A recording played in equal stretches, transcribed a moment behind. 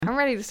I'm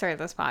ready to start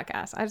this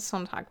podcast. I just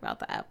want to talk about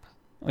the app.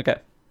 Okay.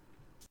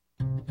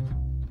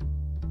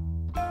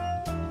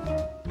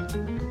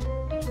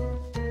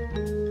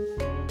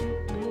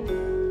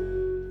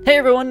 Hey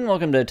everyone,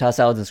 welcome to Tossed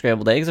Salads and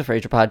Scrambled Eggs, a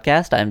Frasier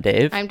podcast. I'm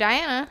Dave. I'm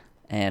Diana.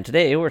 And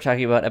today we're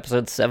talking about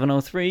episode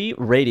 703,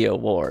 Radio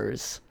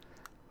Wars.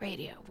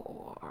 Radio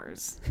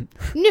Wars.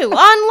 New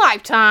on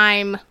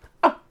Lifetime.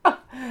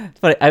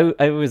 But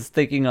I was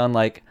thinking on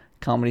like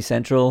Comedy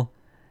Central.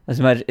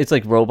 It's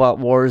like Robot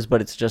Wars,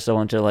 but it's just a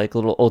bunch of like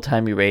little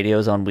old-timey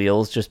radios on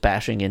wheels just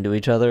bashing into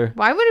each other.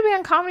 Why would it be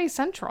on Comedy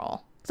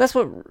Central? That's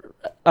what...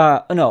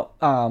 I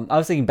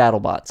was thinking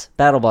BattleBots.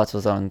 BattleBots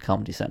was on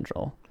Comedy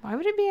Central. Why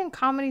would it be on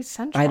Comedy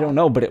Central? I don't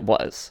know, but it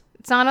was.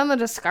 It's not on the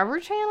Discovery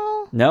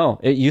Channel? No,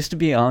 it used to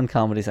be on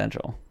Comedy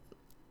Central.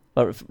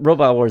 But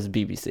Robot Wars is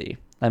BBC.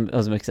 I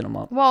was mixing them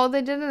up. Well,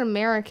 they did an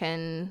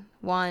American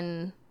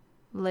one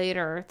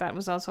later that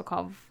was also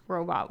called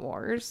Robot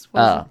Wars.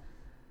 Oh,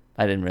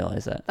 I didn't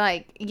realize that.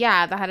 Like,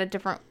 yeah, that had a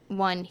different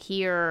one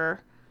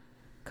here.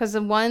 Because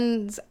the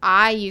ones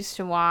I used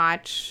to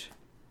watch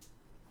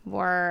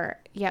were,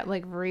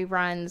 like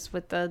reruns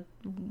with the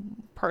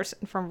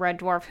person from Red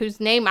Dwarf, whose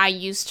name I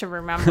used to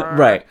remember.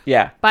 Right,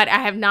 yeah. But I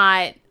have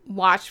not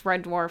watched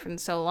Red Dwarf in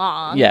so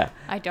long. Yeah.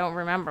 I don't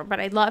remember,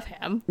 but I love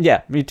him.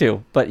 Yeah, me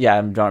too. But yeah,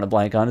 I'm drawing a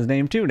blank on his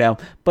name too now.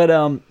 But,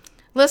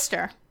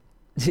 Lister.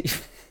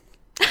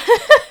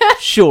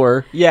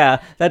 Sure,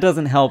 yeah, that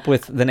doesn't help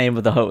with the name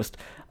of the host.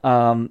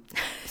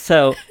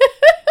 So,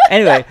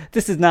 anyway,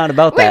 this is not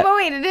about that.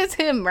 Wait, it is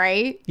him,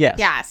 right? Yes.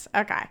 Yes,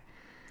 okay.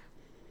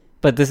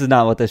 But this is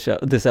not what this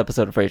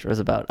episode of Frasier is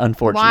about,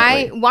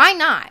 unfortunately. Why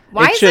not?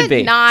 Why It is should it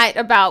be. not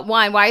about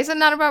one? Why is it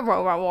not about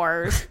Robot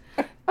Wars?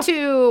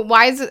 Two,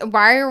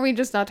 why are we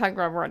just not talking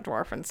about Red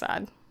Dwarf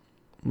instead?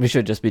 We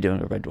should just be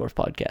doing a Red Dwarf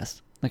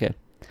podcast. Okay.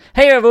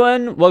 Hey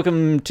everyone,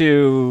 welcome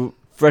to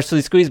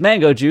Freshly Squeezed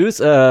Mango Juice,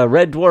 a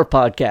Red Dwarf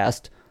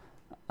podcast.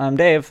 I'm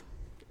Dave.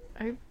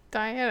 I'm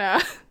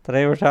Diana.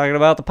 Today we're talking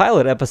about the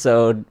pilot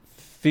episode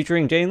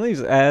featuring Jane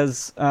Leeves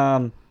as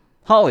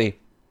Holly.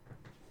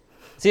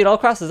 See, it all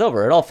crosses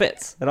over. It all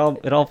fits. It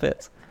all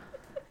fits.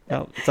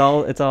 No, it's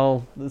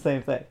all the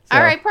same thing. So,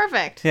 All right,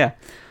 perfect. Yeah.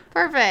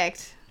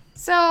 Perfect.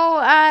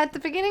 So, at the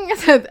beginning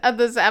of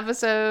this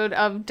episode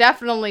of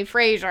Definitely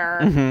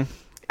Frasier,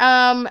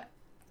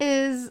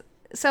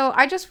 so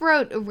I just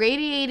wrote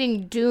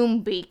Radiating Doom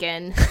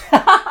Beacon.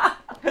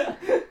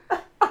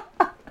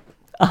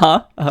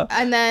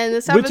 And then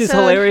this episode... Which is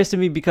hilarious to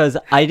me because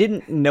I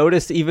didn't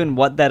notice even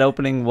what that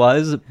opening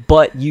was,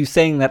 but you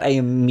saying that I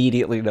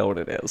immediately know what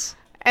it is.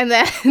 And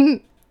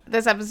then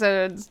this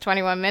episode's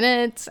 21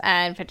 minutes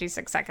and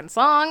 56 seconds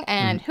long.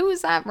 And who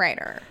is that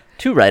writer?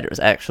 Two writers,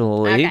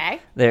 actually. Okay.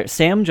 They're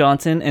Sam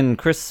Johnson and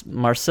Chris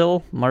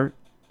Marcil.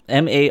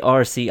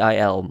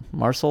 M-A-R-C-I-L.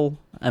 Marcel?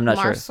 I'm not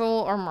sure.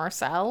 Marcel or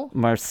Marcel?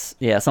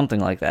 Yeah,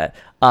 something like that.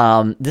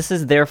 This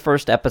is their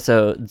first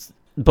episodes,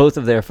 both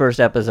of their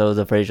first episodes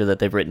of Frasier that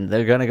they've written.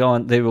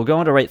 They will go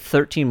on to write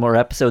 13 more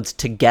episodes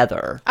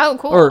together. Oh,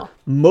 cool. Or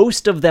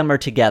most of them are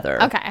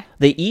together. Okay.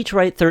 They each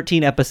write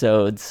 13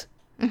 episodes.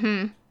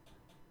 Mm-hmm.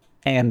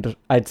 And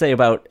I'd say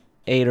about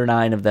 8 or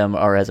 9 of them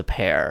are as a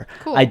pair.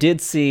 Cool. I did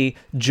see,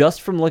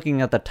 just from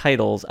looking at the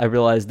titles, I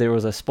realized there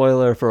was a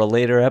spoiler for a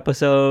later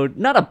episode.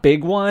 Not a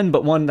big one,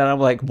 but one that I'm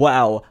like,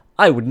 wow,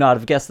 I would not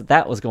have guessed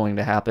that was going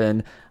to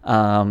happen.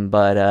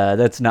 But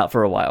that's not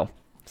for a while.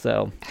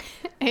 So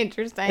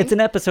Interesting. it's an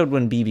episode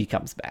when BB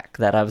comes back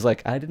that I was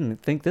like, I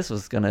didn't think this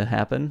was going to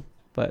happen.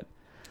 But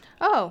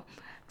Oh,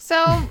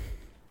 so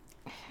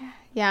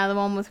yeah, the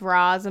one with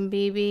Roz and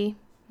BB.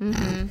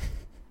 Mm-hmm.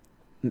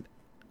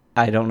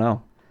 I don't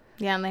know.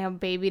 Yeah, and they have a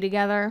baby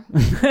together.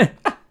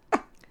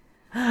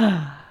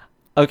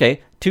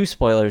 Okay, 2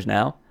 spoilers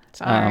now.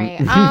 Sorry.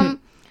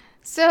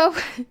 So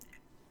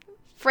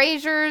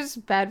Frasier's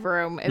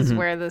bedroom is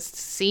where this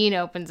scene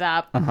opens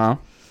up. Uh-huh.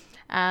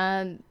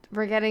 And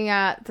we're getting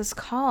this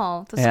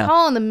call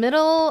Yeah. in the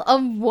middle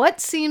of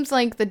what seems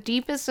like the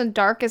deepest and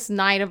darkest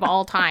night of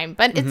all time,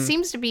 but it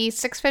seems to be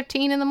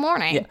 6:15 in the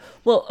morning. Yeah.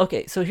 Well,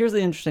 okay, so here's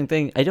the interesting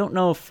thing. I don't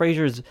know if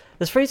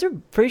does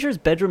Frasier's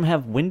bedroom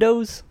have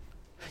windows?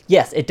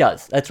 Yes, it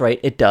does. That's right,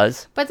 it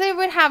does. But they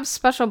would have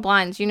special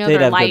blinds. You know, They'd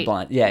they're have good light,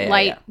 blind. Yeah,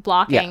 light yeah.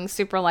 blocking, Yeah.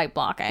 super light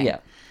blocking. Yeah.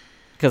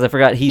 Because I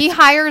forgot He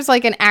hires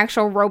like an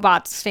actual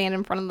robot to stand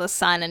in front of the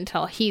sun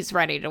until he's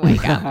ready to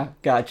wake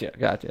up. Gotcha.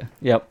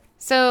 Yep.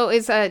 So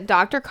it's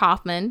Dr.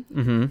 Kaufman,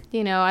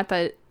 you know, at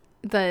the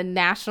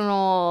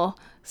National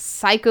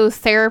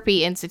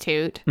Psychotherapy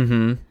Institute.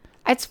 Mm-hmm.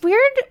 It's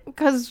weird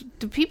because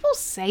do people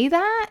say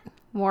that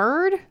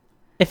word?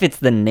 If it's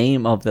the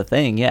name of the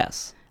thing,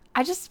 yes.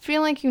 I just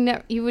feel like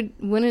I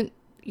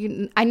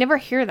never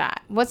hear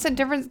that. What's the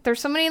difference? There's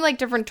so many like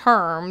different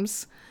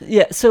terms.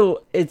 Yeah,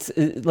 so it's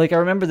like I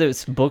remember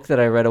this book that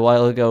I read a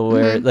while ago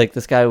where like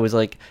this guy was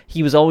like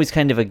he was always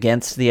kind of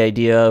against the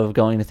idea of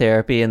going to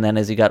therapy, and then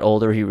as he got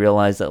older he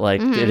realized that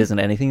like it isn't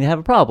anything to have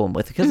a problem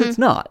with because it's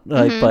not.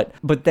 Like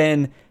but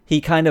then he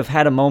kind of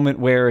had a moment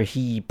where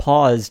he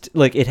paused,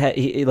 like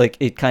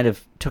it kind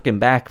of took him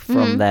back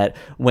from that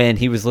when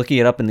he was looking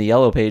it up in the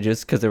yellow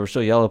pages because there were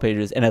still yellow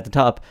pages, and at the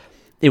top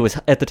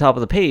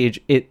of the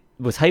page it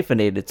was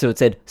hyphenated, so it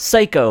said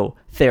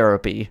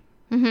psychotherapy.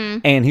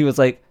 And he was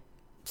like,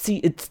 see,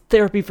 it's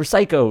therapy for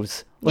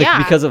psychos. Like,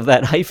 because of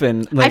that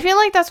hyphen. Like, I feel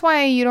like that's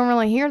why you don't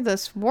really hear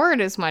this word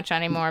as much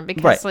anymore,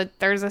 because like,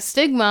 there's a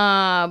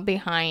stigma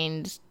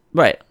behind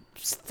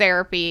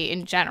therapy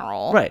in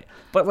general. Right.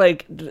 But,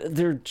 like,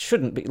 there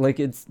shouldn't be.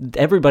 Like,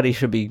 everybody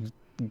should be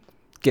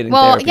getting therapy.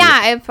 Well,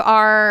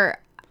 yeah,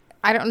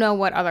 I don't know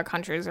what other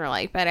countries are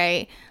like, but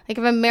if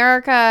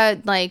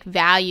America, like,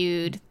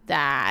 valued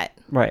that.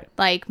 Right.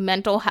 Like,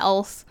 mental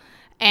health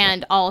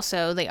and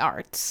also the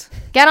arts.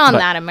 Get on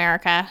that,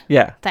 America.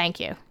 Yeah.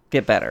 Thank you.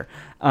 Get better.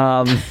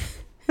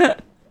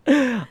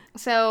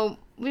 So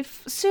we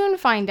soon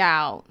find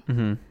out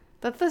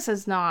that this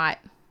is not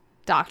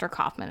Dr.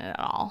 Kaufman at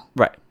all.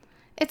 Right.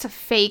 It's a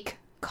fake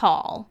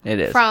call. It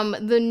is. From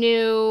the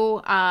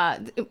new,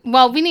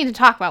 well, we need to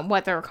talk about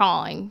what they're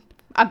calling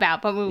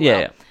about, but we will.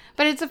 Yeah.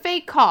 But it's a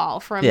fake call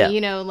from,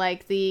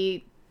 like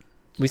the...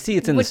 We see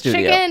it's in the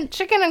studio.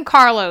 Chicken and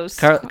Carlos.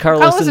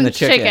 Carlos and the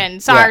chicken.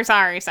 Sorry.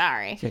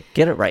 Yeah,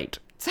 get it right.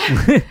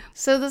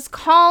 So this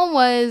call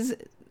was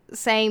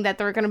saying that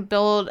they're going to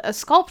build a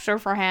sculpture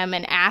for him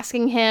and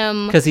asking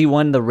him... Because he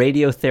won the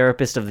Radio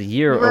Therapist of the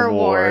Year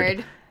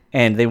award.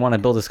 And they want to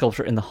build a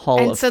sculpture in the Hall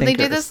of Thinkers. And so they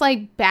do this,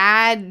 like,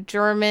 bad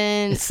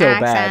German it's so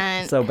accent.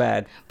 Bad. So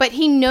bad. But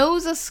he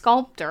knows a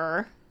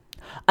sculptor.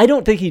 I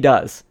don't think he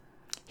does.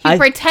 He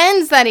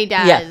pretends that he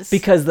does.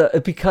 Yeah,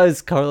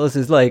 because Carlos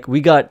is like, we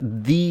got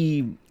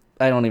the...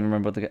 I don't even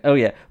remember what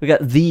we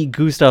got the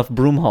Gustav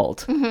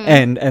Brumholt.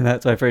 And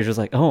that's why Frasier's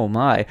like, oh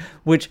my.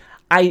 Which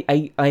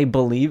I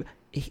believe...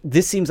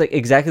 This seems like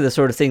exactly the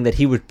sort of thing that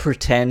he would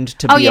pretend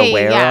to be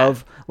aware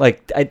of.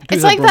 Like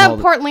it's like that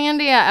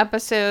Portlandia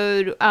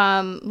episode,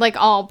 like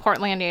all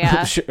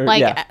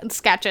Portlandia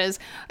sketches.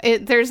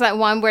 There's that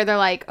one where they're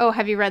like, "Oh,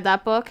 have you read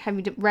that book?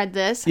 Have you read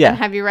this? Yeah. And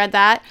have you read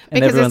that?"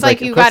 Because it's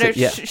like you got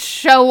to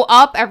show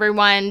up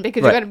everyone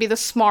because you got to be the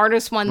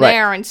smartest one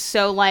there, and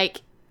so like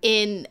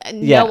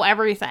know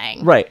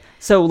everything. Right.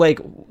 So, like,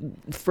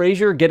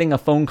 Frasier getting a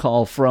phone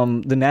call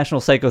from the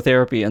National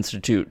Psychotherapy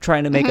Institute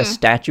trying to make a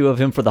statue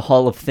of him for the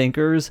Hall of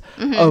Thinkers,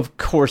 of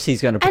course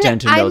he's going to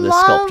pretend to know this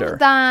sculptor. I love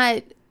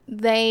that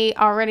they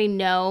already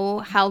know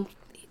how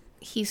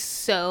he's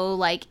so,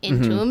 like,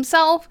 into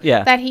himself.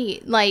 Yeah. That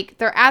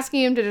they're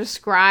asking him to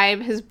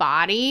describe his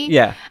body.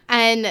 Yeah.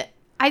 And...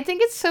 I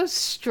think it's so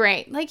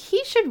strange. Like,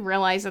 he should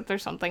realize that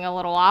there's something a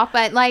little off,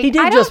 but, like... He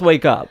did just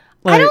wake up.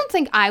 Like, I don't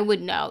think I would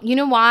know. You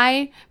know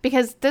why?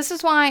 Because this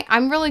is why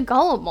I'm really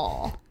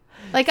gullible.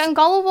 Like, I'm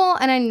gullible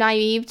and I'm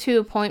naive to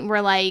a point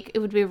where, like, it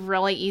would be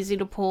really easy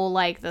to pull,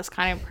 like, this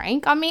kind of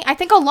prank on me. I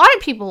think a lot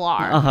of people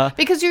are.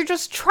 Because you're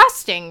just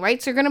trusting,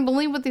 right? So you're going to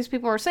believe what these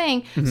people are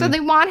saying. So they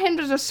want him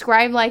to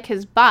describe, like,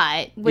 his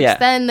butt, which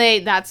then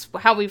that's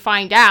how we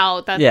find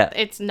out that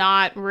it's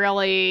not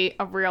really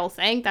a real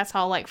thing. That's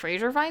how, like,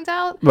 Frasier finds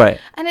out. Right.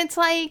 And it's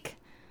like,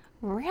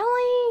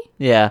 really?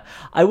 Yeah.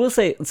 I will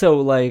say, so,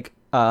 like...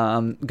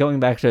 going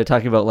back to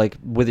talking about like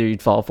whether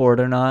you'd fall for it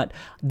or not,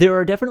 there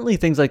are definitely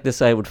things like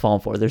this I would fall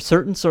for. There's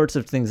certain sorts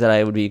of things that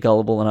I would be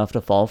gullible enough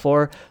to fall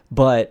for,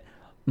 but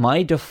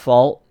my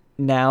default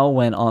now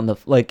when on the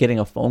like getting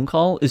a phone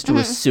call is to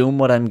assume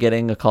what I'm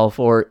getting a call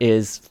for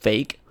is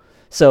fake.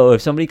 So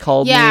if somebody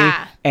called me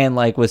and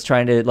like was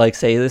trying to like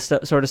say this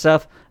sort of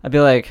stuff, I'd be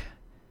like,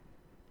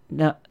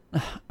 no,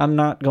 I'm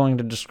not going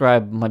to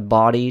describe my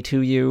body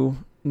to you.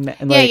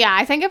 Like,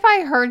 I think if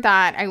I heard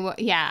that, I would.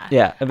 Yeah.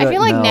 I feel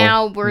like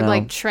now we're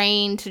like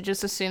trained to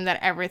just assume that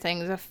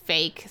everything's a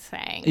fake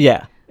thing.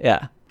 Yeah.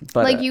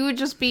 But like you would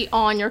just be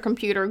on your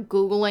computer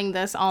Googling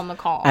this on the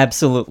call.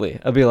 Absolutely.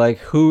 I'd be like,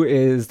 who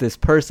is this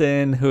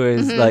person? Who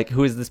is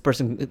who is this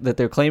person that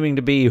they're claiming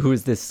to be? Who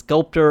is this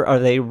sculptor? Are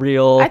they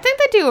real? I think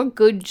they do a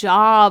good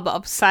job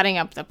of setting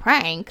up the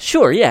prank.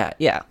 Sure. Yeah.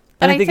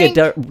 And I think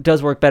it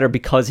does work better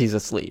because he's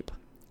asleep.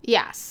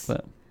 Yes.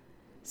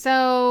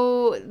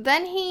 So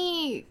then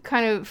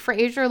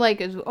Frasier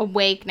like is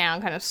awake now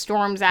and kind of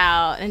storms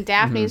out, and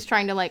Daphne's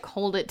trying to like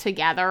hold it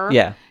together.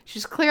 Yeah. She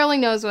just clearly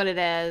knows what it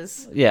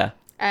is. Yeah.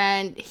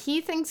 And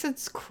he thinks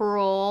it's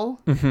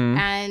cruel.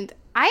 And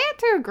I have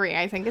to agree.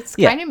 I think it's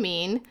kind of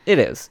mean. It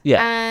is.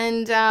 Yeah.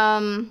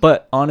 And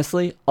but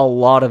honestly, a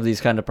lot of these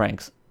kind of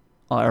pranks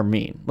are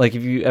mean. Like,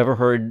 if you ever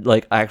heard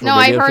like actual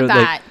radio I heard shows,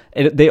 that.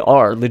 They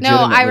are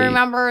legitimately. No, I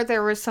remember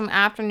there was some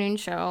afternoon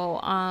show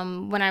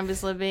when I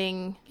was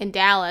living in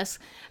Dallas,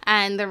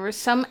 and there was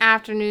some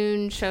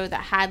afternoon show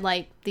that had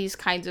like these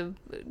kinds of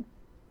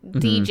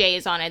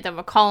DJs on it that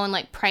would call and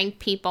like prank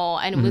people,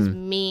 and it was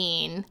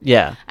mean.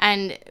 Yeah.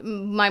 And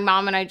my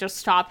mom and I just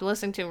stopped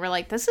listening to it. We're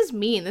like, this is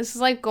mean. This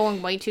is like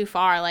going way too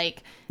far.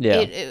 Like,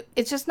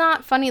 it's just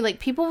not funny. Like,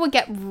 people would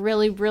get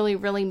really, really,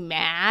 really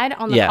mad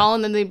on the call,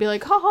 and then they'd be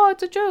like, haha,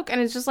 it's a joke. And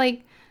it's just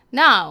like,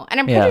 no. And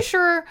I'm pretty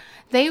sure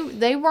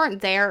they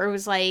weren't there. It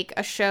was like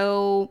a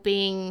show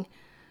being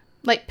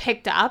like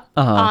picked up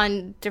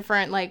on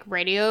different like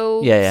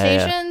radio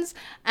stations,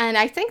 and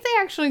I think they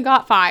actually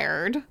got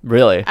fired.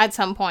 Really? At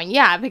some point,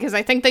 because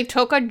I think they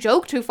took a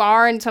joke too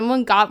far, and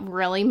someone got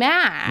really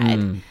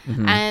mad,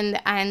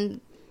 and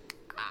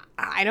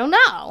I don't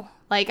know.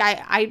 Like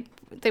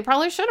they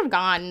probably should have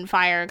gotten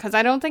fired, because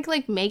I don't think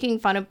like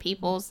making fun of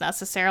people is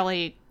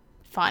necessarily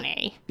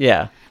funny.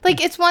 Yeah.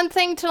 Like, it's one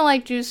thing to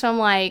like do some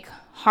like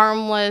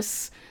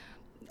harmless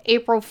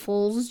April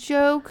Fool's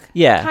joke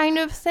kind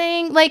of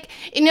thing. Like,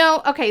 you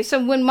know, okay,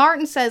 so when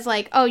Martin says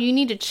like, oh, you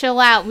need to chill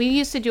out, we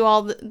used to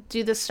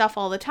do this stuff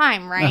all the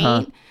time,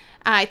 right?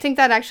 I think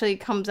that actually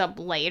comes up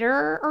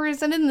later, or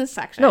is it in this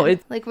section? No,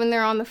 it's like when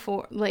they're on the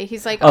floor, like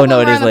he's like, oh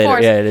no, it is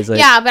later. Yeah, it is later.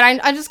 Yeah, but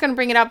I'm just gonna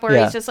bring it up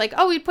where he's just like,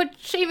 oh, we put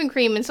shaving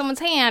cream in someone's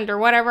hand or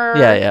whatever.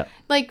 Yeah.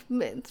 Like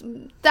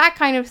that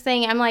kind of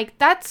thing. I'm like,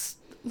 that's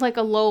like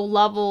a low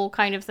level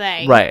kind of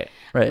thing. Right.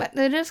 But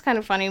it is kind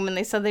of funny when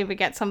they said they would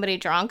get somebody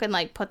drunk and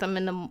like put them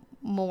in the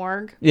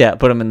morgue. Yeah,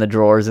 put them in the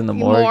drawers in the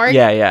morgue.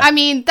 Yeah. I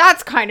mean,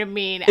 that's kind of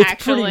mean, it's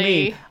actually.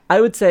 Pretty mean. I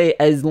would say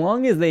as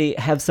long as they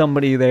have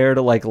somebody there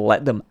to like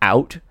let them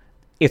out,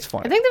 it's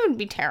fine. I think they would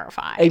be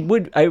terrified.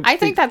 I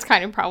think that's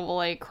kind of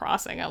probably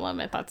crossing a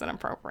limit that's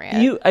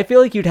inappropriate. I feel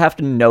like you'd have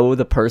to know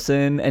the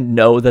person and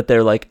know that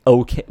they're like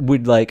okay,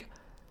 would like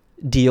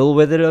deal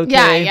with it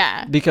okay.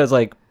 Yeah. Because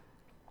like,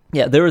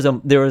 yeah, there was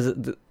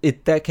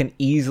that can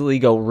easily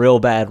go real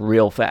bad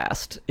real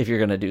fast if you're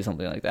gonna do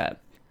something like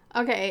that.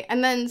 Okay,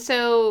 and then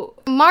so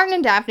Martin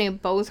and Daphne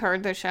have both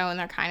heard the show, and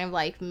they're kind of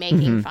like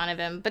making fun of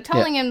him, but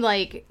telling him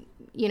like,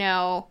 you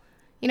know,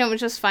 it was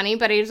just funny,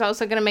 but he was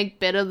also gonna make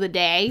bit of the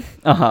day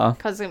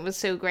because it was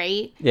so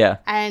great. Yeah,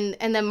 and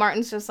then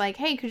Martin's just like,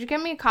 hey, could you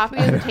give me a copy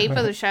of the tape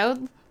of the show?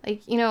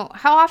 Like, you know,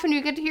 how often do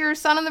you get to hear your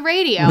son on the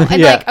radio?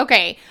 And like,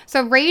 okay,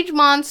 so Rage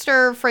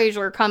Monster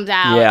Frasier comes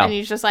out, and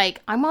he's just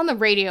like, I'm on the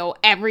radio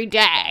every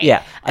day.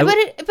 Yeah. But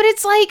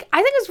it's like,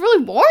 I think it's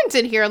really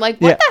warranted here. Like,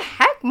 what the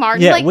heck,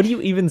 Martin? Yeah, like, what do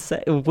you even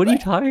say? What are you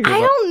talking about?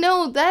 I don't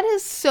know. That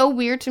is so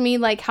weird to me,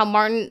 like how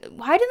Martin,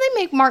 why do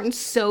they make Martin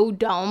so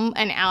dumb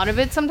and out of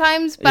it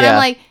sometimes? But I'm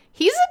like,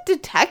 he's a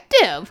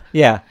detective.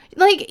 Yeah.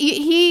 Like,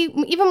 he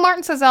even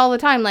Martin says all the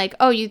time, like,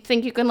 oh, you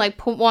think you can, like,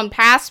 put one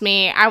past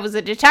me? I was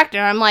a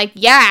detective. I'm like,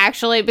 yeah,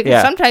 actually,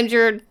 because sometimes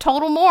you're a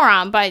total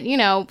moron, but, you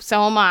know,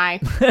 so am I.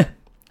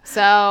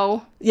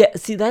 So. Yeah,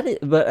 see,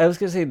 but I was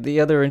going to say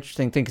the other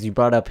interesting thing, because you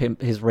brought up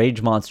his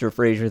Rage Monster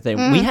Frasier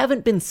thing. We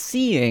haven't been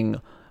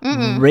seeing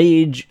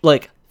rage,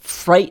 like,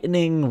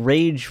 frightening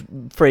Rage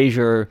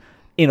Frasier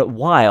in a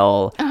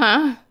while.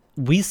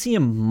 We see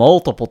him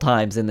multiple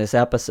times in this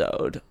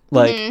episode.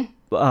 Like,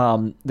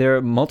 there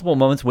are multiple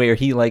moments where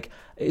he like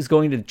is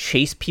going to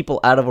chase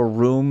people out of a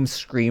room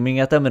screaming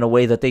at them in a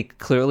way that they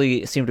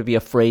clearly seem to be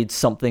afraid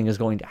something is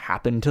going to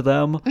happen to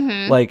them.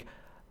 Like,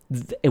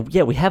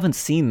 we haven't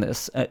seen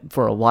this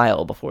for a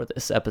while before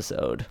this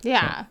episode.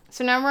 Yeah.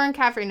 So now we're in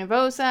Cafe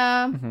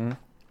Nervosa,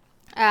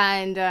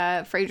 and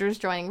Frasier's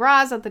joining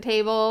Roz at the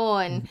table,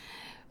 and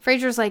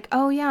Frasier's like,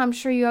 oh, yeah, I'm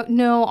sure you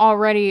know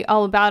already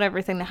all about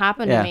everything that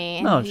happened to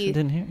me. No, she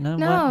didn't hear.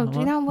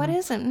 No, what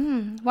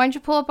isn't? Why don't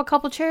you pull up a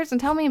couple chairs and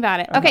tell me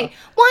about it? Okay,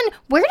 one,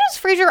 where does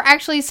Frasier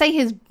actually say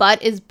his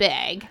butt is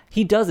big?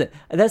 He doesn't.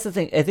 That's the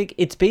thing. I think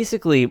it's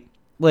basically,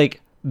 like,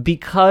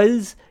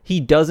 because he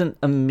doesn't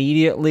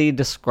immediately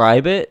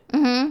describe it,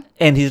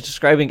 and he's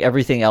describing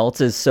everything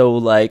else as so,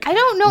 like, I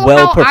don't know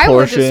how I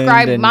would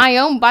describe my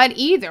own butt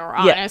either,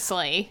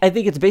 honestly. I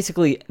think it's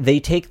basically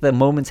they take the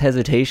moment's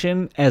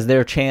hesitation as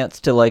their chance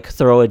to, like,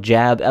 throw a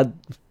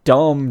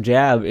dumb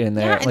jab in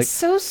there. Yeah, it's like,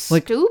 so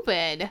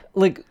stupid.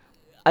 Like,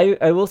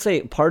 I will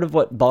say part of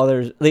what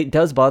it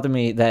does bother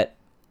me that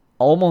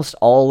almost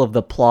all of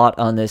the plot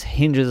on this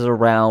hinges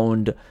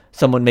around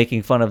someone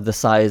making fun of the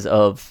size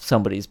of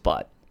somebody's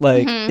butt.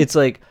 Like, it's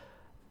like,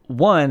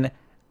 one,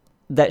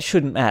 that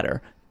shouldn't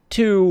matter.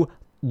 Two,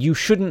 you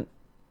shouldn't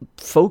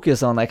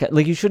focus on that.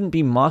 Like, you shouldn't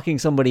be mocking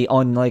somebody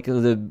on, like,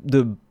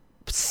 the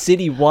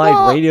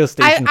citywide radio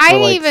station.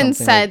 I even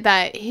said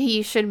that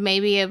he should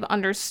maybe have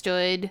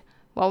understood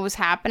what was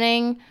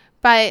happening.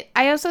 But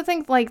I also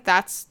think, like,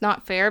 that's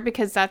not fair,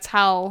 because that's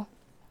how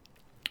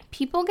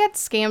people get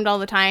scammed all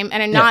the time.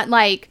 And not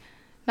like,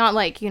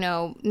 you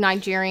know,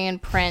 Nigerian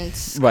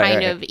prince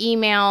kind of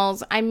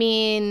emails. I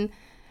mean,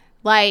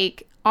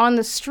 like, on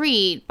the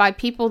street by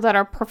people that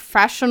are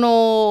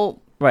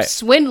professional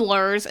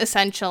swindlers,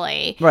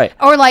 essentially. Right.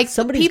 Or, like,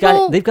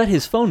 they've got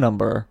his phone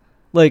number,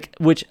 like,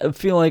 which I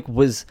feel like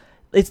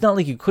it's not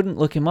like you couldn't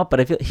look him up, but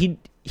I feel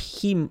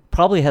he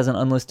probably has an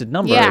unlisted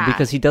number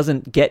because he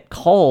doesn't get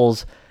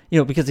calls, you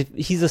know, because if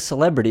he's a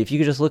celebrity, if you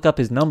could just look up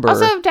his number.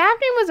 Also, if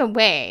Daphne was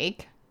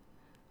awake,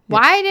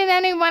 why didn't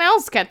anyone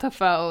else get the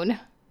phone?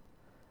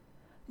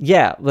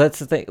 Yeah, that's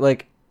the thing.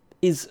 Like,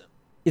 is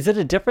it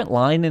a different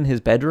line in his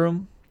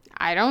bedroom?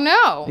 I don't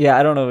know. Yeah,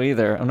 I don't know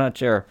either. I'm not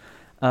sure.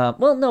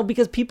 Well, no,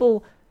 because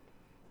people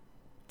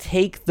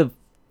take the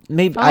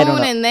maybe I don't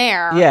Phone know. in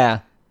there. Yeah,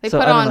 They so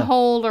put I don't on know.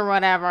 hold or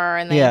whatever,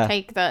 and they Yeah.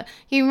 take the.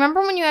 You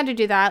remember when you had to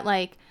do that?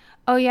 Like,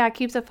 oh yeah,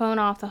 keep the phone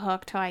off the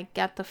hook till I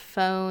get the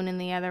phone in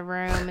the other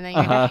room, and then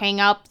you had to hang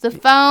up the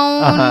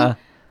phone. Uh-huh.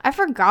 I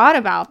forgot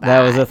about that.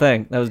 That was a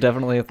thing. That was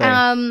definitely a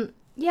thing.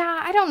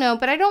 Yeah, I don't know,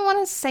 but I don't want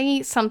to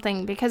say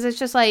something because it's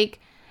just like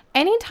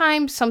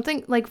anytime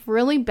something like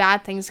really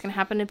bad things can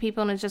happen to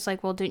people, and it's just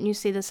like, well, didn't you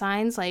see the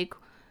signs? Like,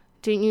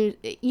 didn't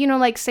you,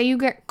 like, say you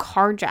get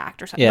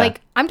carjacked or something. Yeah.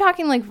 Like, I'm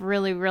talking like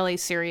really, really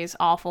serious,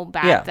 awful,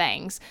 bad Yeah.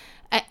 things.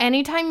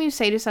 Anytime you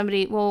say to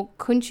somebody, well,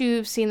 couldn't you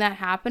have seen that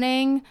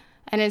happening?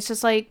 And it's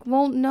just like,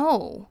 well,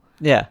 no.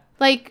 Yeah.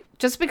 Like,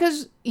 just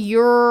because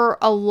you're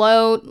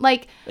alone,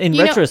 like, In you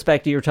know-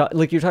 retrospect, you're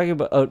talking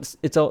about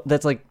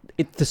that's like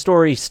the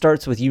story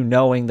starts with you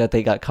knowing that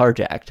they got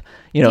carjacked,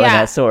 in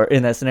Yeah.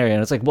 in that scenario,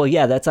 and it's like, well,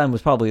 yeah, that sign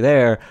was probably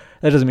there.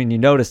 That doesn't mean you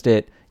noticed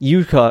it.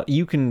 You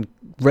can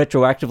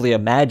retroactively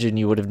imagine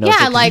you would have noticed.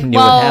 Yeah, it 'cause like, you knew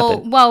it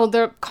happened. well,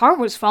 the car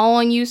was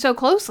following you so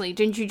closely.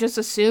 Didn't you just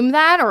assume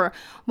that? Or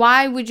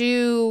why would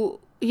you,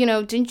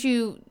 didn't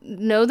you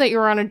know that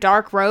you're on a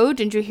dark road?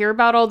 Didn't you hear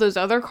about all those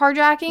other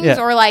carjackings? Yeah.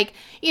 Or like,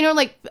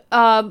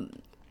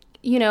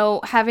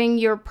 having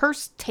your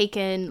purse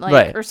taken, like,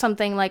 Right. or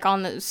something like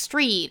on the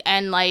street,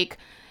 and like,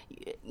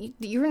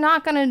 you're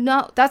not gonna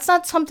know. That's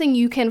not something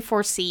you can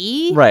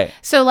foresee. Right.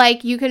 So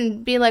like, you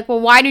can be like, well,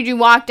 why did you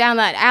walk down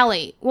that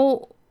alley?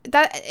 Well,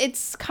 that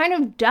it's kind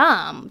of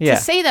dumb Yeah.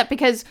 to say that,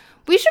 because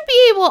we should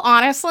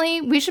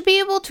be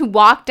able to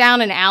walk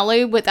down an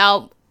alley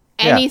without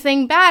Yeah.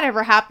 anything bad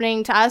ever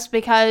happening to us,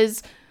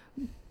 because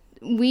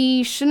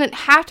we shouldn't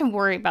have to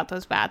worry about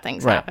those bad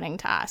things Right. happening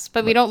to us.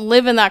 But we don't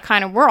live in that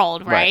kind of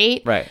world,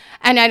 right? Right.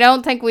 And I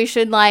don't think we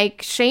should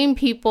like shame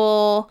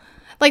people.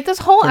 Like, this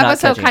whole For not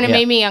episode touching kind it, of yeah.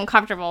 made me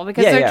uncomfortable,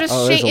 because Yeah, they're yeah. just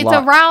Oh, there's a it's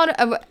lot.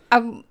 around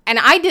and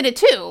I did it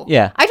too.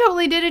 Yeah. I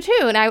totally did it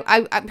too, and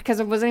I because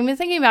I wasn't even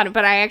thinking about it,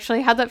 but I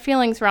actually had that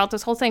feeling throughout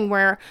this whole thing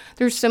where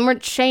there's so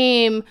much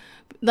shame.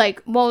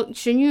 Like, well,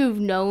 shouldn't you have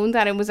known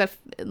that it was a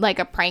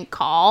prank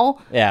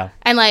call, Yeah.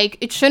 and like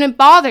it shouldn't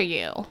bother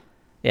you?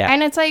 Yeah.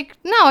 And it's like,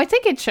 no, I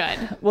think it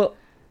should. Well,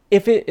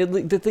 if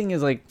the thing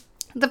is like,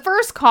 The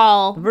first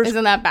call first-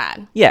 isn't that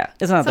bad. yeah,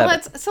 it's not So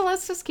that.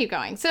 let's just keep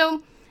going.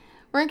 So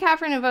we're in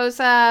Catherine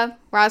Navosa.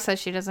 Roz says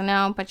she doesn't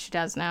know, but she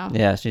does know.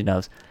 Yeah, she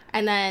knows.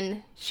 And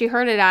then she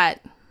heard it at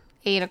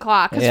 8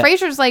 o'clock. Because Yeah.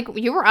 Frasier's like,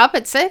 you were up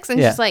at 6? And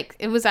Yeah. she's like,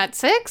 it was at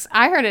 6?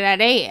 I heard it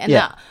at 8. And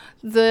Yeah.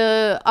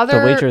 the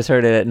other... The waitress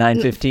heard it at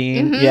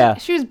 9:15. Mhm. Yeah.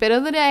 She was bit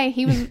of the day.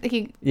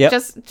 He Yep.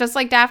 just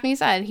like Daphne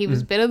said, he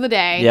was bit of the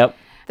day. Yep.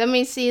 Then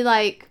we see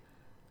like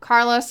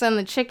Carlos and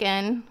the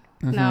chicken.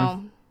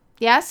 No.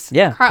 Yes? Mm-hmm.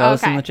 Yeah.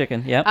 Carlos okay. and the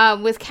chicken. Yep.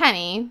 With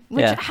Kenny.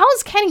 Which, Yeah. how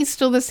is Kenny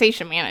still the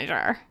station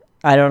manager?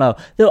 I don't know.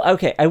 Though,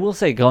 okay, I will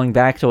say, going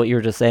back to what you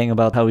were just saying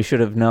about how we should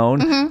have known,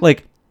 Mm-hmm.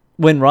 like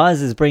when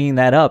Roz is bringing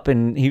that up,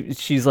 and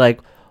she's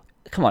like,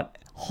 "Come on,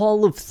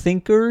 Hall of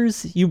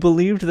Thinkers, you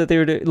believed that they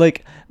were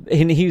like,"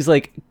 and he's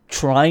like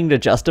trying to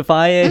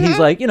justify it. Mm-hmm. He's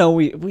like,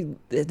 we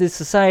this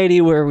society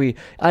where we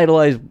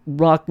idolize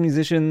rock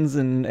musicians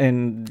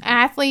and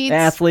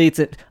Athletes.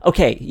 And,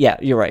 okay, yeah,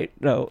 you're right.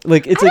 No,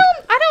 like it's I like,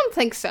 don't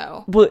think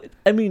so. but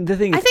I mean, the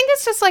thing is, I think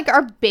it's just like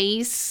our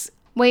base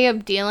way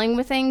of dealing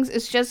with things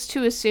is just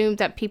to assume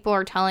that people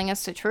are telling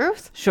us the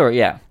truth. sure,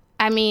 yeah.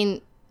 I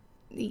mean,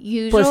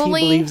 usually, Plus, he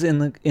believes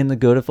in the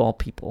good of all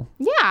people.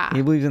 yeah.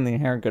 He believes in the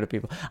inherent good of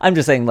people. I'm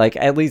just saying, like,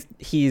 at least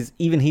he's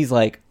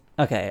like,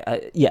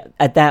 okay, yeah.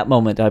 At that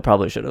moment, I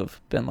probably should have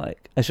been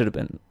like, I should have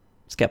been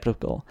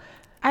skeptical,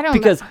 I don't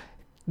because know.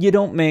 you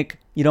don't make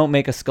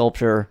a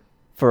sculpture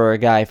for a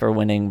guy for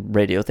winning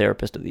Radio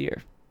Therapist of the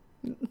Year.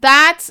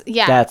 That's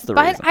the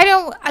But reason. I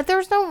don't.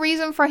 There's no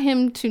reason for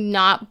him to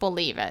not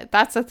believe it.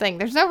 That's the thing.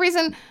 There's no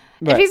reason.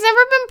 Right. If he's never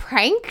been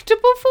pranked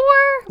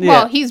before, Yeah.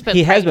 well, he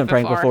has been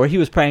pranked before. He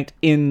was pranked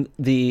in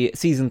the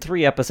season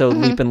 3 episode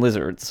 "Leapin'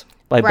 Lizards"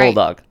 by Mm-hmm. Right.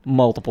 Bulldog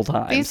multiple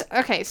times.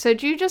 Okay, so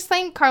do you just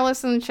think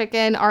Carlos and the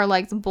chicken are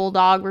like the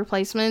Bulldog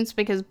replacements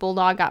because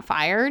Bulldog got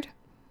fired?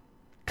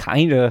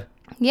 Kinda.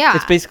 Yeah.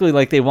 It's basically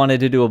like they wanted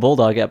to do a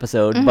Bulldog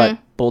episode, Mm-hmm. but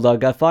Bulldog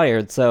got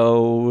fired,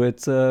 so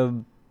it's a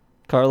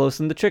Carlos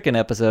and the Chicken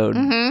episode.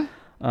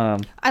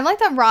 I like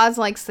that Roz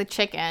likes the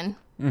chicken.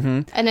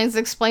 Mm-hmm. And is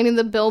explaining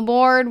the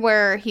billboard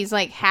where he's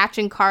like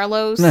hatching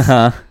Carlos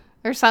Uh-huh.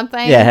 or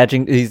something. Yeah,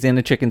 hatching. He's in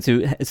a chicken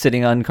suit,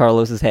 sitting on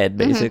Carlos's head,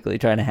 Mm-hmm. basically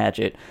trying to hatch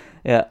it.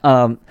 Yeah.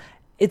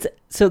 It's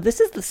so. This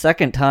is the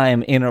second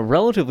time in a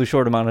relatively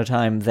short amount of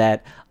time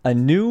that a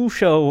new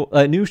show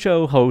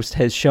host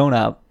has shown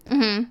up,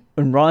 Mm-hmm.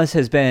 and Roz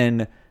has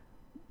been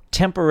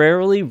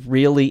temporarily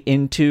really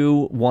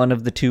into one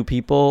of the two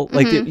people.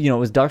 Like, it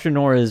was Dr.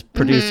 Nora's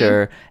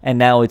producer, and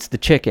now it's the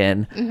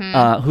chicken,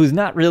 who's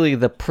not really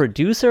the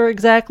producer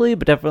exactly,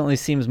 but definitely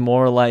seems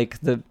more like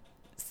the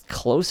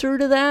closer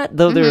to that,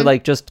 though they're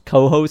like just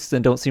co-hosts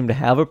and don't seem to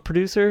have a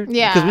producer.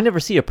 Yeah. Because we never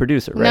see a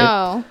producer, right?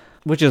 No.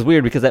 Which is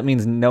weird because that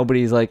means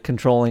nobody's like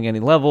controlling any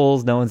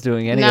levels. No one's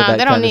doing any of that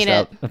they don't kind of need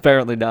stuff. it.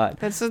 Apparently not.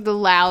 This is the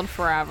loud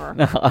forever.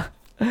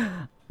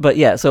 But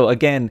yeah, so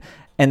again,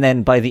 and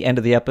then by the end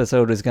of the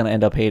episode is going to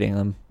end up hating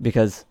them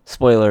because,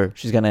 spoiler,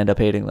 she's going to end up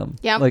hating them.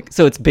 Yeah. Like,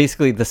 so it's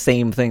basically the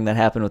same thing that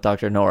happened with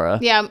Dr. Nora.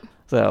 Yeah.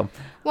 So.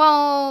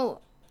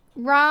 Well,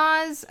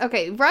 Roz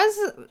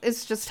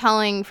is just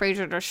telling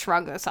Frasier to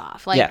shrug this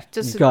off. Like, Yeah,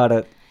 just you got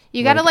it.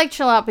 You gotta like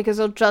chill out because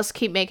they'll just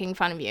keep making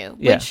fun of you.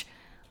 Yeah. Which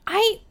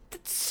I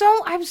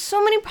have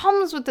so many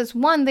problems with this.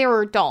 One, they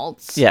were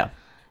adults. Yeah.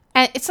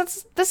 And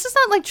this is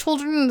not like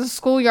children in the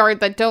schoolyard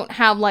that don't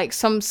have like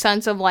some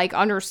sense of like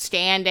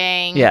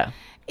understanding. Yeah.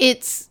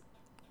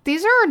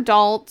 These are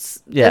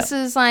adults. Yeah. This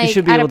is like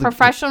should be at a able to-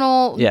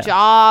 professional Yeah.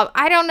 job.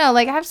 I don't know.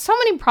 Like I have so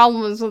many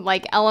problems with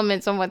like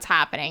elements of what's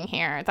happening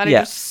here that are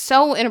Yeah. just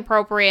so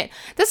inappropriate.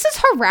 This is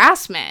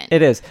harassment.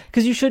 It is.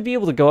 Because you should be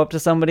able to go up to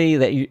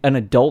somebody, an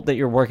adult that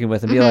you're working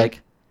with, and be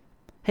like,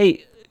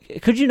 hey,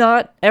 could you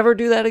not ever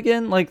do that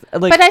again? Like.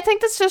 But I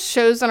think this just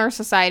shows in our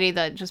society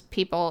that just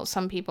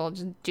some people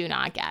just do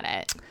not get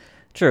it.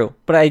 True.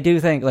 But I do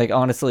think, like,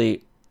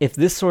 honestly, if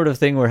this sort of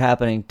thing were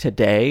happening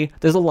today,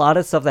 there's a lot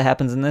of stuff that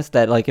happens in this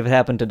that, like, if it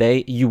happened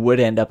today, you would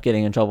end up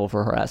getting in trouble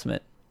for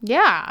harassment.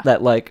 Yeah.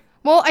 That, like...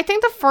 Well, I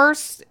think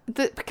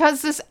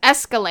because this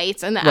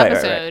escalates in the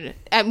episode, right.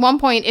 At one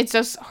point it's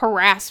just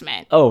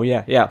harassment. Oh,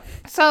 yeah, yeah.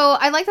 So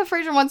I like that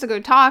Frasier wants to go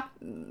talk,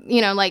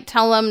 like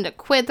tell them to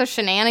quit the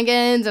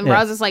shenanigans, and Yeah.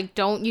 Roz is like,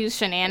 don't use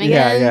shenanigans.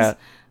 Yeah.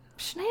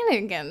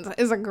 Shenanigans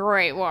is a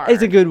great word.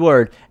 It's a good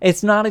word.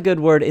 It's not a good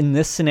word in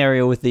this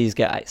scenario with these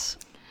guys.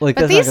 Like,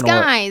 But that's these not gonna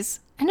work. guys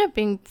end up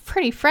being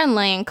pretty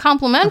friendly and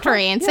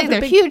complimentary and Yeah, say they're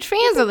they're big- huge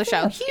fans of the big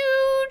show. fans.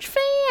 Huge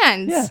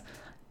fans. Yeah.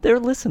 They're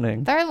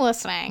listening. They're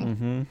listening.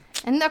 Mm-hmm.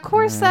 And of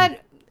course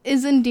that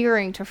is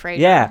endearing to Frasier.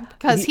 Yeah.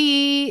 Because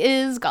he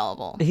is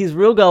gullible. He's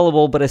real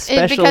gullible, but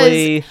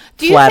especially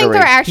Do you flattery. think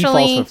they're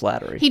actually... He falls for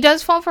flattery. He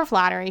does fall for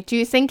flattery. Do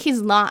you think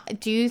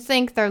do you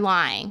think they're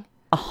lying?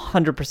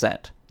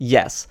 100%.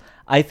 Yes.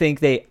 I think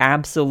they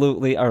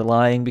absolutely are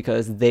lying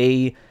because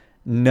they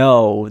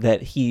know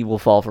that he will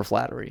fall for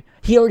flattery.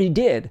 He already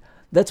did.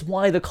 That's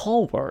why the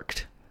call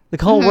worked. The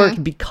call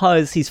worked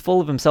because he's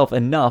full of himself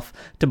enough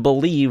to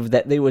believe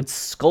that they would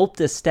sculpt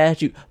a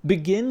statue,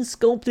 begin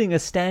sculpting a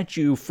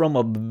statue from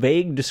a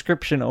vague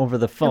description over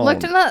the phone.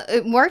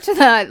 It worked in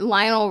the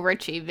Lionel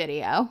Richie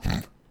video.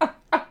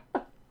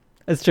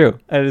 It's true.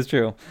 That is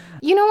true.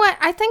 You know what?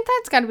 I think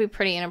that's got to be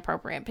pretty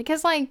inappropriate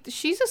because, like,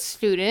 she's a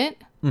student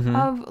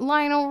of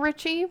Lionel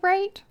Richie,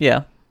 right?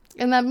 Yeah.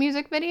 In that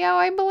music video,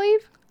 I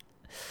believe.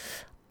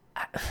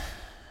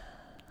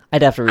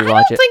 I'd have to rewatch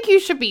I don't it. think you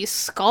should be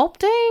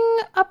sculpting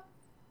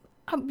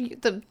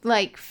the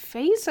like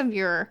face of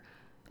your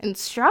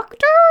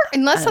instructor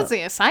unless that's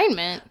the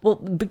assignment. Well,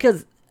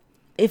 because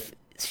if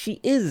she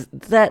is,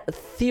 that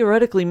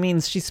theoretically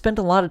means she spent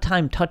a lot of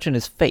time touching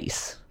his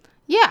face.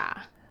 Yeah.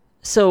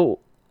 So,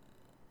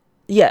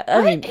 yeah,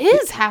 I mean,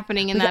 What is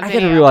happening in that I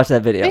video? gotta rewatch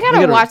that video. We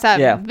gotta watch that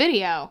yeah.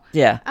 video.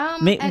 Yeah.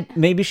 and-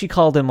 Maybe she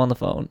called him on the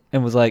phone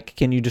and was like,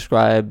 "Can you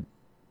describe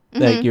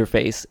like your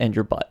face and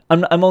your butt?"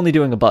 I'm only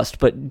doing a bust,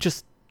 but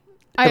just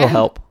it'll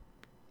help.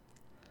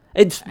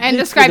 It's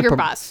Describe for the your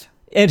bust.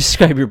 And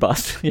describe your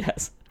bust.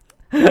 Yes.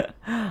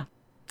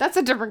 That's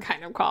a different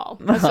kind of call.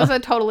 That's just a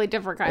totally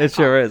different kind of It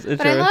call. sure is.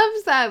 But I love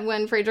that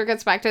when Frasier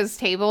gets back to his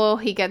table,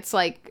 he gets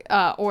like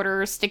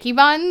orders sticky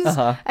buns,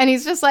 and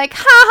he's just like,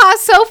 "Ha ha,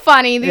 so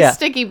funny these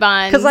sticky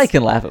buns." Because I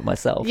can laugh at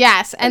myself.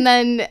 Yes, and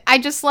then I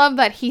just love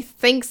that he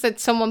thinks that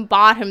someone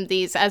bought him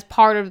these as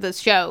part of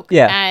this joke.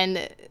 Yeah.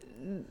 And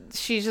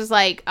she's just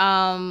like,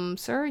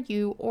 sir,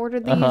 you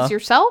ordered these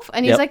yourself?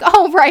 And he's Yep. like,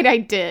 oh, right, I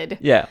did.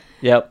 Yeah.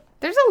 Yep.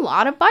 There's a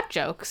lot of butt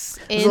jokes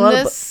in a lot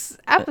of this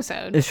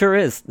episode. It sure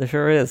is. There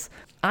sure is.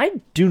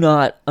 I do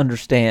not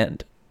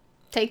understand.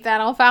 Take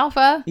that,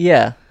 alfalfa.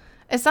 Yeah.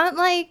 Is that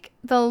like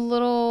the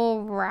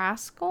Little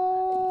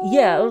Rascals?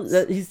 Yeah.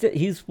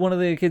 He's one of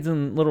the kids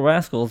in Little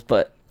Rascals,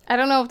 but I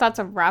don't know if that's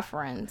a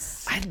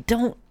reference. I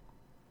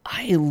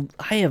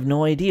have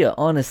no idea,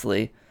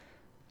 honestly.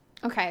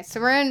 Okay, so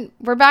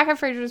we're back at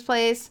Frasier's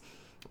place.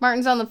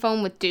 Martin's on the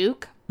phone with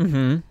Duke.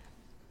 Mm-hmm.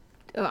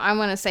 I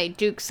want to say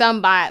Duke's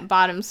son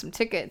bought him some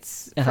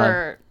tickets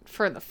for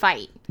the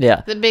fight.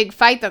 Yeah. The big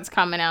fight that's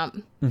coming up.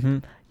 Mm-hmm.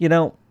 You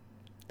know,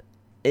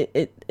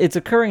 it's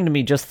occurring to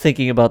me just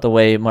thinking about the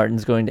way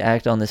Martin's going to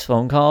act on this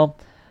phone call.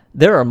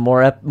 There are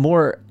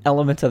more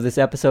elements of this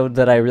episode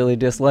that I really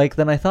dislike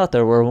than I thought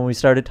there were when we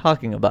started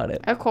talking about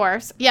it. Of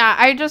course. Yeah,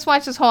 I just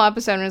watched this whole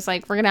episode and it's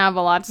like, we're going to have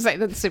a lot to say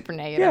that's super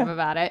negative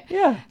about it.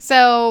 Yeah.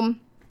 So,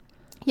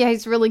 yeah,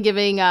 he's really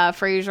giving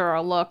Frasier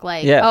a look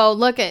like, oh,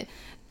 look at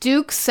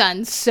Duke's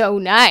son's so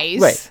nice.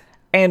 Right.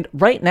 And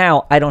right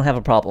now, I don't have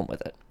a problem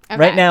with it. Okay.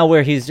 Right now,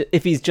 if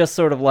he's just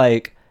sort of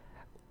like,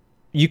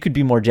 you could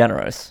be more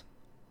generous.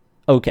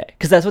 Okay.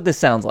 Because that's what this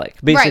sounds like.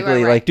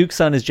 Basically, right. like, Duke's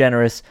son is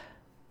generous.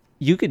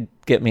 You could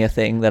get me a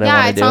thing that I want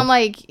to do. Yeah, it's not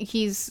like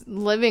he's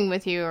living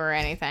with you or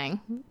anything.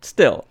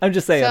 Still, I'm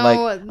just saying, So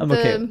like, I'm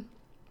okay.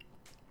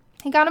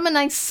 He got him a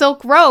nice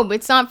silk robe.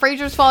 It's not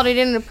Frasier's fault he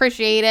didn't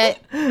appreciate it.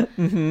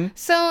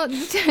 So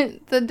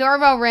the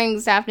doorbell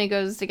rings. Daphne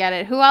goes to get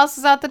it. Who else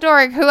is out the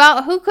door?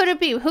 Who could it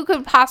be? Who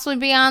could possibly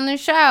be on the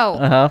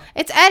show?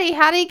 It's Eddie.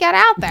 How did he get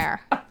out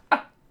there?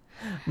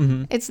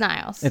 It's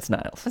Niles. It's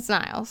Niles. It's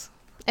Niles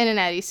in an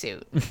Eddie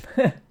suit.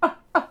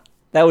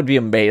 That would be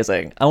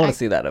amazing. I want to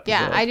see that episode.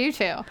 Yeah, I do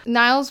too.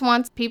 Niles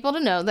wants people to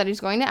know that he's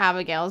going to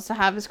Abigail's to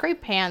have his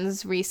crepe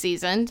pans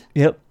reseasoned.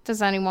 Yep.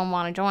 Does anyone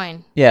want to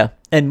join? Yeah.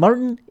 And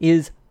Martin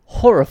is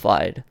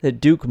horrified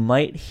that Duke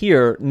might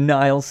hear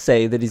Niles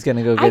say that he's going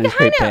to go get his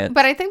crepe pans.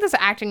 But I think this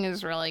acting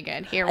is really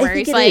good here, where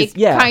he's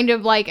kind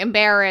of like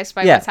embarrassed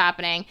by what's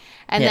happening.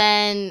 And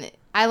then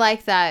I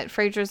like that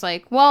Frasier's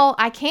like, well,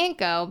 I can't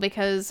go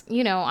because,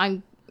 you know,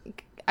 I'm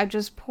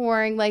just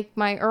pouring like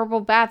my herbal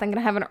bath. I'm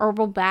gonna have an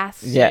herbal bath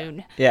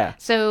soon. Yeah.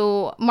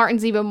 So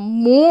Martin's even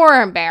more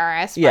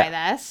embarrassed by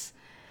this.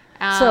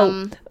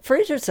 So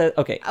Frasier said,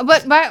 okay.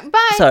 But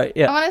sorry,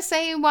 I want to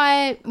say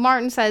what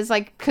Martin says,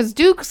 like, because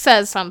Duke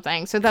says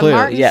something. So then Clearly,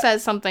 Martin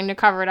says something to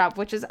cover it up,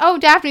 which is, oh,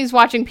 Daphne's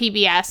watching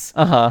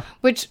PBS.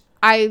 Which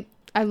I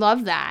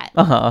love that.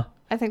 I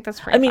think that's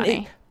pretty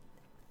funny.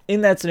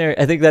 In that scenario,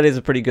 I think that is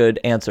a pretty good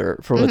answer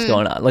for what's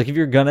going on. Like, if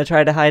you're gonna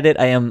try to hide it,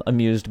 I am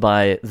amused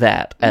by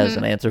that as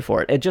an answer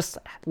for it. It just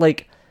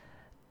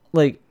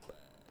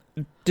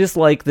just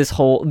like this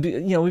whole,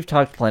 you know, we've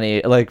talked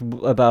plenty like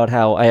about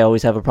how I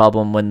always have a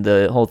problem when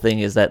the whole thing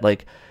is that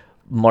like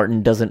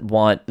Martin doesn't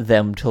want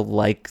them to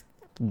like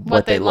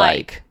what they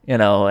like, you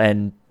know,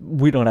 and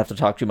we don't have to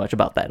talk too much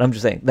about that. I'm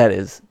just saying that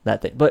is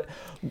that thing. But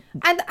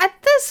at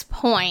this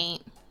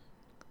point,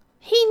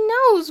 he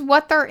knows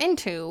what they're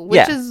into,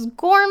 which is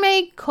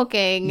gourmet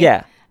cooking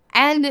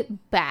and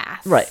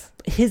baths. Right.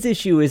 His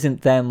issue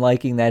isn't them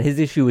liking that. His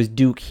issue is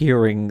Duke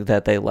hearing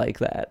that they like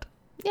that.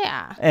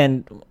 Yeah.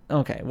 And,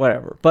 okay,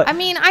 whatever. But I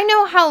mean, I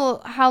know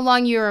how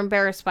long you were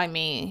embarrassed by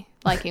me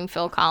liking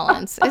Phil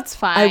Collins. It's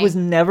fine. I was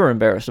never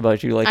embarrassed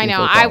about you liking Phil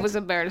Collins. I was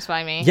embarrassed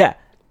by me. Yeah.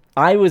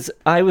 I was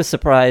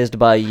surprised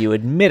by you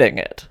admitting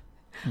it.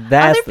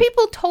 Other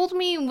people told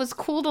me it was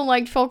cool to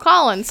like Phil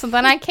Collins, so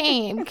then I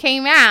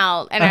came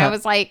out, and I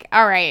was like,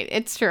 all right,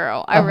 it's true.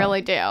 I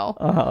really do.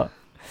 I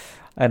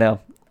know.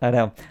 I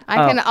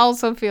can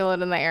also feel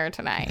it in the air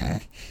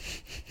tonight.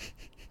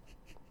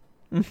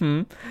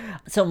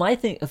 So my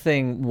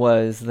thing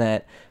was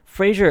that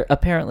Frasier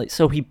apparently,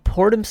 so he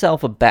poured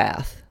himself a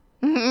bath,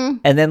 and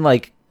then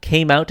like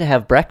came out to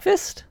have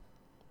breakfast.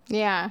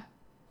 Yeah,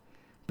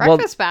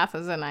 breakfast bath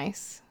is a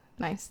nice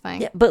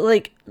thing. Yeah, but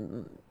like.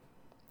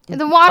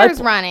 The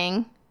water's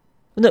running.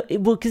 No,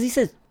 because he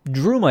says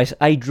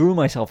I drew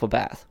myself a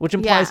bath, which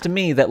implies to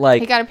me that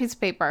like he got a piece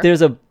of paper.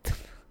 There's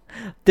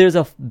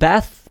a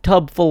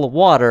bathtub full of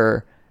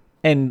water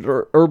and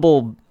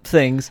herbal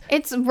things.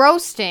 It's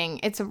roasting.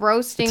 It's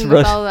roasting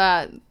with all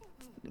the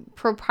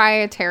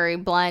proprietary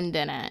blend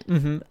in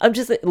it. I'm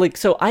just like,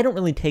 so I don't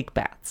really take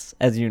baths,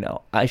 as you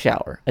know. I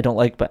shower. I don't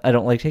like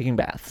taking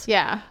baths.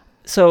 Yeah.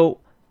 So.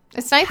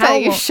 It's nice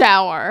that you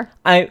shower.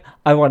 I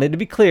wanted to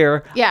be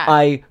clear. Yeah.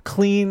 I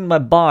clean my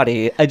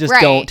body. I just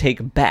don't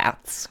take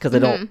baths because I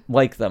don't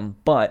like them.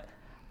 But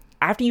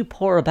after you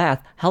pour a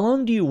bath, how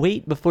long do you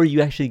wait before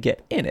you actually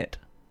get in it?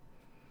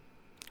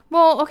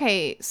 Well,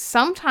 okay,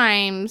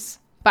 sometimes,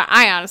 but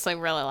I honestly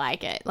really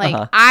like it.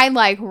 Like, I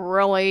like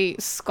really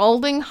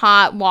scalding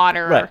hot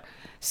water. Right.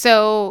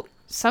 So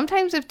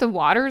sometimes if the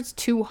water is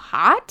too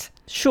hot...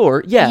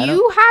 Sure, yeah.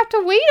 You have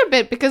to wait a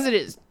bit because it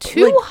is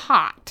too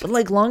hot. But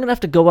like long enough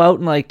to go out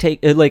and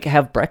like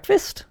have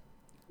breakfast?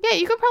 Yeah,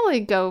 you could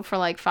probably go for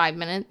like 5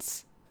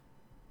 minutes.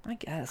 I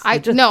guess. I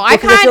feel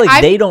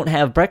like they don't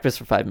have breakfast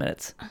for 5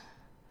 minutes.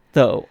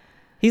 Though.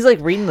 He's like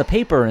reading the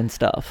paper and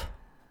stuff.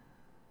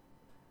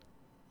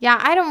 Yeah,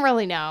 I don't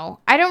really know.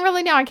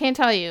 I can't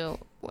tell you.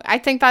 I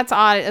think that's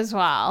odd as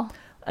well.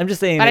 I'm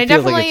just saying, but I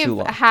definitely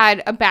like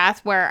had a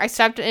bath where I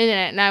stepped in it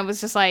and I was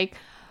just like,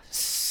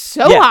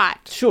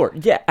 hot. Sure.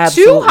 Yeah,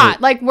 absolutely. Too hot.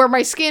 Like where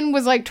my skin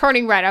was like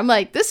turning red. I'm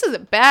like, this is a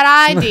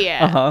bad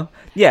idea.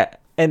 Yeah.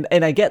 And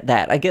I get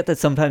that. I get that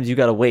sometimes you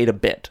got to wait a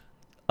bit.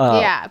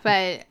 Yeah,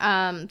 but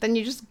then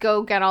you just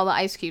go get all the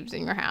ice cubes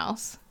in your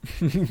house.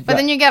 But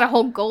then you get a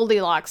whole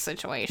Goldilocks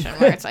situation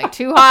where it's like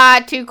too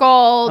hot, too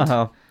cold.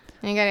 And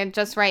you got it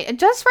just right. A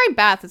just right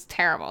bath is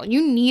terrible.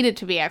 You need it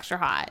to be extra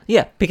hot.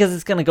 Yeah, because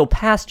it's going to go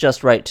past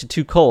just right to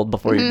too cold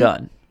before you're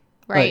done.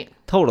 Right.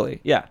 Like, totally.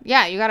 Yeah.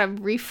 Yeah, you got to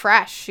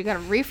refresh. You got to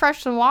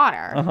refresh the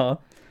water.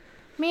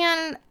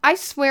 Man, I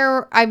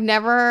swear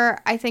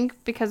I think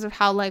because of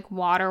how like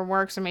water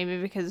works, or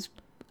maybe because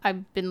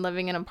I've been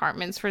living in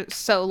apartments for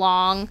so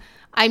long,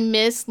 I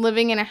miss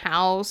living in a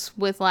house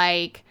with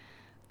like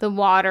the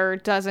water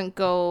doesn't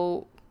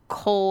go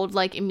cold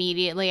like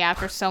immediately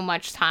after so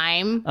much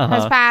time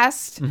has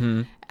passed.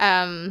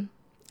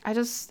 I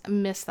just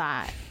miss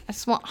that. I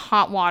just want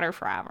hot water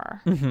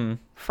forever.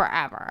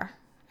 Forever.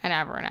 And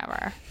ever and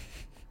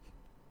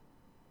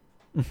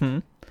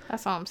ever.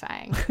 That's all I'm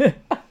saying.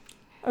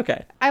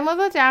 Okay. I love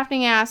that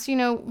Daphne asked,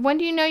 when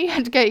do you know you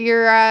had to get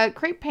your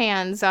crepe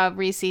pans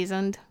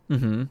reseasoned?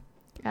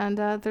 And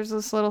there's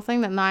this little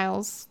thing that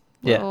Niles,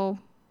 Yeah.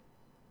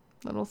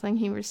 little thing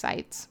he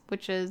recites,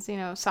 which is,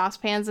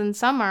 saucepans in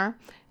summer,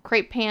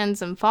 crepe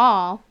pans in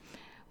fall.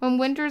 When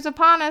winter's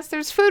upon us,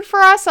 there's food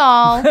for us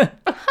all.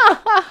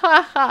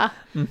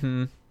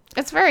 Mm-hmm.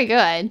 It's very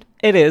good.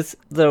 It is,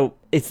 though.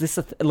 Is this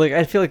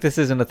I feel like this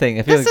isn't a thing.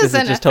 I feel This like this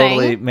isn't is just a thing.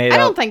 totally made I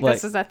up. don't think like,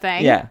 this is a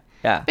thing. Yeah.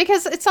 Yeah.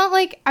 Because it's not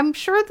like, I'm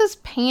sure this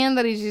pan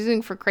that he's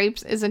using for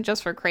crepes isn't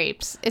just for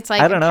crepes. It's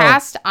like I a don't know.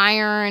 cast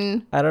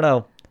iron. I don't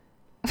know.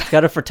 It's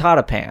got a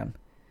frittata pan.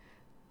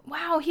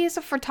 Wow, he has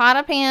a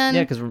frittata pan.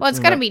 Yeah, 'cause well, it's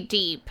got to be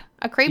deep.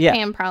 A crepe Yeah.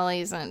 pan probably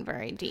isn't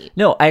very deep.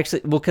 No,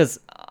 because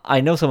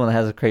I know someone that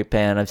has a crepe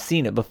pan. I've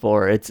seen it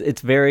before. It's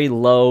very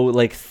low,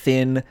 like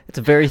thin. It's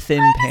a very thin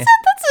pan.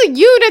 That's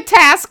a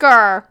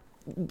unitasker.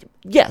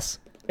 Yes,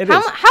 it is.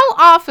 How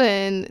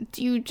often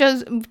do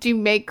you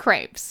make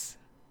crepes?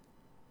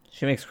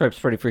 She makes crepes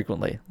pretty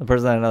frequently. The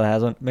person I know that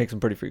has one makes them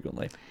pretty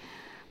frequently.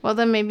 Well,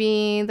 then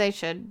maybe they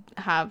should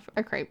have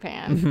a crepe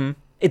pan. Mm-hmm.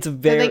 It's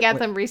Did very. they get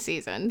them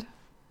reseasoned?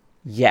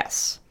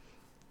 Yes,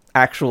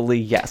 actually,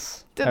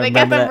 yes. Did I they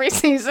get them remember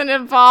reseasoned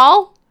in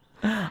fall?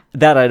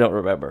 that I don't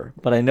remember,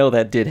 but I know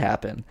that did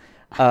happen.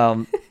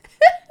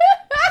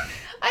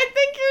 I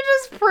think you're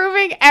just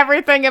proving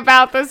everything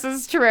about this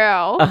is true.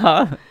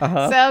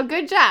 So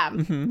good job.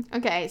 Mm-hmm.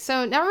 Okay,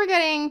 so now we're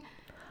getting.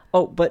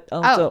 Oh, but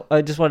also,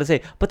 I just want to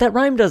say, but that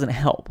rhyme doesn't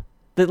help.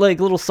 That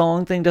little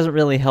song thing doesn't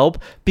really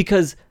help,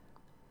 because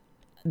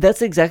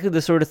that's exactly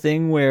the sort of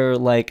thing where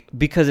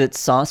because it's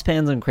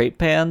saucepans and crepe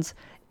pans,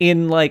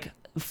 in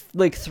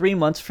 3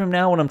 months from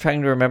now, when I'm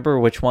trying to remember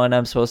which one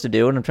I'm supposed to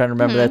do and I'm trying to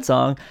remember that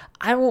song,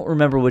 I won't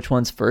remember which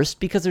one's first,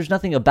 because there's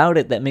nothing about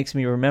it that makes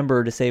me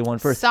remember to say one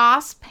first.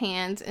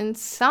 Saucepans in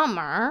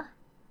summer.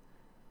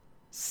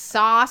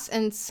 Sauce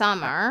in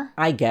summer.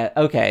 I get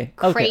okay.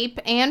 Crepe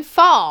and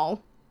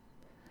fall.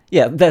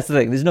 Yeah, that's the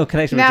thing. There's no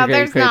connection No,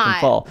 between crepe and not.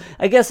 fall.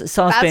 I guess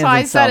saucepans in why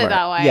I said summer. it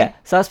that way. Yeah,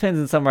 saucepans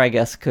in summer, I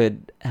guess,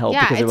 could help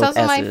Yeah, because they're it's both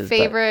also my S's, but-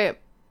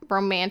 favorite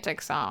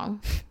romantic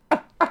song.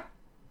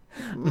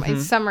 My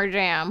summer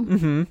jam.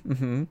 Mm-hmm,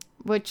 mm-hmm.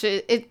 Which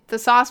the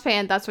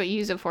saucepan, that's what you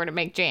use it for, to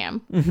make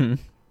jam.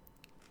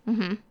 Mm-hmm.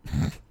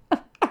 Mm-hmm.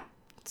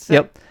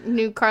 Yep.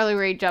 New Carly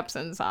Rae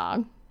Jepsen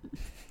song.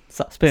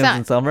 Saucepans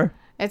in summer?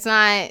 It's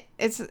not.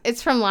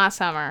 It's from last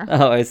summer.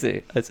 Oh, I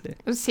see. It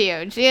was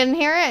huge. You didn't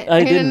hear it?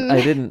 I didn't. You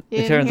It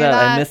didn't turns hear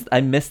out that?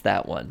 I missed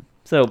that one.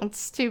 So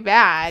It's too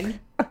bad.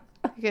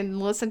 You can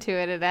listen to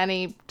it at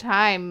any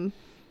time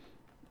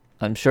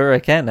I'm sure I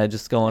can. I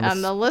just go on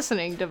on the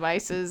listening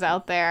devices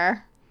out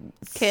there.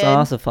 Kid.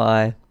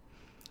 Sauceify.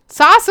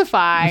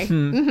 Sauceify.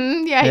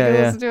 Mm-hmm. Yeah, you Yeah, can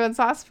yeah. listen to it on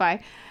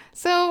Sauceify.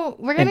 So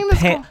we're getting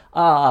And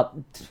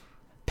this.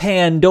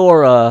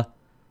 Pandora.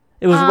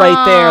 It was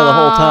right there the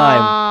whole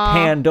time.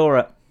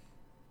 Pandora.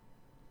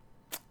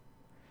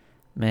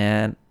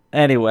 Man.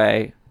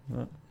 Anyway,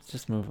 let's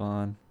just move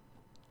on.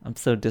 I'm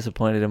so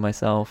disappointed in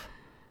myself.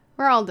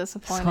 We're all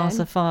disappointed.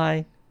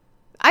 Sauceify.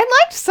 I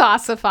liked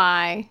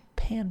Sauceify.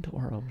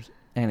 Pandora.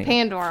 Anyway,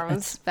 Pandora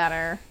was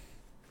better.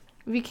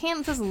 You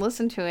can't just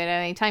listen to it at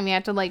any time. You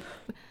have to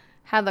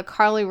have the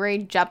Carly Rae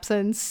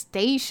Jepsen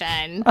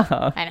station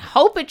and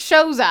hope it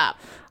shows up,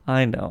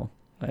 I know.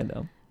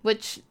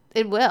 which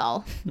it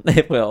will.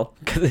 It will,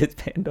 because it's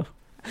Pandora.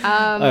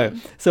 All right,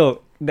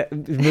 so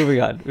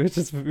moving on.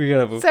 We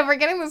gotta move. So we're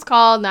getting this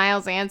call.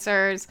 Niles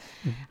answers.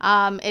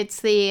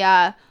 It's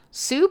the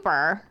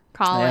super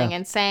calling Yeah.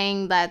 and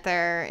saying that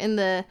they're in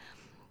the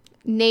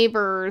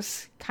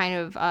neighbor's kind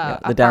of the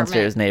apartment.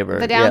 downstairs neighbor.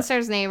 The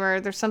downstairs neighbor.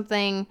 There's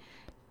something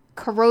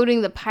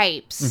corroding the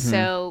pipes.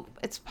 So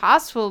it's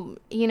possible,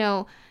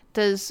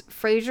 does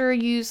Frasier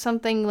use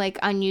something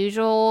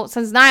unusual?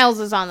 Since Niles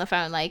is on the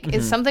phone,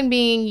 is something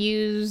being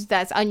used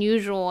that's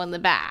unusual in the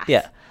bath?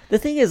 Yeah. The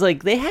thing is,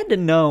 they had to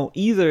know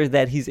either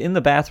that he's in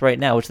the bath right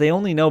now, which they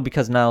only know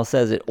because Niles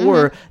says it,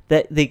 or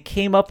that they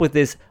came up with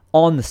this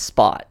on the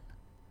spot.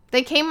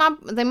 They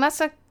must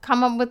have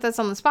come up with this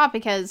on the spot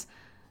because,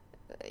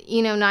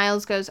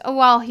 Niles goes, oh,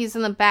 well, he's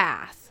in the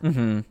bath.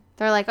 Mm-hmm.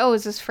 They're like, oh,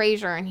 is this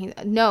Frasier?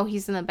 And no,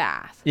 he's in the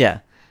bath. Yeah.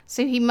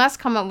 So he must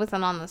come up with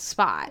it on the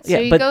spot. So Yeah,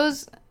 he but-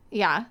 goes,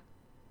 yeah.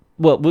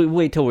 Well, we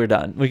wait till we're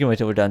done. We can wait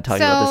till we're done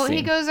talking about So this scene.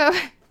 he goes over.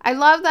 I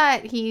love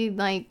that he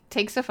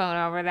takes the phone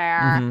over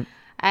there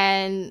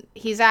and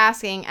he's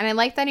asking, and I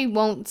like that he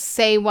won't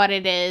say what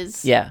it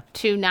is. Yeah.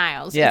 To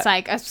Niles. Yeah. It's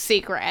like a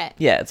secret.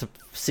 Yeah, it's a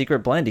secret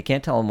blend. You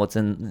can't tell him what's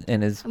in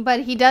his.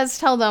 But he does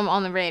tell them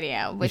on the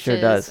radio, which sure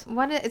is does.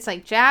 it's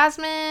like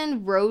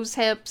jasmine, rose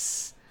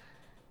hips,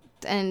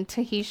 and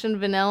Tahitian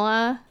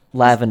vanilla.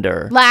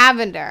 Lavender.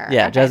 Lavender.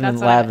 Yeah, Okay, jasmine,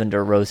 that's what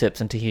lavender, rose hips,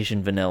 and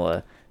Tahitian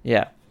vanilla.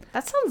 Yeah.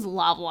 that sounds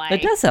lovely.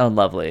 It does sound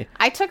lovely.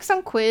 I took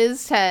some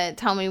quiz to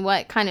tell me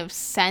what kind of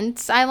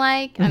scents I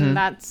like, and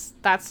that's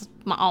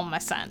all my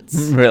scents.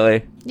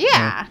 Really.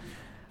 Yeah.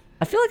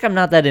 I feel like I'm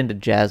not that into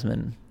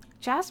jasmine.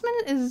 Jasmine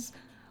is,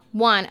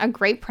 one, a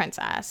great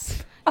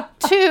princess.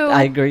 Two,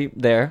 I agree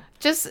there.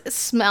 just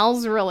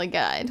smells really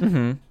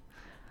good.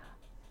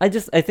 I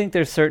think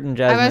there's certain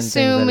jasmine I'm things that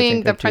I assuming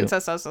think the are too-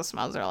 princess also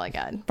smells really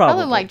good. Probably.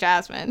 Probably like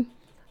Jasmine.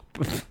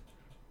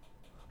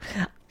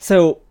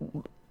 So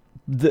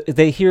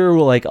they hear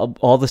like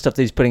all the stuff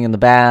that he's putting in the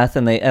bath,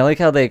 and I like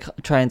how they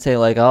try and say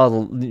like,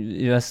 oh,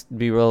 you must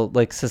be real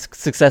like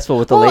successful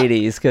with the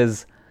ladies,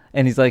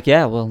 and he's like,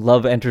 yeah, well,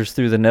 love enters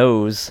through the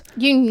nose.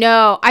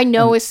 I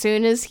know as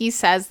soon as he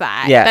says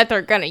that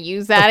they're gonna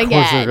use that again.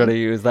 Of course they're gonna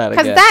use that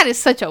again, because that is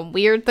such a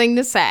weird thing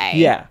to say.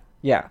 Yeah,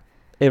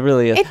 it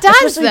really is. It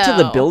does, especially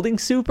to the building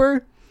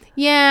super.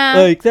 Yeah,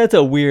 like that's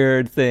a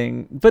weird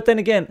thing. But then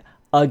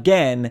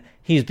again,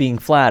 he's being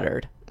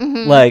flattered.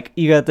 Mm-hmm. Like,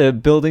 you got the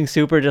building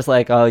super just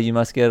like, oh, you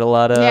must get a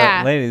lot of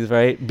ladies,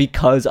 right?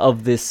 Because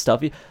of this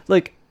stuff.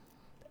 Like,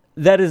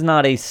 that is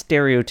not a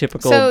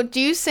stereotypical... So, do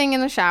you sing in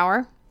the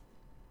shower?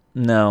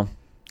 No.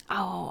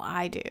 Oh,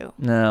 I do.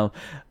 No.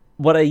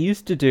 What I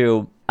used to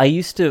do,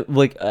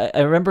 like,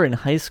 I remember in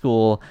high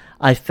school,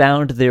 I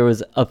found there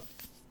was a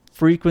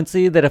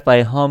frequency that if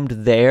I hummed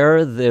there,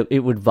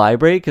 it would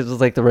vibrate because it was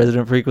like the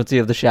resident frequency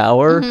of the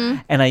shower.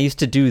 Mm-hmm. And I used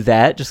to do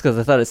that just because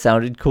I thought it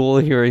sounded cool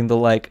hearing the,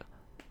 like...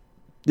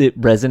 it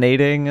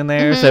resonating in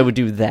there, so I would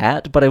do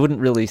that, but I wouldn't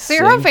really sing.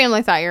 So your whole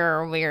family thought you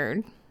were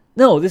weird.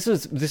 No, this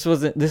was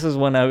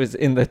when I was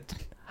in the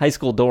high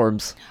school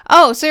dorms.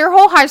 Oh, so your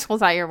whole high school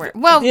thought you were weird.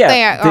 Well, yeah,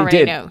 they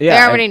already knew. Yeah,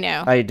 they already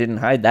knew. I didn't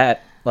hide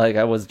that. Like,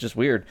 I was just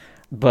weird.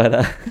 But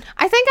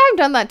I think I've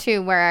done that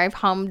too, where I've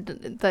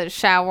hummed the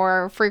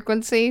shower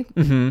frequency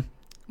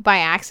by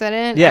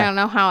accident. Yeah. I don't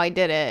know how I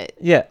did it.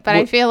 Yeah. But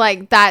I feel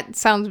like that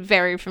sounds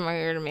very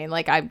familiar to me.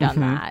 Like, I've done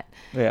that.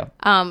 Yeah.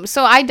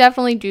 So I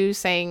definitely do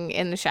sing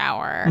in the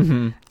shower.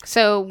 Mm-hmm.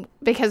 So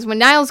because when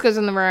Niles goes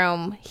in the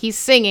room, he's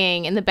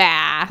singing in the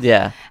bath.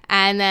 Yeah.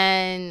 And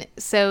then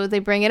so they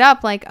bring it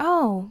up like,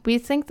 oh, we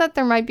think that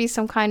there might be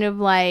some kind of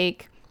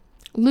like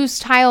loose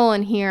tile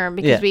in here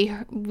because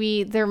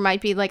we there might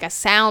be like a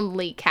sound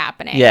leak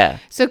happening. Yeah.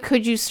 So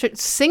could you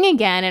sing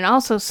again and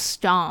also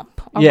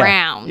stomp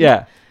around?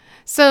 Yeah.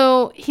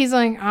 So he's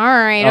like, all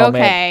right,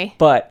 okay. Man.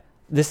 But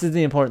this is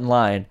the important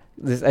line.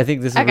 I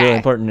think this is really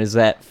important, is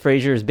that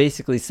Frasier is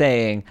basically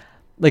saying,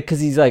 like, because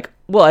he's like,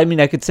 well, I mean,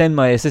 I could send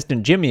my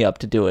assistant Jimmy up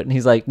to do it. And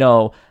he's like,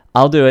 no,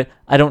 I'll do it.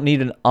 I don't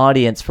need an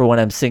audience for when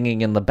I'm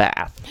singing in the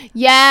bath.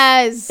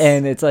 Yes.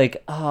 And it's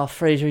like, oh,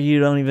 Frasier, you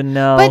don't even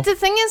know. But the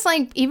thing is,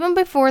 like, even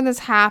before this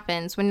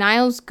happens, when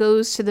Niles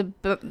goes to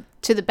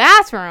the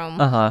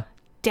bathroom,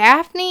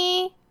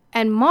 Daphne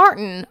and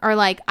Martin are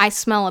like, I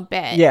smell a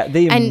bit. Yeah,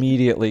 they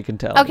immediately can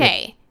tell.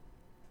 Okay.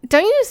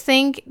 Don't you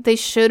think they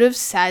should have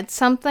said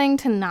something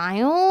to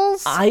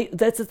Niles?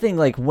 That's the thing.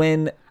 Like,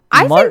 when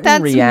I Martin think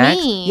that's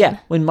reacts, mean. Yeah,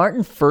 when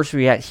Martin first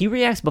reacts, he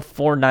reacts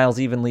before Niles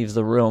even leaves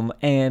the room,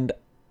 and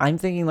I'm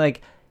thinking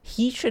like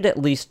he should at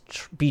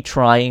least be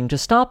trying to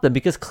stop them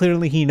because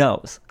clearly he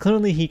knows.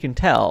 Clearly he can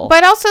tell.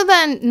 But also,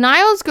 then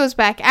Niles goes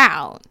back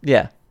out.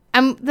 Yeah.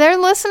 And they're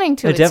listening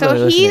to it,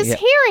 so he's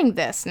hearing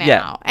this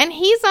now, and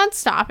he's not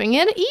stopping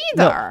it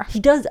either. No, he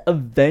does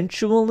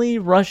eventually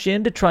rush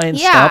in to try and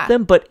stop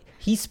them, but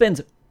he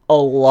spends a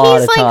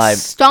lot of time. He's like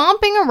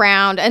stomping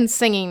around and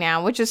singing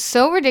now, which is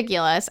so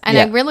ridiculous. And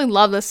I really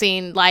love the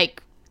scene,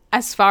 like,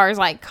 as far as,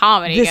 like,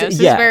 comedy goes. It's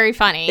very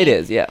funny. It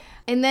is, yeah.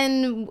 And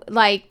then,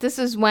 like, this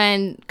is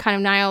when kind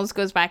of Niles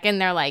goes back in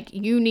there, like,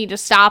 you need to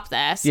stop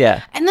this.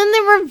 Yeah. And then they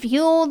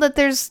reveal that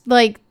there's,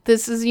 like,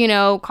 this is, you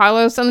know,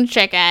 Carlos and the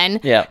chicken.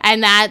 Yeah.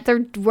 And that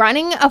they're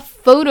running a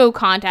photo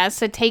contest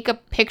to take a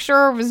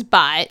picture of his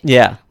butt.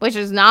 Yeah. Which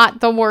is not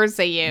the words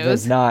they use.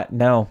 It's not,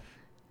 no.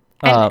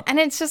 And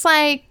it's just,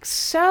 like,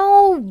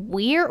 so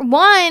weird.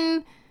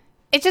 One,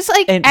 it just,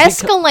 like,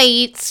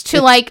 escalates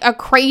to, like, a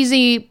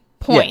crazy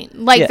point. Yeah,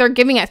 like, they're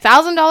giving a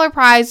 $1,000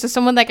 prize to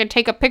someone that could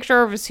take a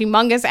picture of his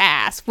humongous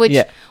ass. Which,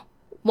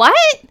 what?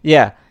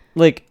 Yeah.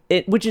 Like,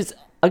 which is,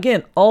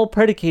 again, all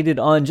predicated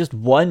on just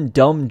one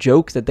dumb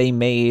joke that they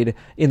made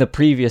in the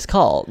previous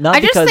call. Not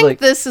I just because, think like,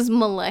 this is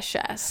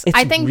malicious.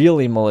 I think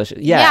really malicious.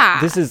 Yeah.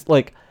 This is,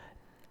 like...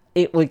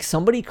 like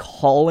somebody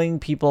calling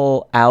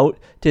people out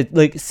to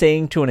like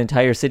saying to an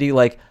entire city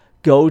like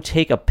go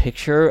take a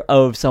picture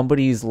of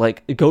somebody's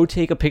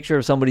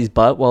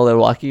butt while they're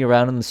walking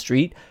around in the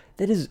street.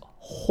 That is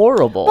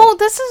horrible. Well,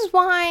 this is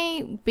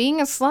why being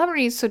a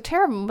celebrity is so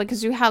terrible,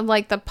 because you have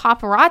like the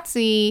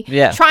paparazzi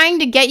trying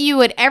to get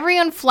you at every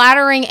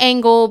unflattering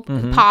angle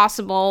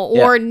possible,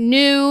 or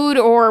nude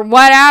or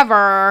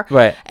whatever.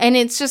 Right. And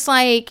it's just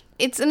like,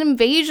 it's an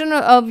invasion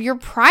of your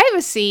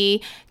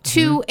privacy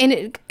to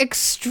an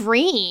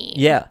extreme.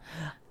 Yeah.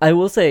 I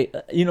will say,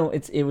 you know,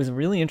 it was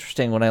really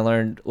interesting when I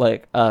learned,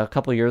 like, a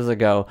couple years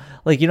ago,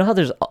 like, you know how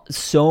there's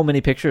so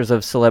many pictures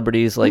of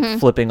celebrities, like,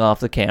 flipping off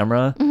the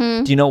camera?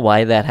 Do you know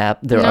why that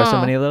happened? There are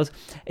so many of those.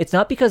 It's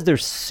not because they're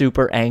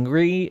super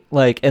angry,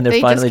 like, and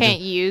they finally just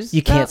can't use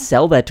you can't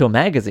sell that to a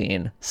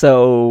magazine.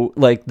 So,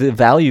 like, the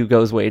value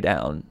goes way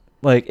down.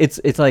 Like,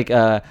 it's like,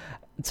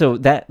 so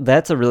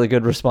that's a really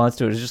good response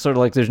to it. It's just sort of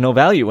like there's no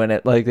value in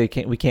it. Like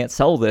we can't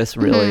sell this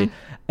really.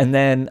 And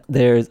then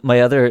there's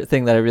my other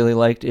thing that I really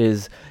liked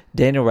is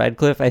Daniel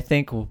Radcliffe, I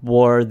think,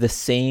 wore the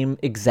same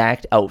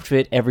exact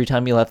outfit every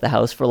time he left the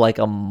house for like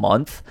a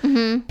month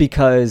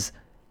because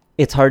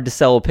it's hard to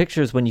sell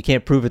pictures when you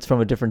can't prove it's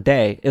from a different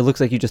day. It looks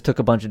like you just took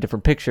a bunch of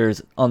different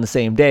pictures on the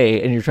same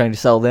day and you're trying to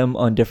sell them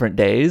on different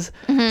days.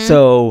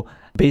 So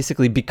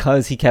basically,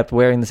 because he kept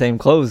wearing the same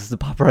clothes, the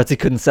paparazzi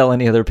couldn't sell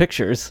any other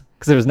pictures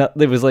because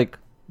it was like,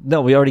 no,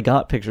 we already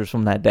got pictures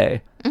from that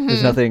day.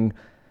 There's nothing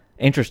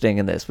interesting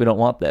in this. We don't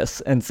want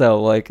this. And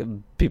so like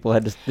people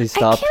they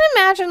stopped. I can't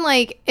imagine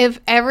like if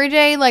every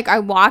day like I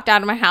walked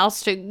out of my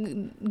house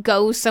to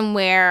go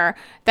somewhere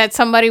that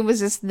somebody was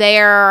just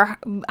there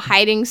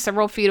hiding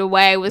several feet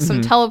away with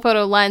some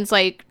telephoto lens,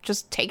 like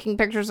just taking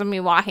pictures of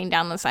me walking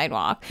down the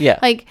sidewalk. Yeah.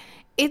 Like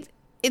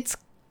it's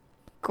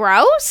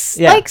gross.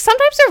 Yeah. Like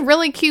sometimes they're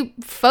really cute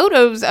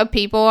photos of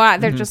people.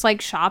 They're just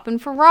like shopping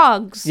for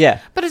rugs. Yeah.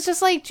 But it's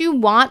just like, do you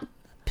want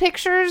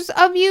pictures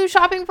of you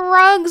shopping for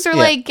rugs or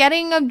like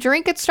getting a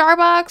drink at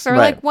Starbucks or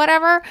like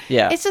whatever?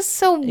 Yeah. It's just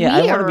so weird.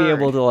 I want to be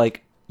able to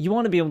like, you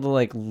want to be able to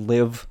like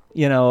live,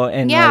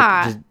 and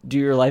like just do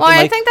your life. Well, and,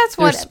 I like, think that's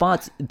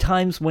there's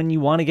times when you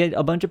want to get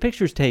a bunch of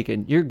pictures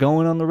taken. You're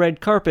going on the red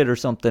carpet or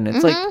something.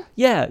 It's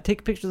like,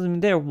 take pictures of me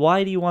there.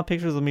 Why do you want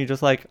pictures of me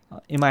just like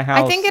in my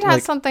house? I think it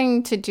has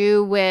something to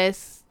do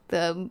with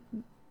the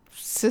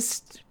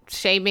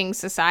shaming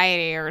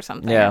society or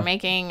something. Yeah. Or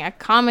making a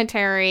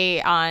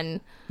commentary on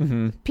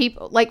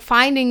people, like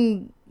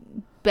finding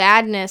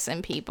badness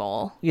in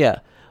people.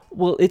 Yeah.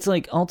 Well, it's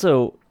like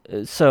also,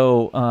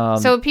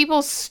 so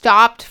people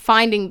stopped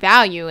finding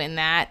value in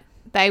that.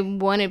 They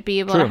wouldn't be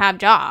able to have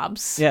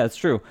jobs. Yeah, it's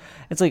true.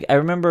 It's like, I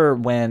remember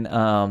when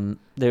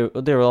there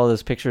were all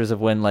those pictures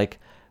of when like,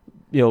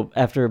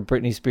 after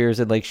Britney Spears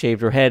had like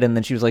shaved her head and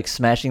then she was like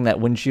smashing that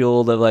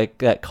windshield of like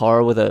that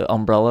car with an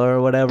umbrella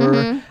or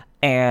whatever.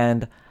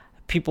 And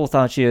people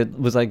thought she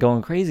was like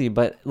going crazy,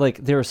 but like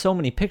there are so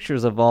many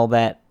pictures of all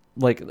that,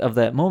 like of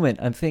that moment.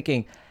 I'm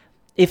thinking,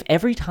 if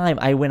every time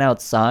I went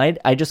outside,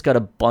 I just got a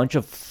bunch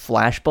of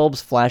flash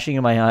bulbs flashing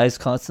in my eyes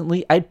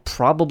constantly, I'd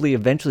probably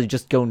eventually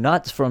just go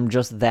nuts from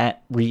just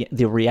that,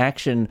 the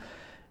reaction,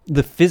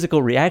 the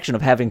physical reaction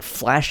of having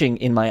flashing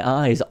in my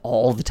eyes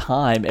all the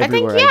time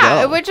everywhere I think, I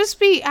go. It would just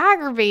be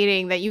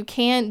aggravating that you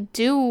can't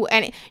do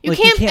any. You Like,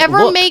 can't ever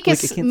look. make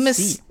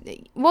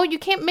Like, well, you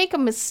can't make a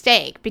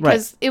mistake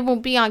because it will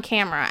be on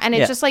camera, and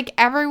it's just like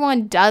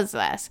everyone does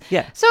this.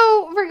 Yeah.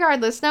 So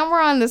regardless, now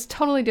we're on this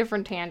totally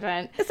different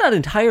tangent. It's not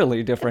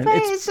entirely different.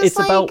 It's just it's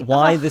like, about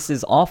why this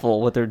is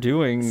awful, what they're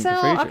doing. So, to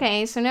Frasier.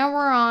 okay, so now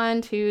we're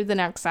on to the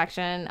next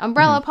section.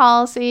 Umbrella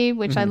policy,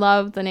 which I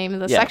love the name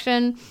of the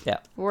section. Yeah.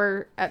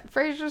 We're at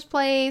Frasier's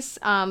place.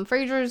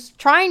 Frasier's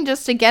trying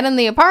just to get in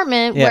the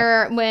apartment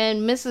where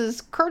when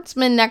Mrs.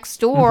 Kurtzman next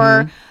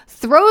door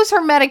throws her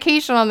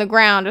medication on the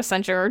ground,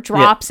 essentially, or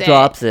drops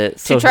it.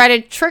 So to try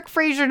to trick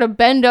Frasier to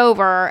bend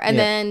over and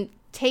then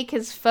take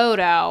his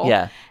photo.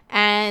 Yeah.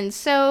 And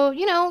so,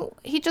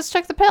 he just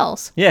took the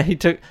pills. Yeah,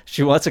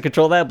 she wants to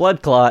control that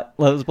blood clot.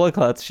 Those blood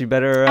clots, she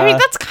better... I mean,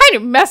 that's kind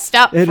of messed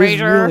up, It Frasier.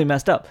 is really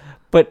messed up.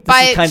 But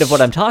this is kind of what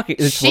I'm talking...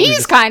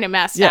 She's kind of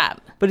messed up.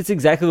 But it's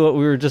exactly what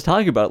we were just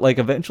talking about. Like,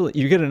 eventually,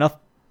 you get enough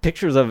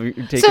pictures of you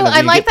taken. So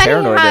I like that he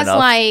has enough.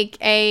 like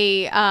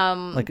a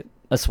like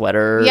a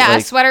sweater. Yeah, like,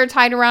 a sweater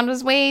tied around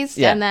his waist,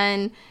 and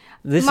then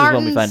this is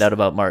when we find out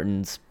about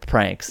Martin's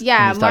pranks.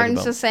 Yeah,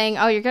 Martin's just saying,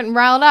 "Oh, you're getting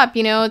riled up.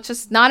 It's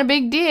just not a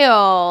big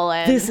deal."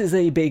 And this is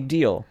a big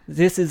deal.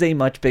 This is a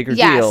much bigger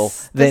deal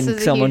than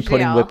someone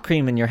putting whipped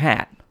cream in your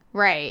hat,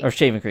 right? Or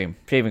shaving cream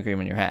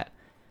in your hat.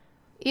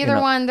 Either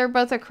one, they're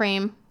both a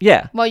cream.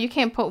 Yeah. Well, you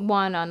can't put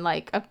one on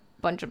like a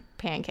bunch of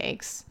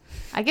pancakes.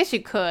 I guess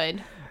you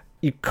could.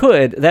 You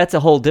could. That's a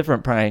whole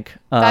different prank.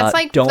 That's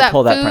like don't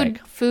pull that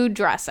prank. Food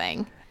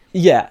dressing.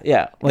 Yeah.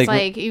 It's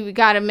like you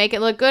got to make it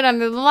look good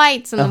under the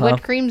lights, and the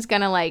whipped cream's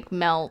gonna like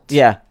melt.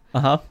 Yeah.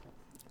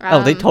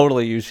 They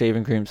totally use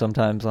shaving cream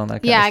sometimes on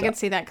that kind of stuff. I can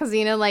see that because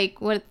like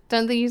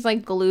don't they use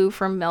like glue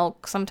from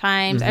milk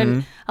sometimes?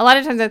 And a lot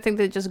of times I think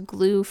they just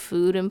glue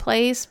food in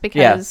place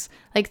because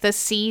like the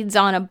seeds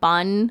on a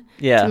bun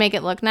to make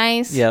it look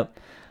nice. Yep.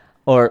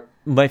 Or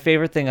my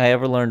favorite thing I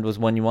ever learned was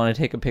when you want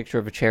to take a picture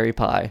of a cherry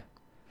pie,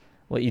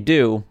 what you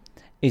do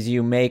is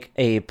you make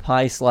a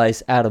pie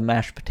slice out of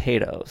mashed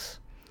potatoes.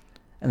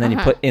 And then you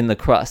put in the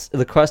crust.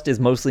 The crust is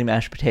mostly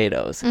mashed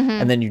potatoes.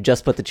 And then you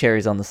just put the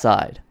cherries on the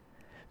side.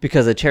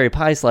 Because a cherry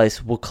pie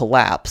slice will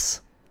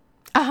collapse.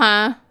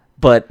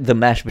 But the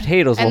mashed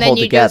potatoes will hold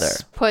together. And then you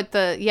just put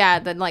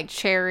the like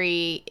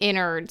cherry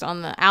innards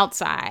on the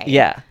outside.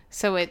 Yeah.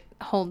 So it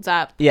holds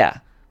up. Yeah.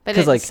 But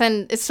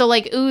it still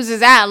like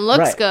oozes out and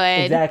looks good.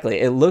 Exactly.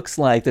 It looks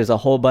like there's a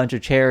whole bunch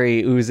of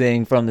cherry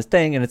oozing from this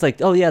thing. And it's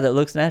like, oh yeah, that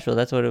looks natural.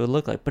 That's what it would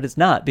look like. But it's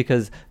not,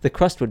 because the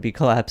crust would be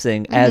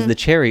collapsing as the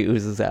cherry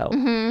oozes out.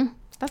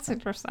 That's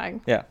interesting.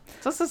 Yeah.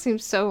 It also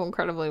seems so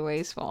incredibly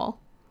wasteful.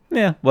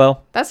 Yeah,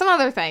 well. That's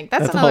another thing.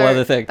 That's a whole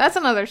other thing. That's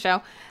another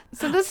show.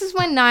 So this is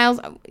when Niles,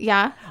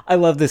 I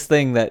love this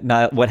thing that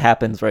what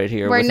happens right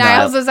here. Where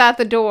Niles is at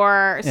the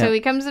door. So he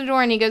comes to the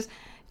door and he goes,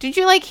 "Did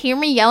you like hear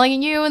me yelling at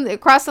you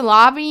across the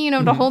lobby,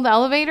 to hold the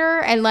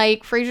elevator?" And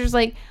like Frasier's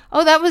like,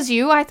 "Oh, that was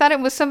you? I thought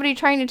it was somebody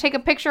trying to take a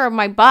picture of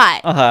my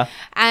butt."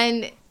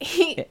 And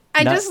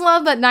I just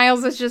love that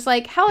Niles is just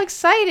like, how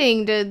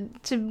exciting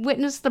to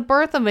witness the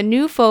birth of a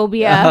new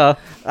phobia.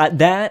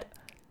 That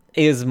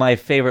is my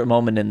favorite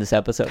moment in this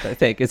episode, I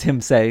think, is him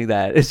saying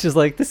that. It's just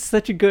like, this is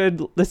such a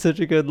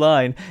good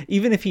line.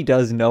 Even if he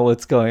does know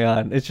what's going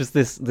on, it's just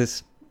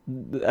this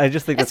I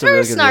just think that's a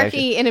really good reaction. It's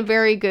very snarky in a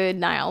very good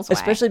Niles way.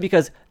 Especially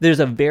because there's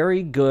a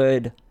very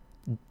good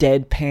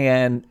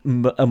deadpan,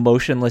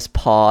 emotionless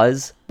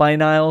pause by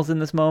Niles in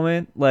this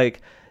moment.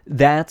 Like,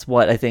 that's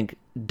what I think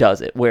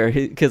does it, where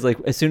because like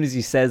as soon as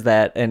he says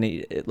that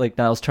and like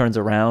Niles turns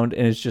around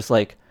and it's just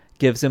like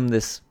gives him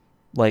this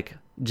like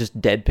just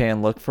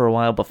deadpan look for a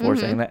while before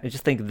saying that. I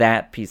just think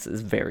that piece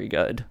is very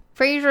good.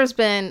 Frasier's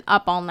been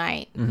up all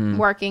night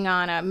working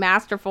on a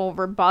masterful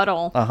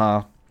rebuttal.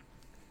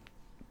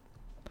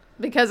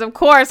 Because of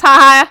course,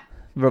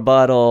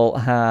 rebuttal,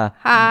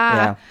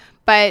 yeah.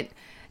 But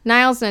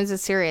Niles knows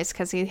it's serious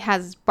because he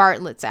has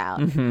Bartlett's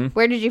out.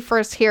 Where did you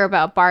first hear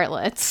about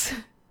Bartlett's?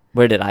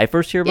 Where did I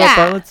first hear about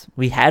Bartlett's?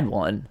 We had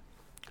one.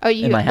 Oh,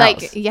 you in my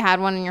house. You had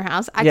one in your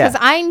house? Because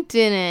I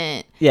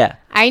didn't. Yeah.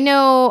 I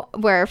know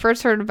where I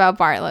first heard about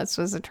Bartlett's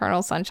was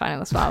Eternal Sunshine of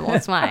the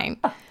Spotless Mind.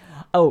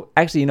 Oh,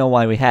 actually, you know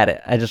why we had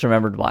it? I just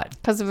remembered why.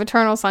 Because of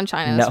Eternal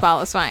Sunshine of the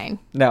Spotless Mind.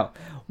 No.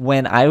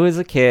 When I was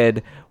a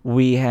kid,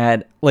 we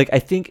had, like, I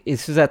think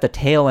this was at the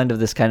tail end of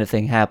this kind of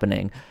thing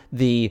happening.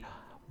 The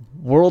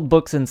World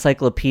Books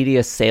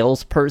Encyclopedia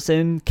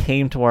salesperson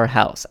came to our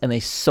house and they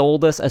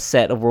sold us a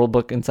set of World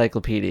Book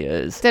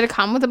Encyclopedias. Did it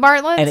come with the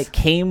Bartlett's? And it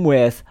came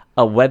with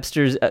a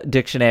Webster's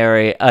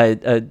Dictionary,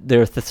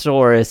 their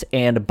thesaurus,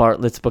 and a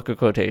Bartlett's Book of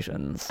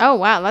Quotations. Oh,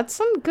 wow. That's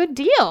some good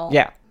deal.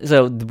 Yeah.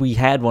 So we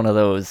had one of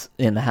those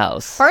in the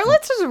house.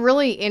 Bartlett's is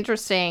really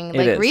interesting.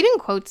 Like, reading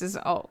quotes is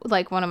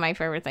like one of my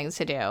favorite things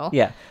to do.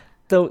 Yeah.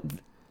 So,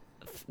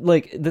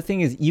 like, the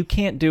thing is, you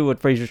can't do what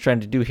Frasier's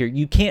trying to do here.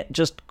 You can't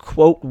just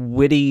quote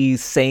witty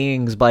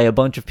sayings by a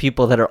bunch of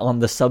people that are on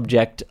the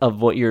subject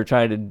of what you're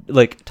trying to,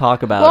 like,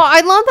 talk about. Well, I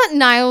love that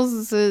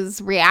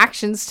Niles's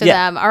reactions to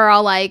them are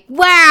all like,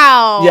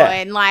 wow,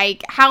 and,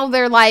 like, how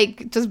they're,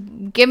 like, just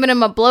giving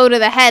him a blow to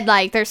the head,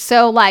 like, they're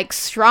so, like,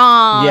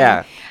 strong.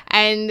 Yeah.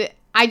 And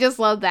I just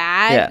love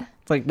that. Yeah.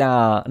 It's like,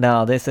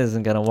 no, this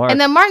isn't going to work. And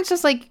then Martin's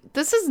just like,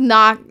 this is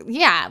not,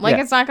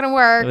 it's not going to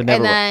work.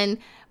 And then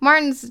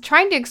Martin's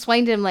trying to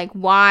explain to him, like,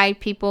 why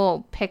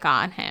people pick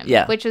on him.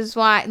 Yeah. Which is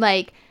why,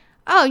 like,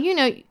 oh, you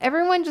know,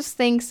 everyone just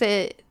thinks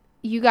that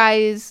you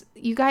guys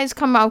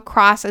come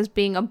across as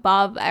being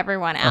above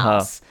everyone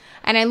else.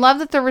 And I love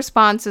that the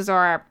responses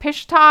are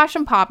pish-tosh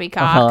and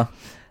poppycock.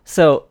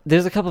 So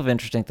there's a couple of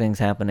interesting things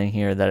happening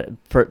here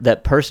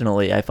that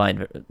personally I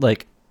find,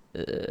 like,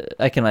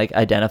 I can, like,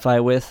 identify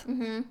with.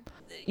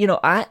 You know,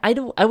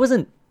 I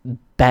wasn't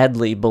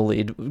badly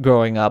bullied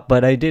growing up,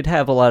 but I did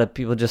have a lot of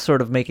people just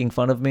sort of making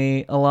fun of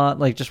me a lot,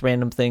 like just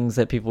random things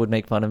that people would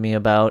make fun of me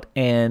about.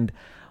 And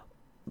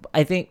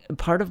I think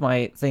part of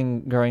my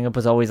thing growing up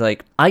was always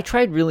like, I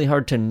tried really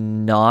hard to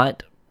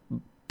not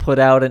put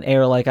out an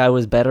air like I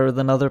was better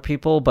than other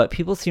people, but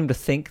people seem to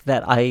think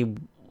that I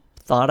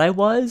thought I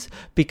was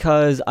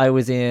because I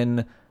was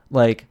in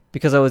like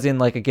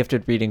a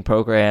gifted reading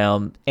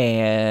program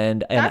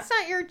and that's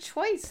not your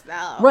choice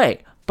though.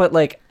 Right. But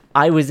like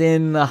I was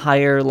in the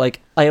higher,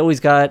 like, I always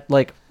got,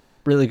 like,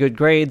 really good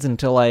grades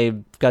until I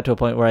got to a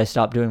point where I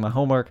stopped doing my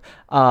homework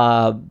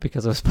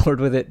because I was bored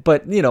with it.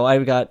 But, you know,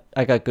 I got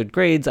good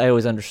grades. I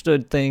always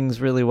understood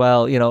things really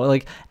well, you know,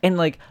 like, and,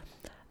 like,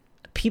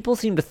 people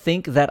seem to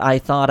think that I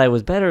thought I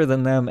was better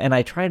than them, and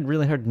I tried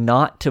really hard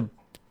not to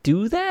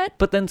do that.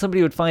 But then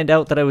somebody would find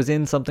out that I was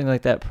in something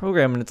like that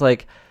program, and it's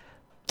like,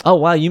 oh,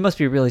 wow, you must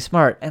be really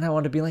smart. And I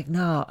want to be like,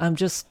 no,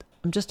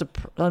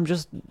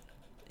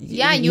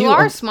 yeah, you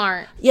are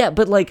smart. Yeah,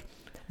 but like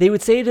they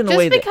would say it in a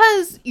way that just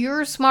because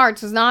you're smart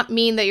does not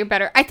mean that you're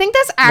better. I think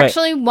that's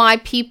actually why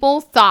people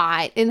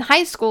thought in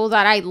high school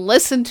that I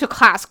listened to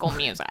classical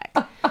music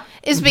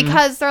is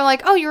because they're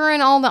like, oh, you're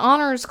in all the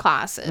honors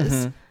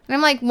classes. And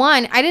I'm like,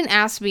 one, I didn't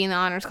ask to be in the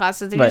honors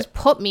classes. They just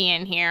put me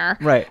in here.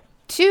 Right.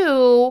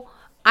 Two,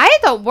 I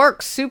had to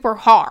work super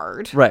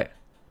hard. Right.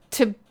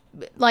 To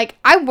like,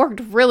 I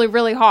worked really,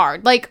 really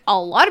hard. Like, a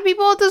lot of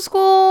people at the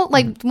school,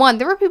 like, one,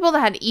 there were people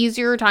that had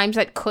easier times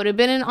that could have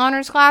been in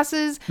honors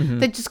classes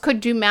that just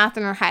could do math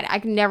in their head. I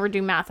could never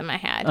do math in my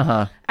head.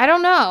 I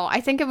don't know. I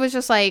think it was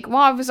just like,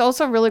 well, I was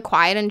also really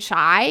quiet and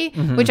shy,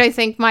 which I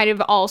think might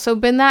have also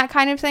been that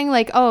kind of thing.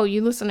 Like, oh,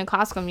 you listen to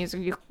classical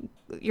music,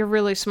 you're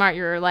really smart.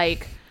 You're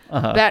like,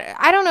 better.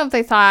 I don't know if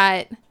they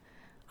thought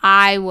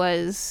I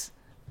was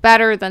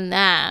better than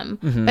them,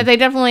 but they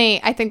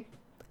definitely, I think,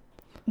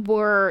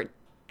 were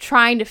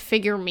trying to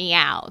figure me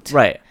out.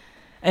 Right.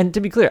 And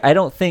to be clear, I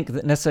don't think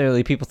that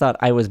necessarily people thought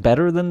I was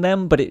better than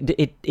them, but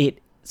it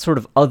sort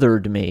of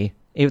othered me.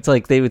 It's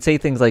like they would say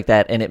things like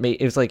that, and it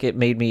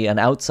made me an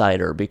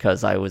outsider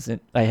because I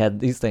had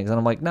these things, and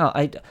I'm like, no,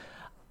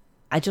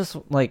 I just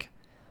like,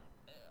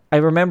 I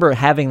remember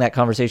having that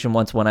conversation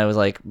once when I was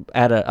like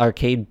at an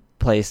arcade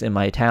place in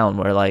my town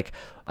where like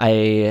I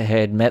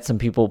had met some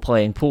people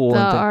playing pool. The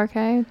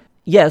arcade?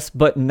 Yes,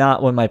 but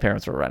not when my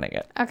parents were running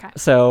it. Okay.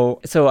 So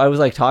I was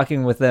like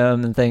talking with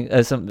them and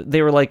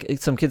they were like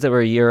some kids that were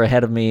a year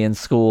ahead of me in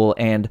school,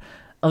 and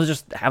I was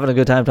just having a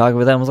good time talking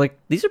with them. I was like,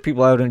 these are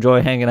people I would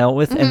enjoy hanging out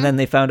with. And then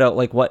they found out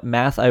like what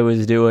math I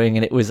was doing,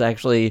 and it was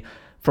actually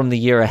from the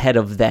year ahead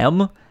of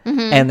them.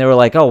 And they were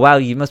like, oh wow,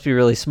 you must be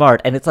really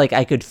smart. And it's like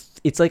I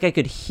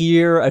could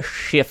hear a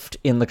shift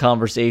in the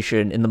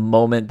conversation in the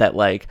moment that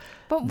like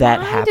But that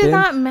why happened. did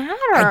that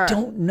matter? I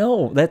don't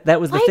know. That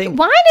was the like, thing.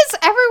 why does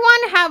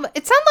everyone have?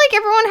 It sounded like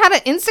everyone had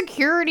an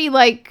insecurity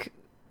like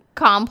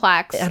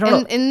complex, I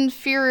don't know.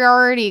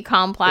 inferiority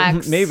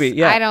complex. Maybe,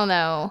 yeah. I don't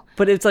know.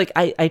 But it's like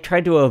I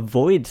tried to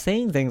avoid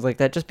saying things like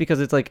that just because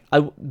it's like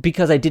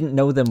because I didn't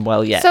know them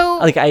well yet. So,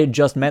 like I had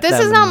just met them.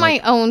 This is not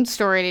like, my own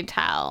story to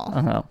tell,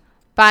 uh-huh.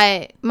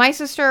 but my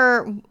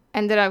sister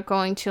ended up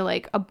going to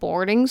like a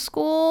boarding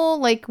school,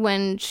 like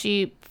when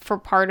for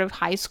part of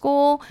high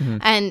school.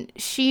 And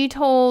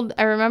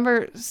I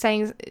remember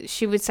saying,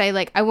 she would say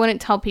like, I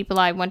wouldn't tell people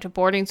I went to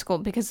boarding school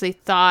because they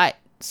thought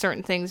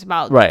certain things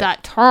about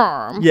that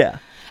term. Yeah.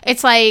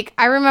 It's like,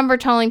 I remember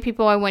telling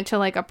people I went to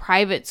like a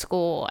private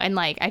school, and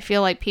like, I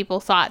feel like people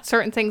thought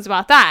certain things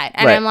about that.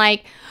 And I'm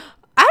like,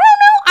 I don't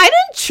know. I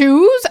didn't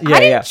choose. I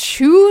didn't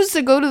choose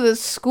to go to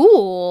this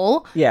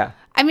school. Yeah.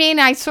 I mean,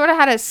 I sort of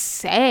had a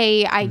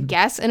say, I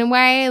guess, in a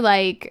way,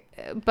 like,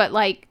 but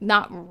like,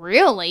 not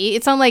really.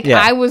 It's not like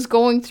I was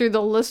going through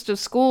the list of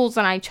schools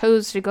and I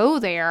chose to go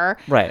there.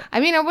 Right. I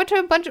mean, I went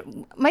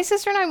to my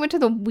sister and I went to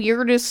the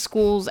weirdest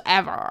schools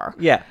ever.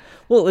 Yeah.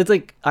 Well, it's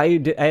like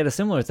I had a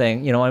similar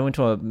thing. You know, I went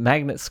to a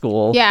magnet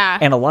school. Yeah.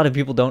 And a lot of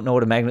people don't know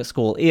what a magnet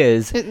school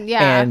is.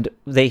 Yeah. And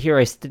they hear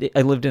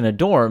I lived in a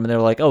dorm, and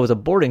they're like, oh, it was a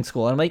boarding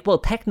school. And I'm like, well,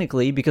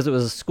 technically, because it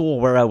was a school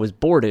where I was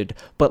boarded,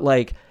 but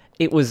like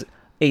it was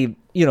it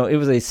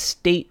was a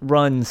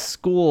state-run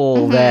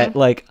school that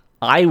like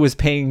I was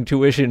paying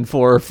tuition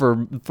for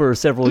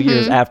several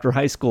years after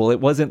high school. It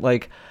wasn't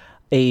like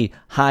a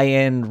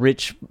high-end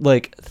rich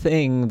like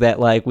thing that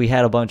like we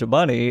had a bunch of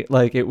money.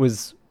 Like it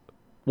was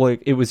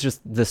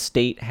just the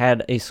state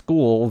had a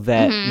school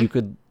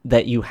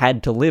that you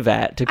had to live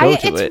at to go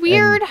to it. It's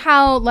weird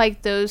how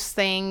like those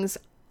things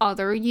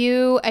other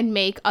you and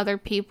make other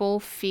people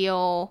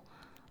feel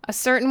a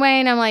certain way,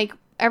 and I'm like,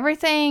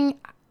 everything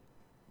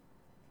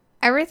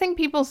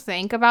people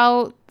think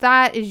about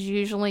that is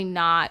usually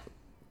not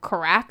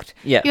correct.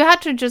 Yeah. You have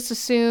to just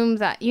assume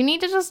that you need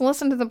to just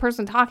listen to the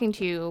person talking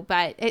to you,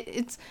 but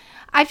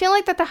I feel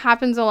like that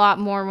happens a lot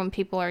more when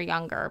people are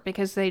younger,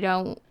 because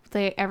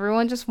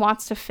everyone just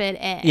wants to fit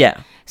in.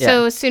 Yeah.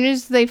 So as soon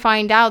as they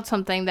find out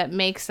something that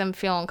makes them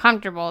feel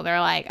uncomfortable,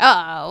 they're like,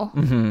 oh.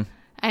 Mm-hmm.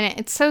 And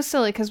it's so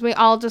silly because we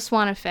all just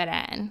want to fit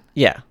in.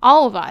 Yeah.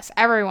 All of us.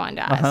 Everyone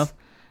does. Uh-huh.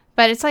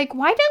 But it's like,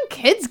 why don't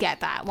kids get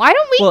that? Why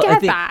don't we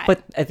get that?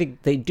 But I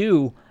think they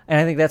do, and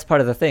I think that's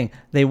part of the thing.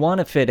 They want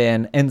to fit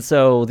in, and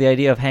so the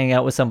idea of hanging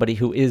out with somebody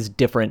who is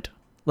different,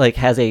 like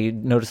has a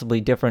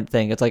noticeably different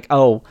thing, it's like,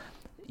 oh,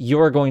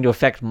 you're going to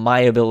affect my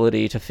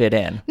ability to fit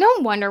in. No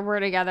wonder we're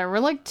together. We're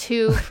like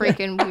two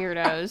freaking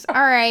weirdos. All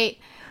right.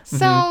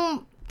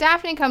 So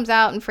Daphne comes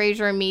out, and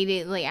Frasier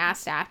immediately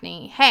asks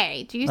Daphne,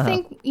 hey, do you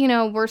think,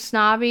 we're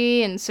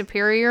snobby and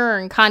superior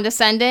and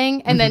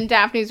condescending? And then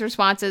Daphne's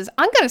response is,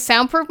 I'm going to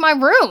soundproof my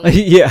room.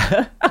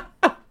 Yeah.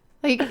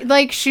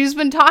 like she's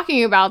been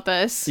talking about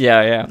this.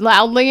 Yeah.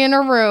 Loudly in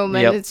her room.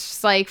 And it's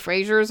just like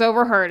Frasier's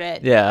overheard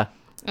it. Yeah.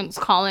 And is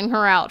calling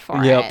her out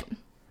for it.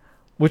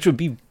 Which would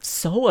be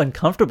so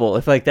uncomfortable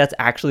if, like, that's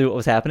actually what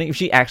was happening. If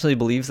she actually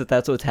believes that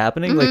that's what's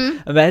happening.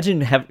 Like,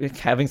 imagine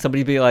having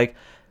somebody be like,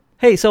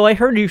 hey, so I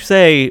heard you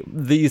say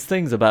these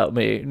things about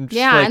me. And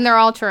like, and they're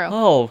all true.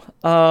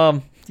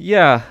 Oh,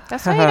 yeah.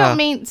 That's why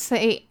you don't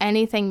say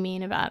anything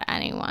mean about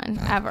anyone,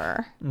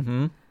 ever.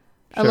 Mm-hmm. Sure.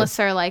 Unless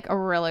they're, like, a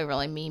really,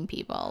 really mean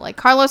people. Like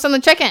Carlos and the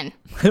chicken.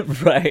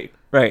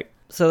 Right.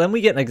 So then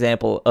we get an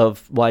example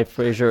of why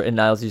Frasier and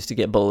Niles used to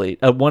get bullied.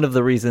 One of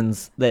the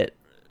reasons that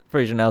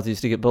Frasier and Niles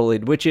used to get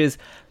bullied, which is...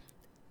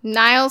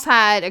 Niles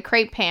had a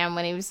crepe pan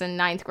when he was in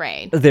 9th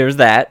grade. There's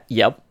that.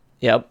 Yep.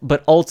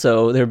 But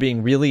also, they're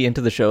being really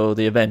into the show,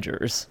 The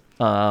Avengers.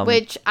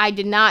 Which I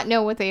did not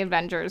know what The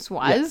Avengers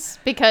was,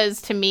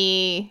 because to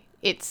me,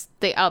 it's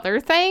the other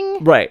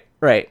thing. Right.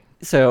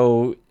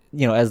 So,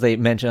 as they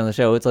mentioned on the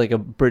show, it's like a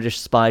British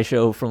spy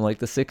show from like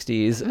the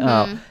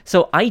 60s.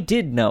 So I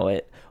did know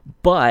it,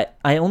 but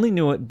I only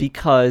knew it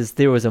because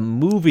there was a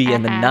movie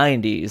in the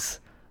 90s.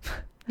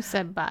 You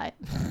said but.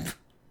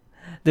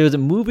 There was a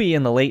movie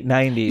in the late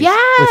 90s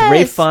with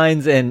Ralph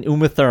Fiennes and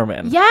Uma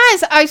Thurman.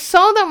 Yes, I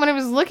saw that when I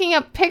was looking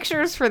up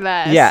pictures for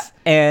this. Yeah,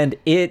 and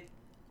it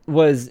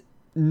was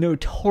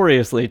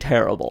notoriously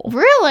terrible.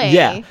 Really?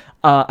 Yeah.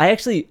 I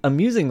actually,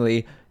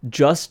 amusingly,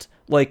 just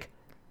like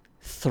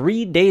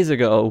 3 days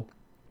ago,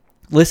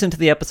 listened to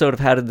the episode of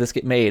How Did This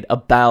Get Made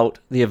about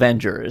the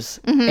Avengers,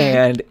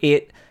 and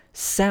it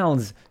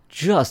sounds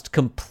just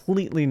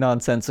completely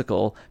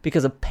nonsensical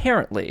because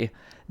apparently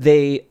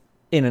they...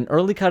 in an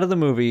early cut of the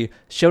movie,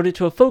 showed it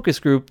to a focus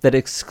group that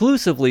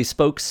exclusively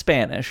spoke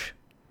Spanish.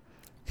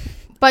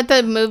 But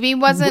the movie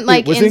wasn't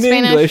It was in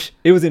Spanish. English.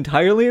 It was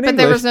entirely in But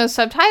English. there was no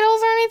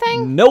subtitles or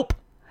anything? Nope.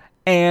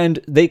 And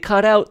they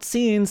cut out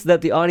scenes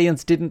that the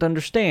audience didn't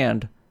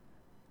understand.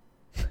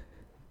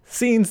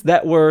 Scenes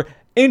that were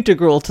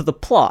integral to the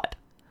plot.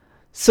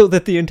 So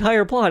that the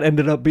entire plot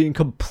ended up being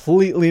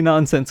completely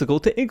nonsensical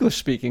to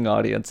English-speaking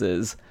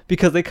audiences.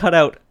 Because they cut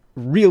out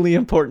really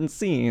important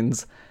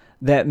scenes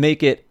that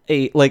make it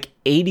a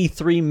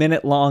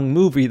 83-minute long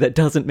movie that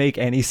doesn't make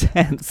any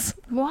sense.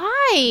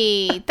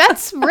 Why?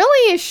 That's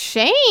really a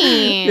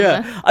shame.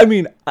 Yeah, I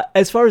mean,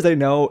 as far as I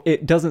know,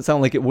 it doesn't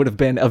sound like it would have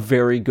been a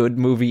very good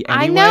movie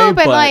anyway. I know,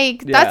 but yeah.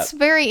 that's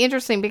very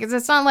interesting because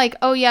it's not like,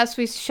 oh yes,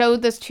 we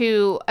showed this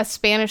to a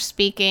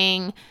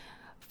Spanish-speaking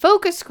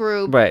focus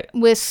group Right.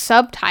 with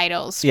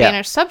subtitles,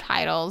 Spanish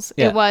subtitles.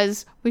 Yeah. It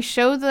was, we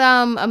showed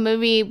them a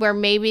movie where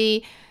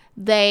maybe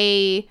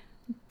they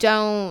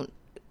don't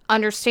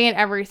understand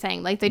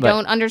everything. Like they Right.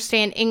 don't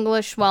understand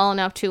English well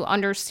enough to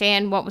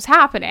understand what was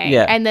happening.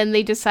 Yeah. And then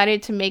they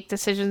decided to make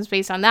decisions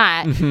based on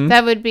that.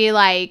 That would be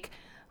like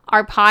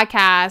our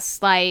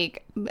podcast,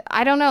 like,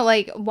 I don't know,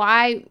 like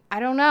why,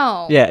 I don't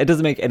know. Yeah, it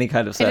doesn't make any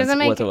kind of It sense doesn't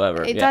make,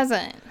 whatsoever. it yeah.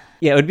 doesn't.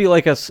 Yeah, it would be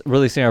like us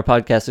releasing our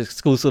podcast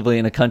exclusively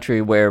in a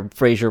country where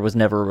Frasier was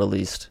never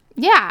released.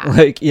 Yeah.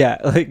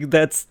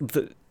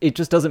 It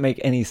just doesn't make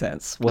any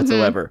sense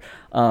whatsoever.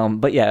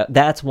 But yeah,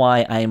 that's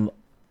why I'm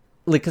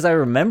because I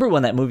remember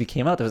when that movie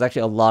came out, there was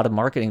actually a lot of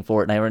marketing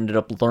for it, and I ended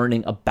up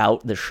learning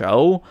about the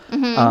show.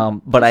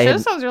 But The show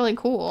sounds really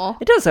cool.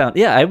 it does sound,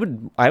 yeah,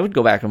 I would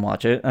go back and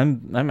watch it.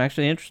 I'm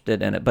actually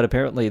interested in it, but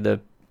apparently the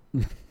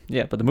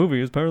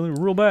movie is apparently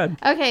real bad.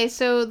 Okay,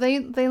 so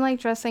they like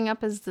dressing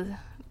up as the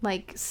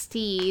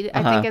Steed.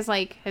 I think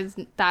is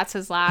that's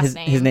his last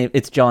name. His name,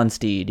 it's John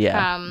Steed.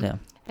 Yeah. Yeah.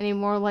 And he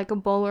wore like a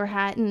bowler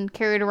hat and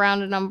carried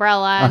around an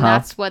umbrella, and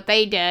that's what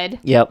they did.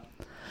 Yep.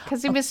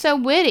 Because he was so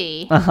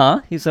witty.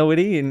 He's so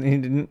witty, and he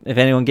didn't. If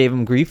anyone gave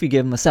him grief, he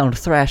gave him a sound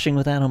thrashing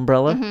with that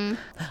umbrella.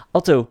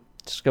 Also,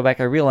 just go back.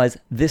 I realized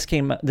this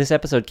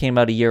episode came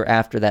out a year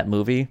after that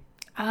movie,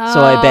 so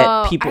I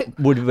bet people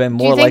would have been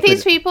more likely. Do you think likely.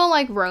 these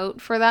people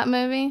wrote for that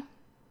movie?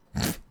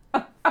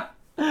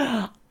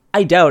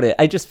 I doubt it.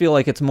 I just feel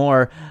like it's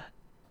more.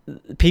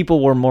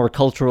 People were more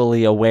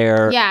culturally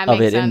aware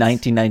of it in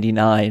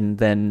 1999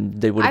 than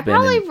they would have been. I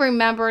probably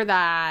remember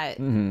that.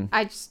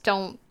 I just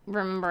don't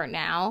remember it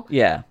now.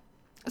 Yeah.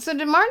 So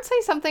did Martin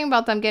say something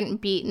about them getting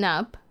beaten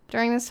up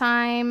during this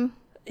time?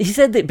 He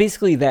said that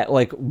basically that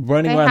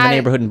running around the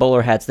neighborhood in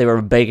bowler hats, they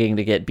were begging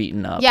to get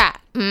beaten up. Yeah.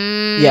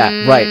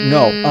 Yeah. Right.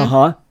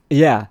 No.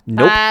 Yeah.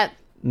 Nope.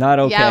 Not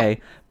okay. Yep.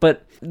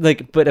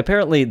 But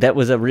apparently that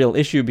was a real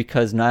issue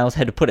because Niles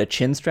had to put a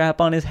chin strap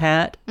on his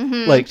hat,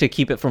 to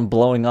keep it from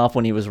blowing off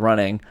when he was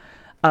running.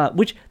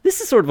 Which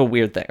this is sort of a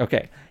weird thing.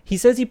 Okay, he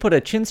says he put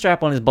a chin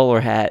strap on his bowler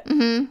hat,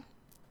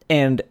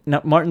 and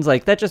Martin's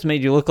like, that just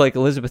made you look like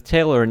Elizabeth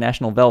Taylor in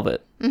National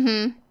Velvet.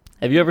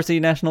 Have you ever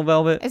seen National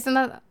Velvet? Is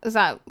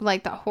that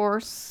like the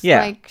horse?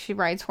 Yeah. Like she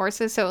rides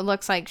horses, so it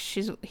looks like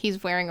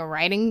he's wearing a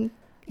riding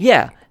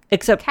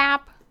except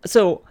cap.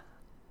 So.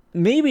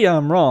 Maybe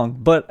I'm wrong,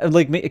 but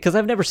because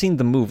I've never seen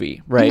the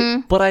movie,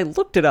 right? But I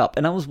looked it up,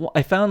 and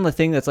I found the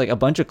thing that's a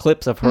bunch of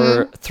clips of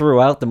her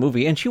throughout the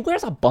movie, and she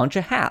wears a bunch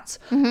of hats,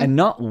 and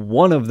not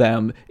one of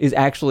them is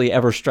actually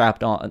ever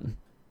strapped on.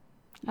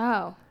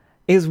 Oh,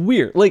 It's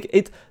weird.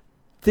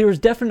 There's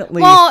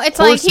definitely it's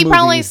like he movies.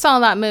 probably saw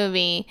that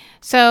movie,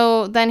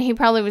 so then he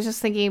probably was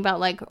just thinking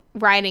about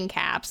riding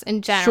caps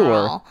in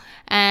general,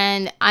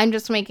 and I'm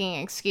just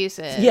making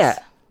excuses. Yeah.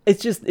 It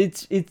just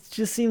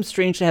seems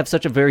strange to have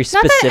such a very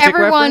specific Not that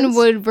everyone reference.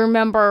 would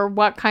remember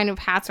what kind of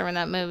hats are in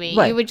that movie.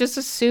 Right. You would just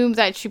assume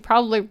that she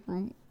probably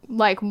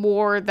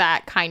wore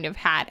that kind of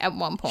hat at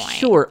one point.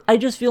 Sure. I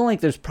just feel like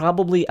there's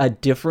probably a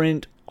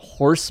different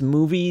horse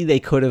movie they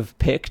could have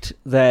picked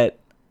that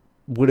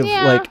would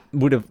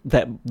have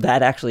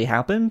that actually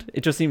happened.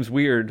 It just seems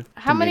weird.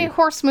 How many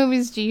horse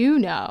movies do you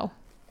know?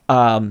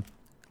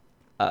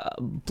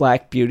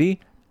 Black Beauty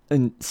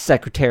and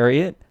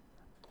Secretariat.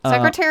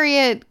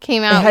 Secretariat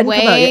came It out hadn't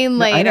come out way yet. No,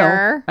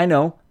 later. I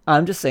know.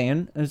 I'm just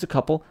saying. There's a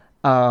couple.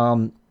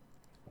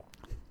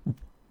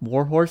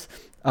 Warhorse.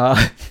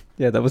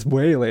 Yeah, that was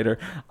way later.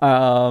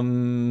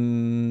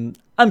 I'm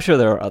sure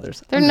there are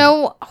others. There are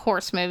no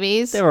horse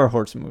movies. There are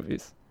horse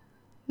movies.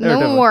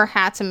 No more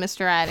hats in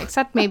Mr. Ed,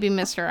 except maybe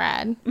Mr.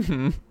 Ed.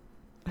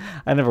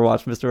 I never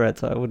watched Mr. Ed,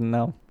 so I wouldn't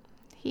know.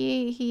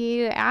 He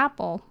ate an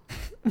apple.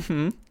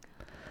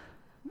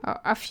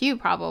 A few,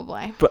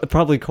 probably.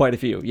 Probably quite a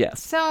few,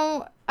 yes.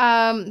 So,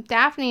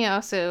 Daphne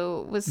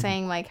also was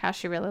saying how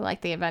she really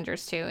liked the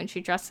Avengers too, and she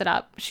dressed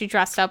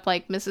up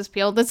like Mrs.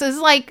 Peel. This is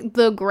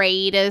the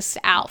greatest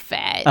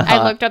outfit.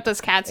 I looked up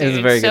this cat suit. It's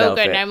a very so good good,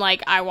 outfit. and I'm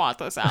like, I want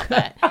this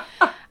outfit.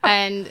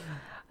 And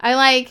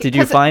I Did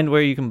you find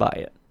where you can buy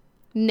it?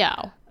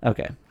 No.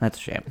 Okay, that's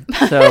a shame.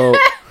 So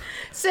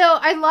So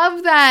I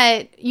love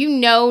that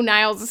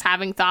Niles is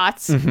having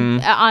thoughts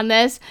on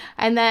this.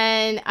 And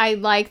then I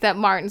like that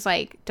Martin's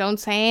like, don't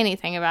say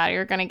anything about it.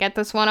 You're going to get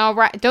this one all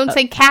right. Don't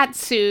say cat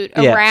suit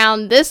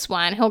around this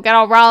one. He'll get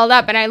all riled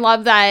up. And I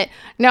love that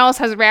Niles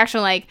has a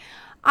reaction like,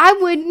 I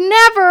would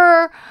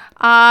never,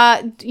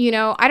 I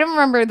don't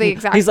remember the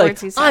exact words like,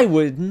 he said. I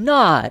would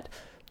not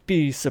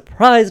be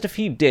surprised if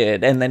he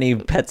did. And then he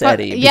pets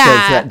Eddie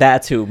because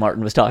that's who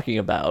Martin was talking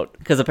about.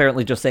 Because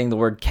apparently just saying the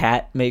word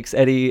cat makes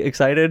Eddie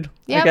excited,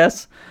 I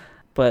guess.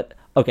 But,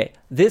 okay,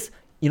 this,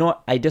 you know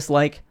what? I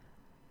dislike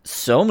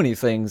so many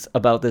things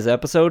about this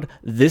episode.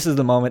 This is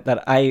the moment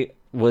that I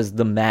was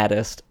the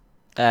maddest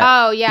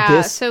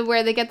at. So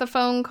where they get the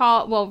phone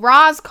call, well,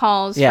 Roz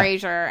calls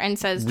Frasier and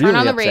says, turn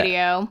on the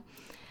radio.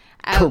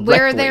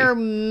 Where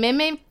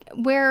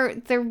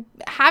they're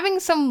having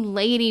some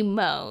lady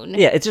moan.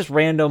 Yeah, it's just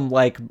random,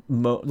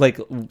 female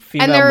and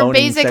they're moaning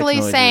basically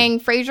sex noises. saying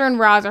Frasier and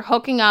Roz are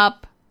hooking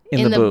up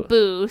in the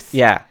booth.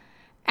 Yeah.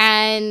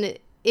 And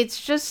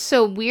it's just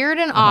so weird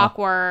and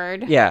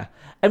awkward. Yeah.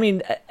 I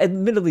mean,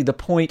 admittedly, the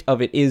point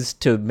of it is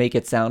to make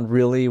it sound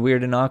really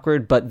weird and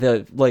awkward, but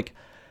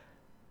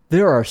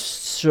there are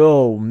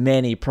so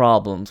many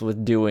problems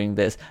with doing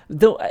this.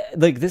 Though,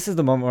 this is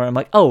the moment where I'm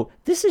like, oh,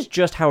 this is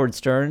just Howard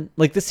Stern.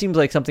 This seems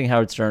like something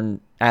Howard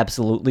Stern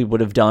absolutely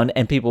would have done,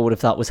 and people would have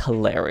thought was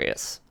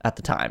hilarious at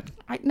the time.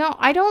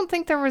 I don't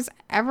think there was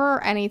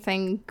ever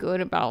anything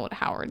good about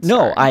Howard Stern.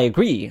 No, I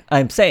agree.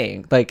 I'm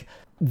saying, I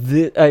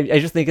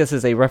just think this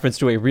is a reference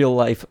to a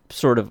real-life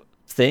sort of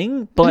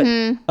thing, but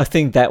a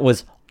thing that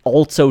was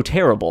also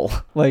terrible.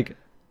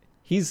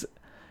 He's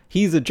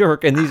a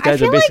jerk, and these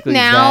guys are basically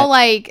now,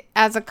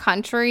 as a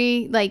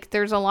country,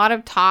 there's a lot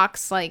of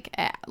talks, in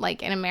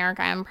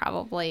America and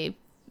probably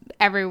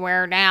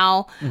everywhere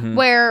now,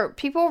 where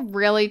people are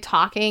really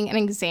talking and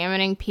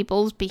examining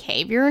people's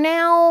behavior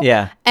now.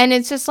 Yeah. And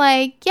it's just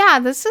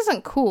this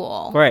isn't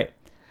cool. Right.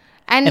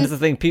 And it's the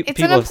thing, it's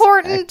an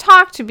important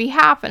talk to be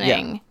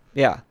happening.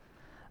 Yeah.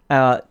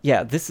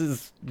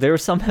 There are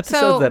some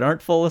episodes that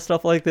aren't full of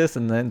stuff like this,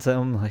 and then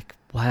some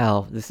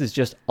wow, this is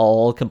just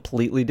all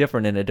completely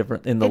different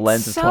in the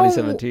lens of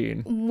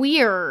 2017.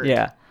 Weird.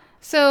 Yeah.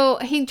 So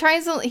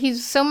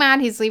he's so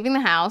mad he's leaving the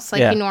house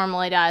he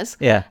normally does.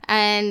 Yeah.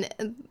 And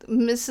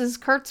Mrs.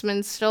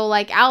 Kurtzman's still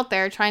out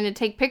there trying to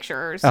take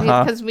pictures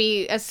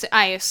because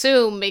I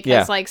assume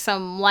because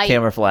some light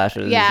camera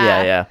flashes.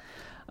 Yeah.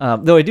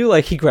 Though I do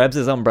he grabs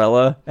his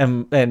umbrella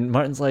and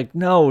Martin's like,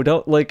 no,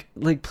 don't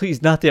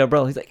please, not the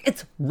umbrella. He's like,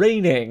 it's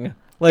raining.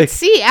 It's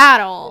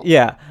Seattle.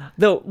 Yeah.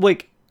 Though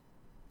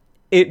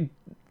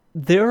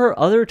there are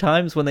other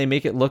times when they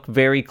make it look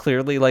very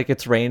clearly like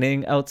it's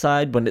raining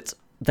outside when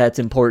that's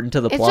important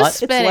to the plot. Just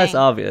spitting. It's less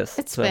obvious.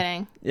 It's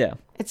spitting. Yeah.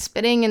 It's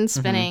spitting and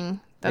spinning.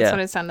 That's what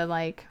it sounded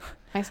like.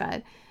 I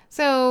said.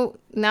 So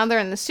now they're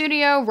in the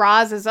studio.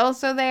 Roz is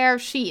also there.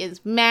 She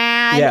is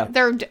mad. Yeah.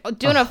 They're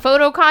doing a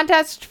photo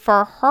contest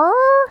for her.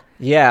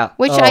 Yeah.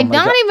 Which I'm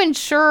not even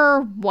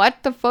sure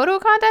what the photo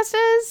contest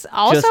is.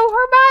 Also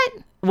her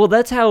butt. Well,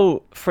 that's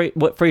how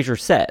what Frasier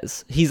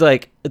says. He's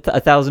like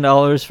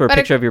 $1,000 for a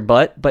picture of your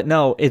butt, but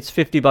no, it's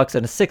 $50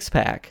 and a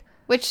 6-pack.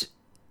 Which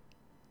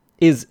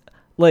is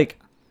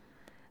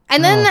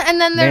And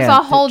then there's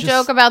a whole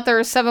joke about there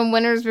were 7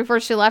 winners before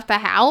she left the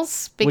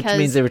house which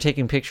means they were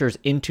taking pictures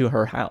into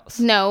her house.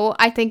 No,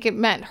 I think it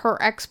meant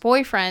her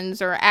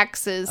ex-boyfriends or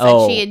exes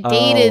that she had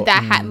dated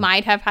that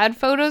might have had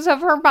photos of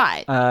her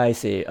butt. I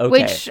see. Okay.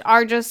 Which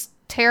are just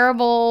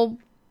terrible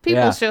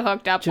people she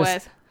hooked up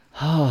with.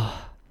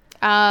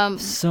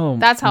 So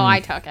that's how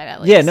I took it,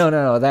 at least. Yeah,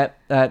 no. That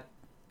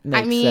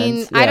makes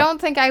sense. Yeah. I don't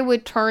think I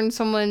would turn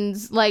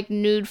someone's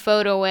nude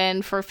photo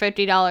in for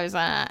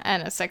 $50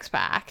 and a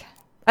 6-pack.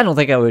 I don't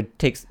think I would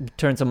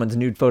turn someone's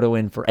nude photo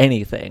in for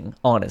anything,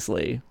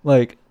 honestly.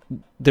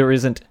 There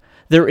isn't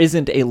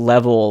a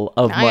level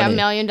of money. $1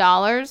 million?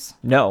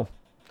 No.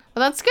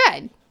 Well, that's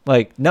good.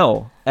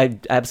 No, I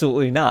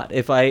absolutely not.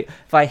 If I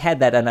had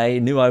that and I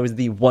knew I was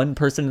the one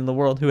person in the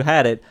world who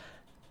had it,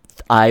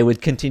 I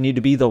would continue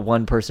to be the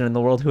one person in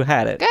the world who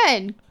had it.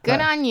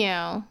 Good on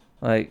you.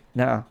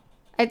 No.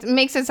 It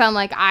makes it sound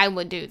like I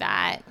would do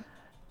that.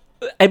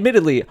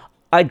 Admittedly,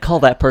 I'd call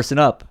that person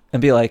up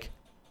and be like,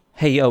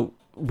 hey, yo,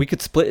 we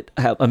could split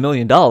 $1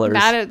 million.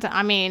 That is,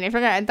 if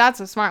you're gonna, that's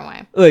a smart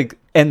way.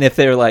 And if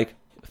they're like,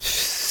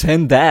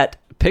 send that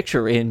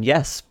picture in,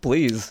 yes,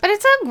 please. But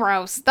it's so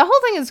gross. The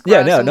whole thing is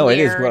gross. Yeah, no, weird.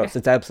 it is gross.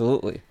 It's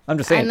absolutely. I'm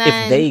just saying,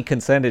 if they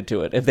consented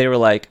to it, if they were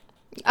like,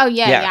 oh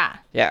yeah,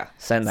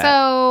 send that.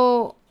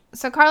 So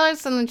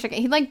Carlos and the chicken,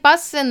 he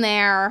busts in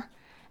there,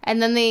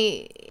 and then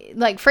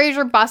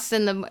Frasier busts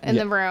in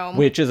the room,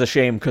 which is a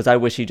shame because I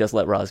wish he just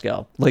let Roz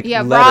go.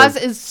 Roz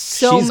is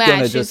so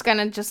mad. She's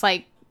gonna just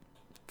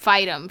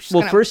fight him.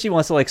 First she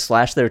wants to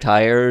slash their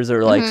tires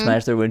or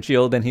smash their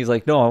windshield, and he's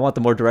like, no, I want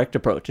the more direct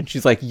approach, and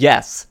she's like,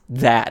 yes,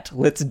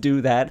 let's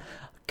do that.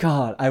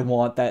 God, I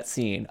want that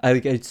scene.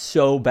 I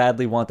so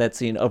badly want that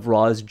scene of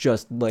Roz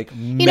just you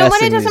know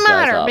what? It doesn't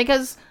matter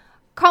because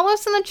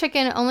Carlos and the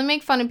chicken only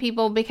make fun of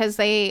people because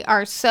they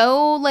are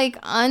so like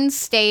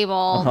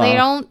unstable.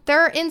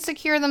 They're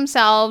insecure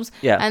themselves.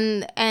 Yeah.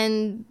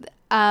 And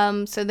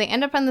so they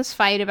end up in this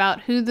fight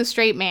about who the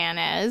straight man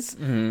is.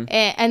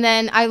 And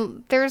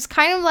then there's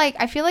kind of like,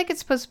 I feel like it's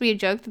supposed to be a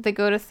joke that they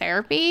go to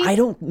therapy. I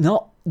don't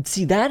know.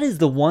 See, that is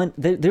the one.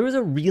 There was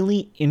a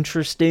really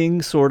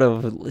interesting sort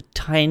of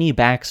tiny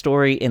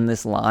backstory in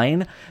this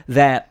line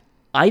that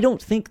I don't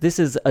think this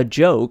is a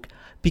joke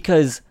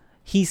because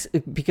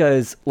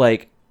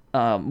like,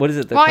 what is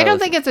it? Well, I don't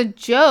think it's a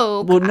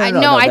joke. Well,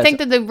 no, I think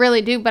that they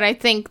really do, but I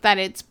think that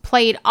it's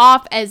played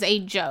off as a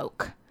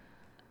joke.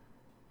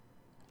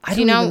 I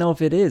don't even know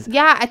if it is.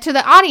 Yeah, to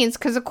the audience,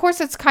 because of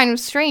course it's kind of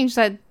strange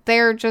that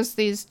they're just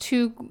these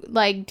two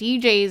like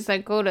DJs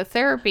that go to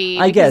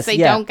therapy because they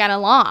don't get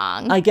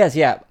along. I guess,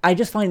 yeah. I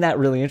just find that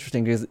really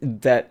interesting because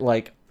that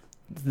like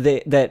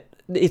that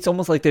it's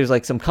almost like there's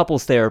like some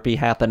couples therapy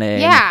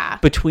happening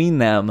between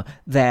them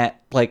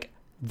that like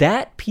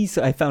that piece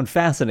I found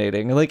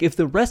fascinating. Like if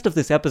the rest of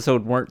this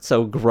episode weren't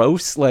so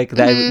gross like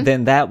that,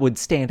 then that would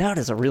stand out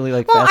as a really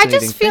like fascinating thing to me.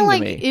 I just feel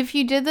like if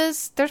you did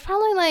this, there's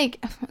probably like,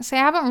 say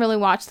I haven't really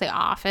watched The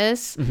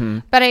Office,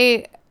 but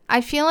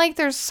I feel like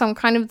there's some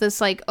kind of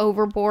this like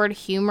overboard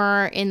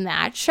humor in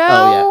that show.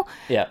 Oh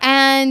yeah.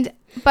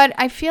 But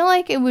I feel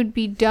like it would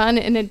be done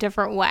in a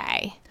different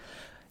way.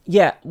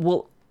 Yeah,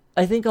 well,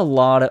 I think a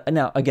lot of,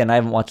 now again, I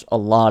haven't watched a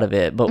lot of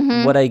it, but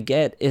what I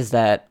get is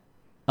that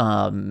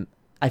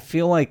I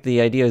feel like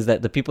the idea is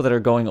that the people that are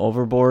going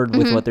overboard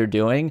with what they're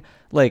doing,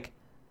 like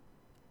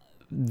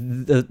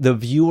the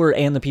viewer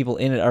and the people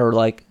in it are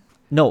like,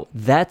 no,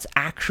 that's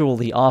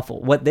actually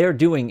awful. What they're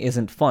doing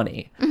isn't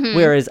funny.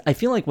 Whereas I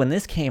feel like when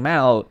this came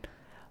out,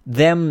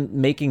 them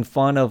making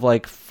fun of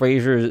like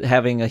Frasier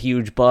having a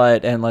huge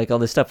butt and like all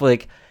this stuff,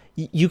 like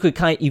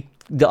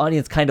the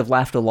audience kind of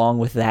laughed along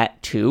with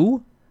that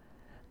too.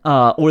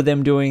 Or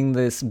them doing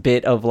this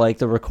bit of like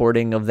the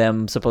recording of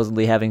them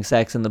supposedly having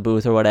sex in the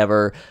booth or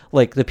whatever.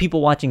 Like the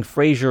people watching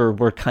Frasier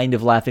were kind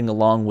of laughing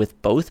along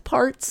with both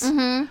parts.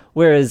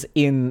 Whereas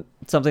in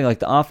something like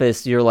The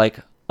Office, you're like,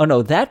 oh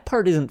no, that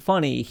part isn't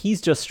funny.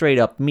 He's just straight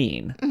up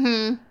mean.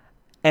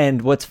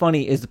 And what's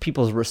funny is the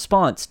people's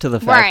response to the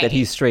fact that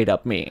he's straight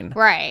up mean.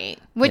 Right.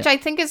 Which I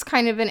think is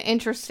kind of an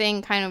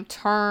interesting kind of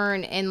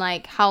turn in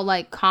like how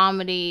like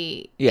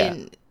comedy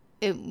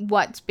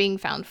what's being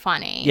found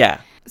funny.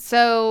 Yeah.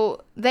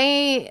 So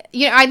I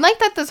like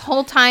that this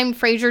whole time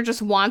Frasier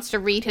just wants to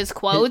read his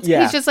quotes.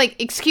 He's just like,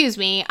 excuse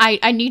me,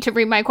 I need to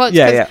read my quotes.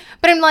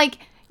 But I'm like,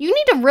 you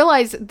need to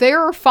realize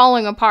they're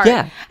falling apart.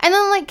 Yeah. And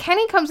then like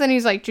Kenny comes in,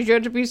 he's like, did you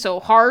have to be so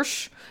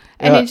harsh?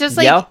 And it's just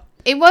like,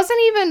 it wasn't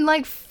even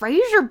like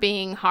Frasier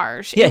being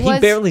harsh. Yeah, he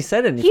barely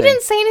said anything. He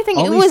didn't say anything.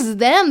 It was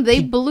them.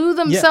 They blew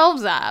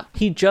themselves up.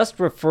 He just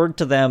referred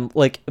to them,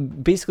 like,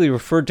 basically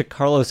referred to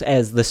Carlos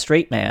as the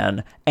straight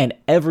man, and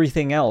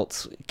everything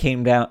else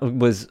came down,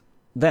 was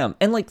them.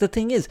 And, like, the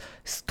thing is,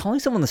 calling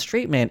someone the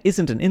straight man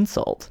isn't an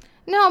insult.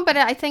 No, but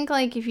I think,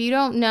 like, if you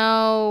don't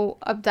know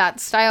of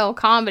that style of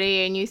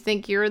comedy and you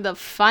think you're the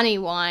funny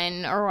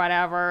one or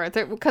whatever,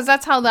 because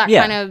that's how that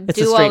kind of it's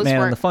duos the straight man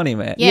work. and the funny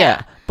man.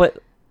 Yeah. But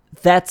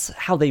that's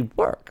how they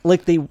work.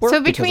 Like, they work.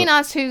 So between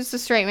us, who's the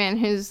straight man?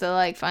 Who's the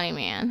like funny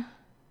man?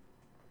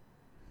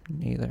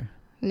 Neither.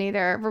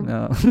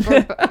 No.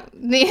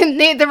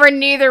 We're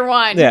neither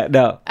one. Yeah.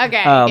 No.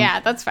 Okay. Yeah,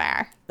 that's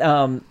fair.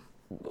 Well,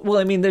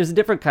 I mean, there's a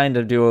different kind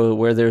of duo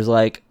where there's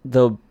like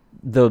the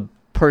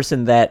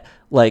person that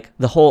like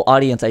the whole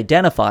audience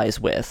identifies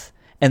with,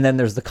 and then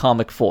there's the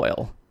comic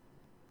foil.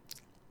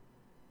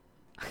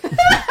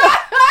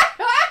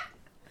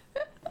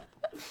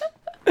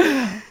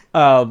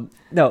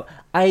 No,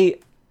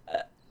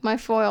 my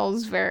foil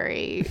is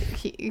very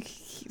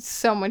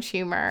so much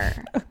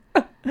humor.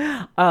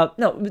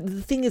 No,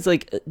 the thing is,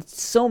 like,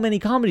 so many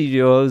comedy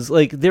duos,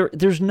 like,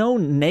 there's no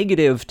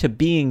negative to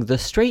being the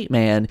straight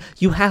man.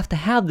 You have to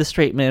have the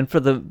straight man for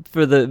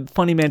the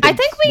funny man to I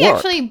think we work.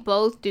 actually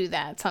both do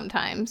that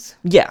sometimes.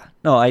 Yeah,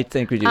 no, I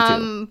think we do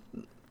too.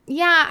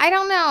 Yeah, I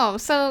don't know.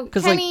 So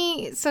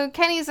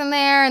Kenny's in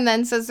there, and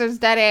then says there's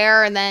dead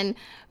air, and then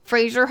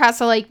Frasier has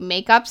to like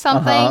make up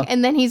something,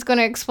 and then he's going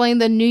to explain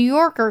the New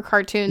Yorker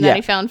cartoon that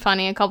he found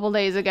funny a couple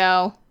days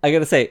ago. I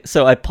gotta say,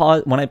 so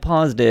when I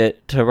paused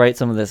it to write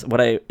some of this,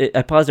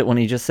 I paused it when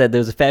he just said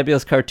there's a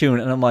fabulous cartoon,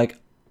 and I'm like,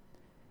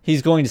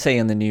 he's going to say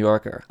in the New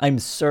Yorker. I'm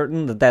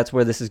certain that that's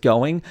where this is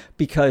going,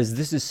 because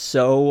this is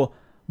so,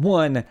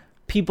 one,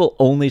 people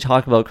only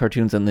talk about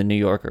cartoons in the New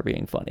Yorker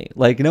being funny.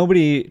 Like,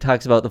 nobody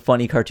talks about the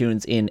funny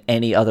cartoons in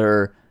any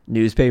other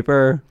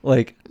newspaper,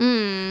 like,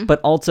 but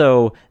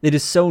also it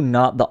is so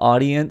not the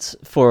audience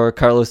for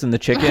Carlos and the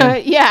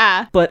Chicken.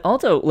 Yeah. But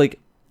also, like,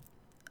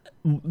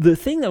 the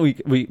thing that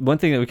one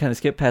thing that we kind of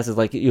skip past is,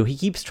 like, you know, he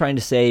keeps trying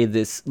to say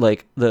this,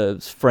 like, the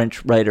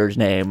French writer's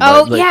name.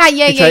 Oh, like,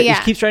 yeah.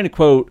 He keeps trying to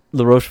quote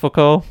La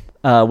Rochefoucauld,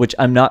 which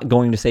I'm not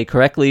going to say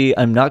correctly.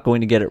 I'm not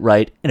going to get it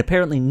right. And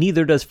apparently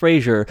neither does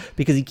Frasier,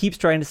 because he keeps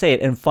trying to say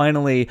it. And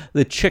finally,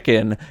 the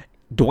Chicken,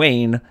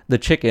 Dwayne the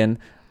Chicken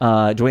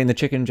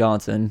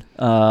Johnson,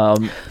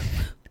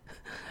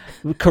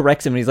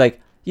 corrects him, and he's like,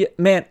 yeah,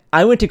 man,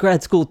 I went to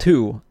grad school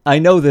too. I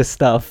know this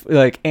stuff.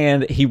 Like,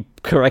 and he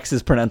corrects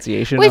his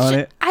pronunciation on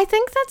it. I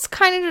think that's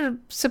kind of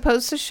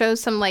supposed to show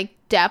some like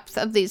depth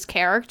of these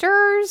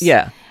characters.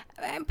 Yeah.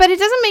 But it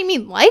doesn't make me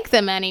like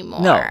them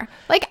anymore. No.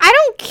 Like, I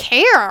don't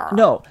care.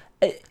 No.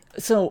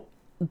 So,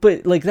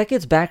 but like that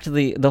gets back to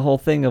the whole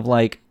thing of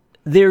like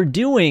they're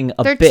doing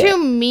a They're bit. too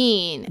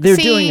mean. They're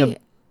doing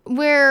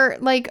where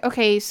like,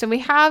 okay, so we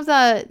have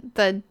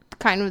the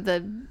kind of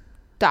the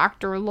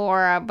Dr.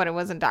 Laura, but it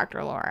wasn't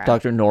Dr. Laura.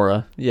 Dr.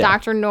 Nora. Yeah.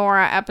 Dr.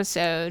 Nora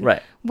episode.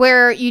 Right.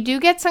 Where you do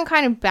get some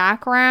kind of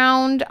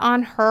background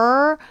on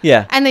her.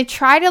 Yeah. And they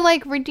try to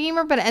like redeem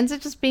her, but it ends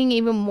up just being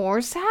even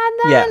more sad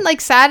then. Yeah.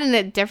 Like sad in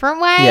a different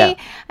way. Yeah.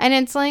 And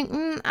it's like,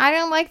 I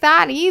don't like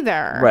that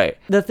either. Right.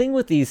 The thing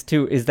with these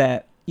two is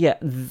that, yeah,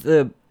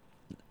 the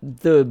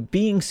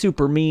being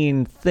super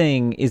mean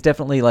thing is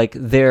definitely like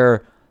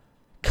their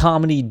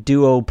comedy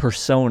duo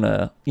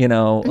persona, you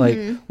know, like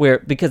where,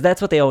 because that's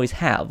what they always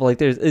have.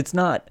 Like it's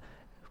not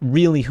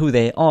really who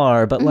they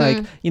are, but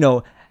like, you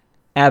know,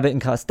 Abbott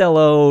and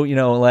Costello, you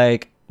know,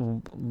 like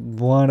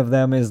one of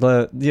them is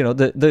the, you know,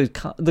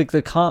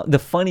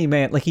 the funny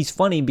man. Like he's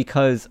funny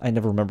because I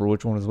never remember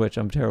which one is which.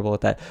 I'm terrible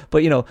at that.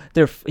 But you know,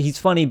 he's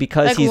funny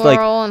because Like he's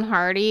Laurel and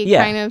Hardy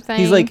kind of thing.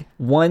 He's like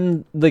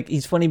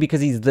he's funny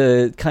because he's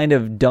the kind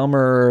of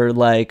dumber,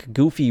 like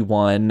goofy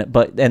one.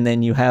 But and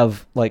then you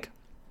have like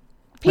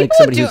people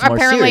somebody who who's more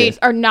apparently serious.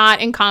 are not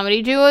in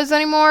comedy duos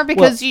anymore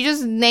because you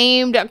just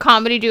named a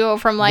comedy duo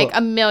from like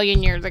a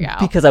million years ago.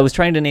 Because I was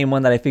trying to name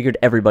one that I figured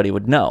everybody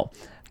would know.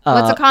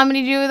 What's a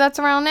comedy duo that's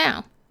around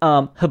now?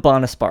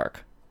 Habana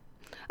Spark.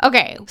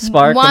 Okay.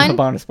 Spark from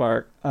Habana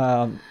Spark.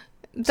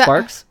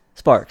 Sparks?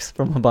 Sparks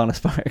from Habana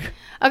Spark.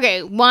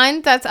 Okay,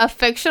 one that's a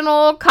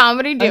fictional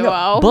comedy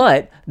duo.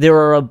 But there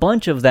are a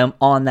bunch of them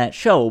on that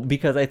show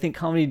because I think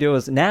comedy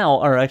duos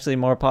now are actually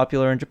more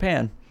popular in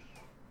Japan.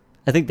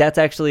 I think that's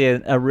actually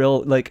a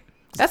real like.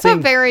 That's thing.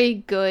 a very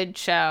good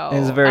show.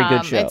 It's a very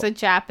good show. It's a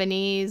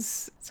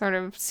Japanese sort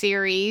of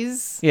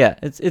series. Yeah,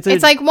 it's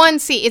like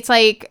it's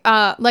like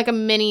a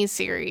mini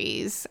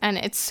series, and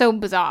it's so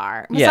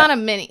bizarre. It's not a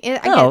mini.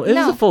 It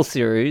was a full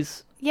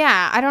series.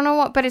 Yeah, I don't know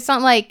what, but it's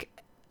not like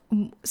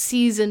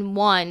season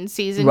 1,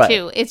 season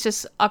 2. It's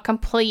just a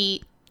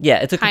complete. Yeah,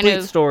 it's a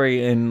complete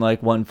story in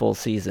like one full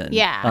season.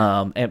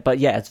 Yeah. But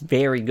yeah, it's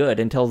very good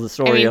and tells the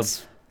story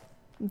of.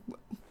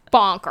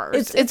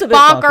 Bonkers. It's a bit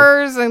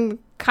bonkers and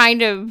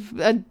kind of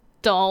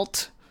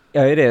adult.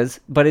 Yeah, it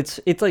is, but it's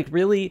like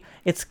really,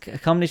 it's a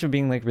combination of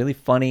being like really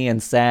funny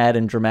and sad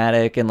and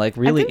dramatic and like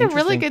really. I think they're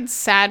interesting. really good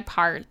sad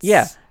parts.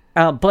 Yeah,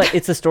 but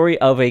it's a story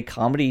of a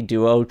comedy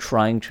duo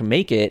trying to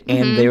make it,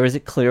 and there is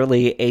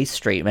clearly a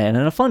straight man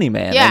and a funny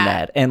man in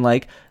that, and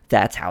like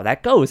that's how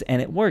that goes,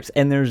 and it works.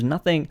 And there's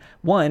nothing.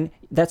 One,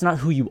 that's not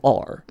who you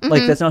are.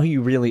 Like that's not who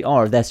you really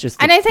are. That's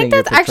just. And I think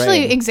that's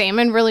actually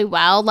examined really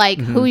well, like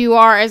who you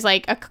are as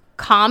like a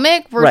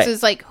comic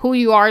versus like who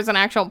you are as an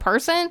actual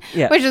person,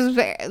 which is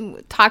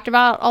talked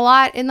about a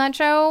lot in that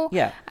show.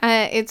 Yeah,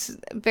 it's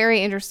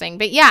very interesting.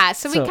 But yeah,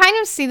 so we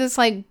kind of see this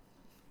like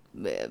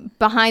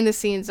behind the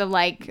scenes of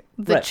like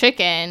the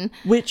chicken,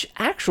 which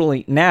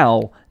actually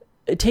now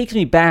it takes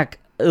me back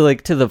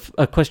like to the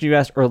question you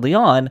asked early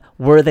on.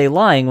 Were they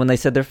lying when they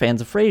said they're fans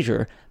of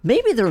Frasier?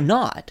 Maybe they're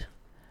not.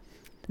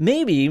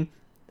 Maybe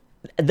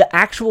the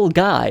actual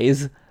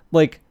guys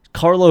like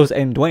Carlos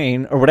and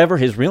Dwayne, or whatever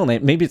his real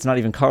name, maybe it's not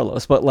even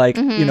Carlos, but like,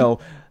 you know,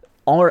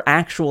 are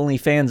actually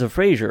fans of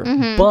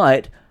Frasier.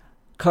 But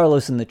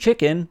Carlos and the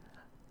Chicken,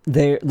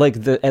 they're like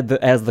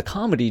as the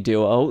comedy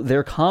duo,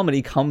 their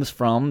comedy comes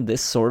from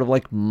this sort of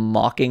like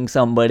mocking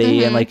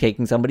somebody and like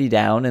taking somebody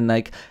down and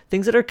like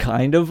things that are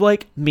kind of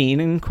like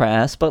mean and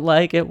crass, but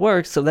like it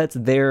works. So that's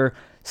their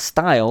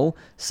style.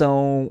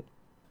 So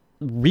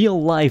the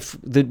real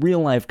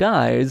life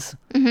guys,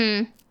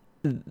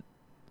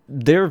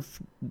 they're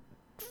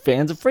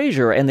fans of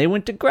Frasier and they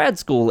went to grad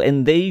school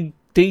and they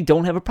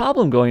don't have a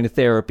problem going to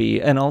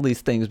therapy and all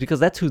these things because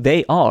that's who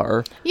they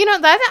are. You know,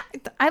 that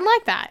I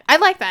like that.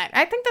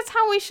 I think that's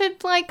how we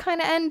should like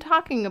kind of end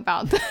talking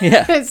about this.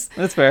 Yeah,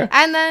 that's fair.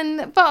 And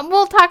then, but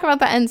we'll talk about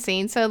the end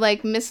scene. So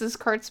like Mrs.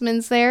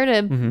 Kurtzman's there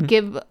to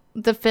give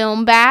the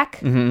film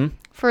back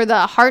for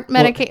the heart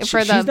medication.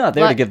 She's not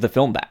there to give the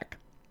film back.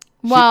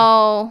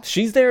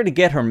 She's there to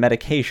get her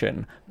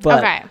medication.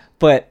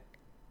 But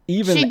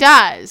even she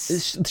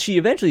does. She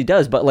eventually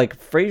does, but like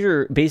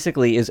Frasier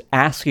basically is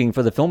asking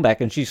for the film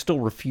back, and she's still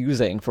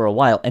refusing for a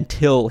while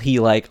until he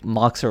like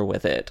mocks her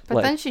with it.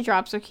 But then she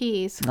drops her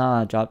keys.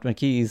 Dropped my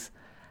keys,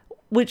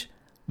 which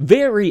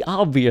very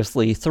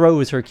obviously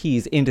throws her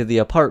keys into the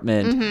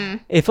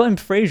apartment. If I'm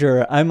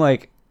Frasier, I'm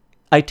like,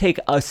 I take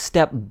a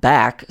step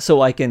back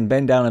so I can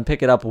bend down and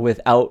pick it up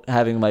without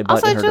having my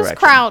butt in her direction.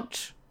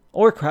 Crouch.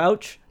 Or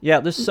crouch. Yeah,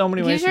 there's so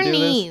many ways to do this. Use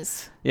your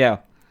knees. Yeah.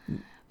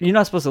 You're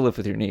not supposed to live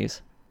with your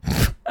knees.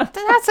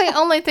 That's the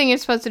only thing you're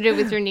supposed to do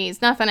with your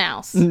knees. Nothing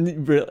else.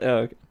 Really?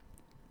 Okay.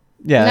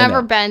 Yeah.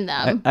 Never bend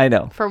them. I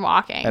know. For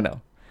walking. I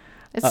know.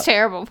 It's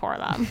terrible for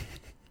them.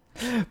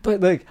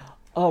 But like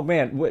Oh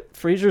man, what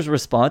Frasier's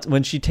response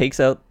when she takes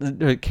out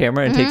the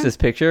camera and takes this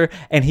picture,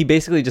 and he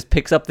basically just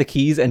picks up the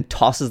keys and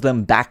tosses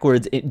them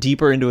backwards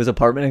deeper into his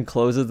apartment and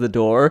closes the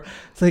door.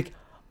 It's like,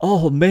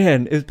 oh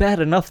man, it's bad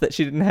enough that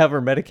she didn't have her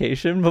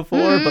medication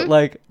before, but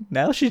like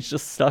now she's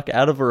just stuck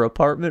out of her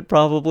apartment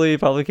probably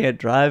can't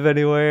drive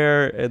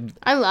anywhere, and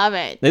I love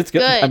it. it's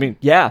good. I mean,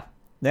 yeah.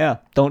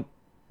 Don't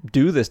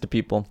do this to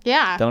people.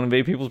 Yeah. Don't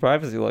invade people's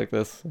privacy like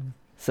this.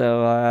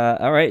 So,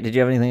 all right. Did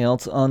you have anything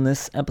else on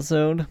this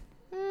episode?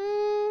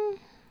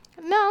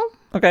 No.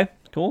 Okay,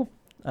 cool.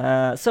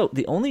 So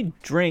the only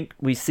drink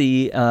we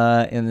see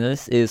in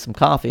this is some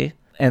coffee.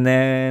 And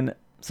then,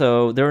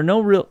 so there are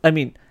no real, I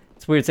mean,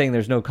 it's weird saying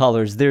there's no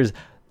colors. There's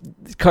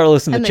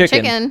Carlos and the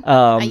chicken.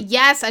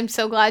 Yes, I'm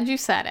so glad you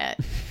said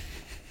it.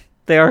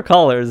 They are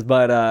callers,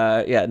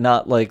 but yeah,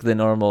 not like the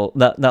normal,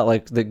 not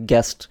like the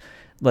guest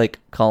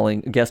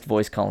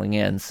voice calling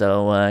in.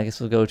 So I guess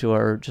we'll go to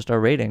our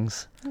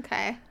ratings.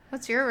 Okay.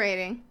 What's your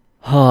rating?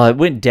 Oh, it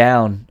went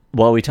down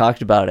while we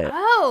talked about it.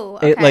 Oh,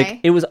 okay.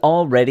 It was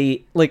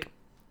already like.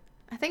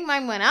 I think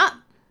mine went up.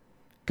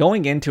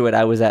 Going into it,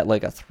 I was at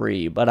like a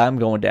 3, but I'm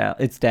going down.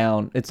 It's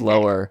down. It's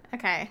lower.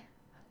 Okay.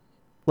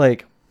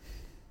 Like,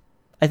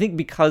 I think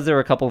because there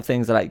are a couple of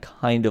things that I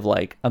kind of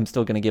like, I'm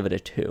still gonna give it a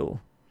 2.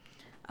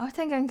 I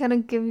think I'm gonna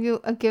give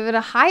it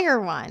a higher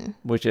one.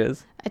 Which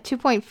is a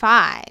 2.5.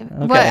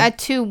 Okay. What? A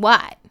 2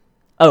 what?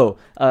 Oh,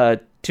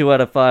 2 out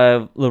of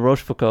 5 La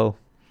Rochefoucauld.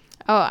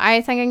 Oh,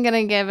 I think I'm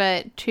gonna give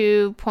it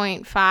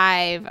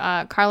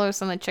 2.5.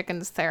 Carlos and the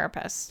Chicken's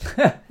therapist.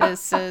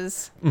 This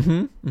is.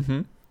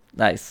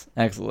 Nice,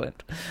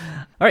 excellent.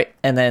 All right,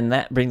 and then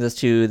that brings us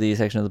to the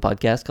section of the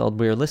podcast called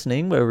 "We're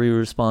Listening," where we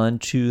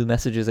respond to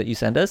messages that you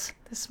send us.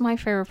 This is my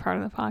favorite part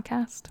of the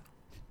podcast.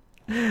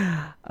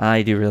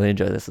 I do really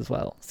enjoy this as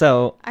well.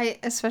 So I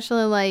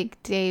especially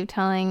like Dave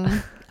telling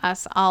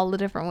us all the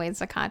different ways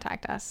to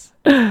contact us.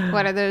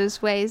 What are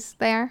those ways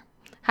there?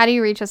 How do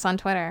you reach us on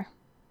Twitter?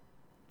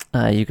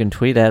 You can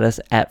tweet at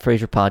us at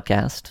Frasier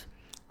Podcast.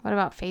 What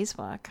about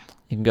Facebook?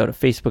 You can go to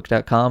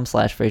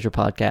facebook.com/Frasier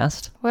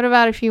Podcast. What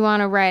about if you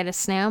want to write a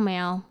snail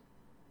mail?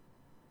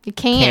 You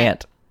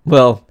can't.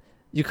 Well,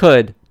 you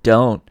could.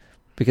 Don't.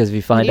 Because if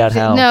you find out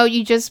how... No,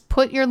 you just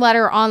put your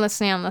letter on the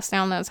snail and the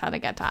snail knows how to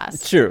get to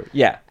us. True,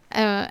 yeah.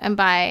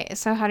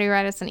 So how do you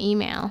write us an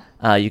email?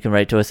 You can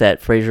write to us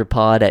at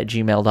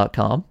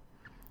FrasierPod@gmail.com.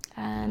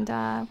 And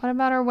what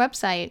about our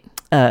website?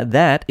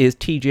 That is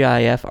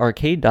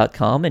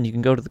tgifarcade.com, and you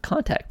can go to the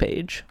contact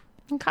page.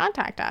 And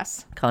contact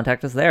us.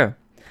 Contact us there.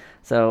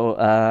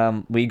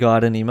 So we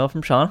got an email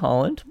from Sean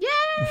Holland.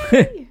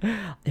 Yay!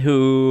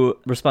 Who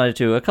responded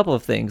to a couple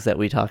of things that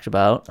we talked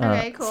about.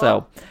 Okay, cool.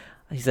 So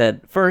he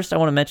said, first, I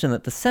want to mention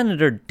that the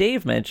senator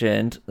Dave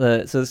mentioned,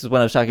 so this is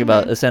when I was talking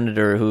about a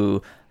senator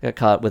who got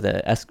caught with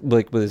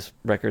with his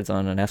records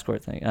on an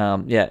escort thing.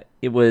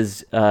 It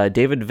was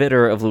David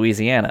Vitter of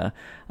Louisiana,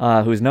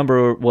 whose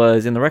number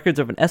was in the records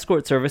of an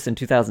escort service in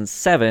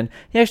 2007.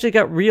 He actually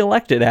got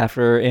reelected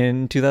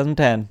in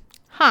 2010.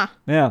 Huh.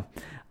 Yeah.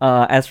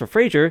 As for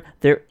Frasier,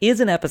 there is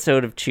an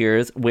episode of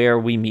Cheers where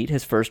we meet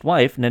his first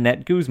wife,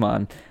 Nanette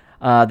Guzman.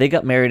 They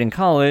got married in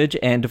college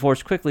and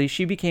divorced quickly.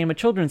 She became a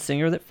children's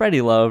singer that Freddie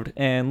loved,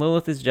 and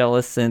Lilith is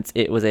jealous since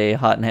it was a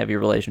hot and heavy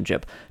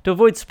relationship. To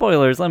avoid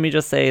spoilers, let me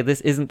just say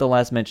this isn't the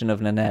last mention of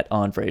Nanette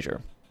on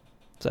Frasier.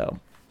 So,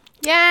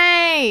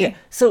 yay! Yeah.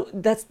 So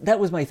that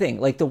was my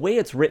thing. Like the way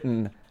it's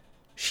written,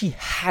 she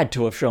had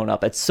to have shown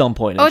up at some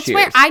point in Cheers. It's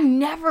weird. I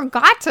never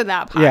got to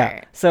that part.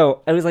 Yeah.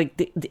 So I was like,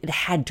 it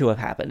had to have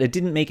happened. It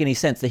didn't make any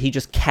sense that he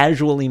just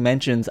casually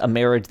mentions a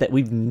marriage that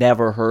we've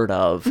never heard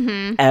of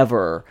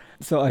ever.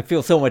 So I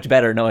feel so much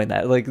better knowing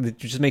that. Like, it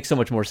just makes so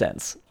much more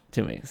sense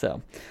to me.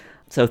 So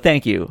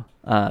thank you,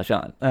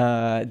 Sean.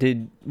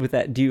 Do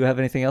you have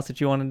anything else that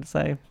you wanted to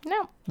say?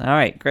 No. All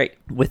right, great.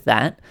 With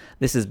that,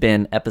 this has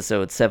been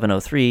episode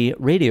 703,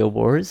 Radio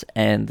Wars,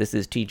 and this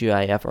is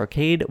TGIF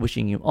Arcade,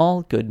 wishing you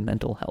all good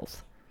mental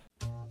health.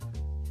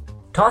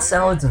 Tossed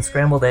Salads and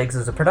Scrambled Eggs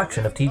is a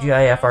production of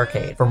TGIF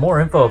Arcade. For more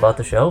info about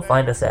the show,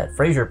 find us at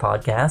Frasier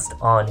Podcast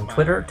on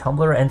Twitter,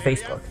 Tumblr, and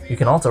Facebook. You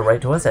can also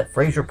write to us at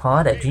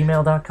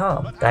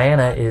FrasierPod@gmail.com.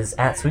 Diana is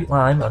at Sweet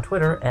Lime on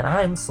Twitter, and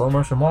I'm Slow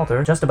Motion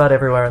Walter just about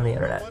everywhere on the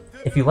internet.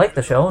 If you like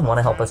the show and want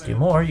to help us do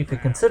more, you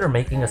could consider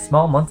making a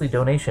small monthly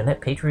donation at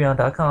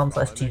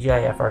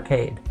patreon.com/TGIF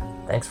Arcade.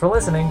 Thanks for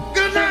listening.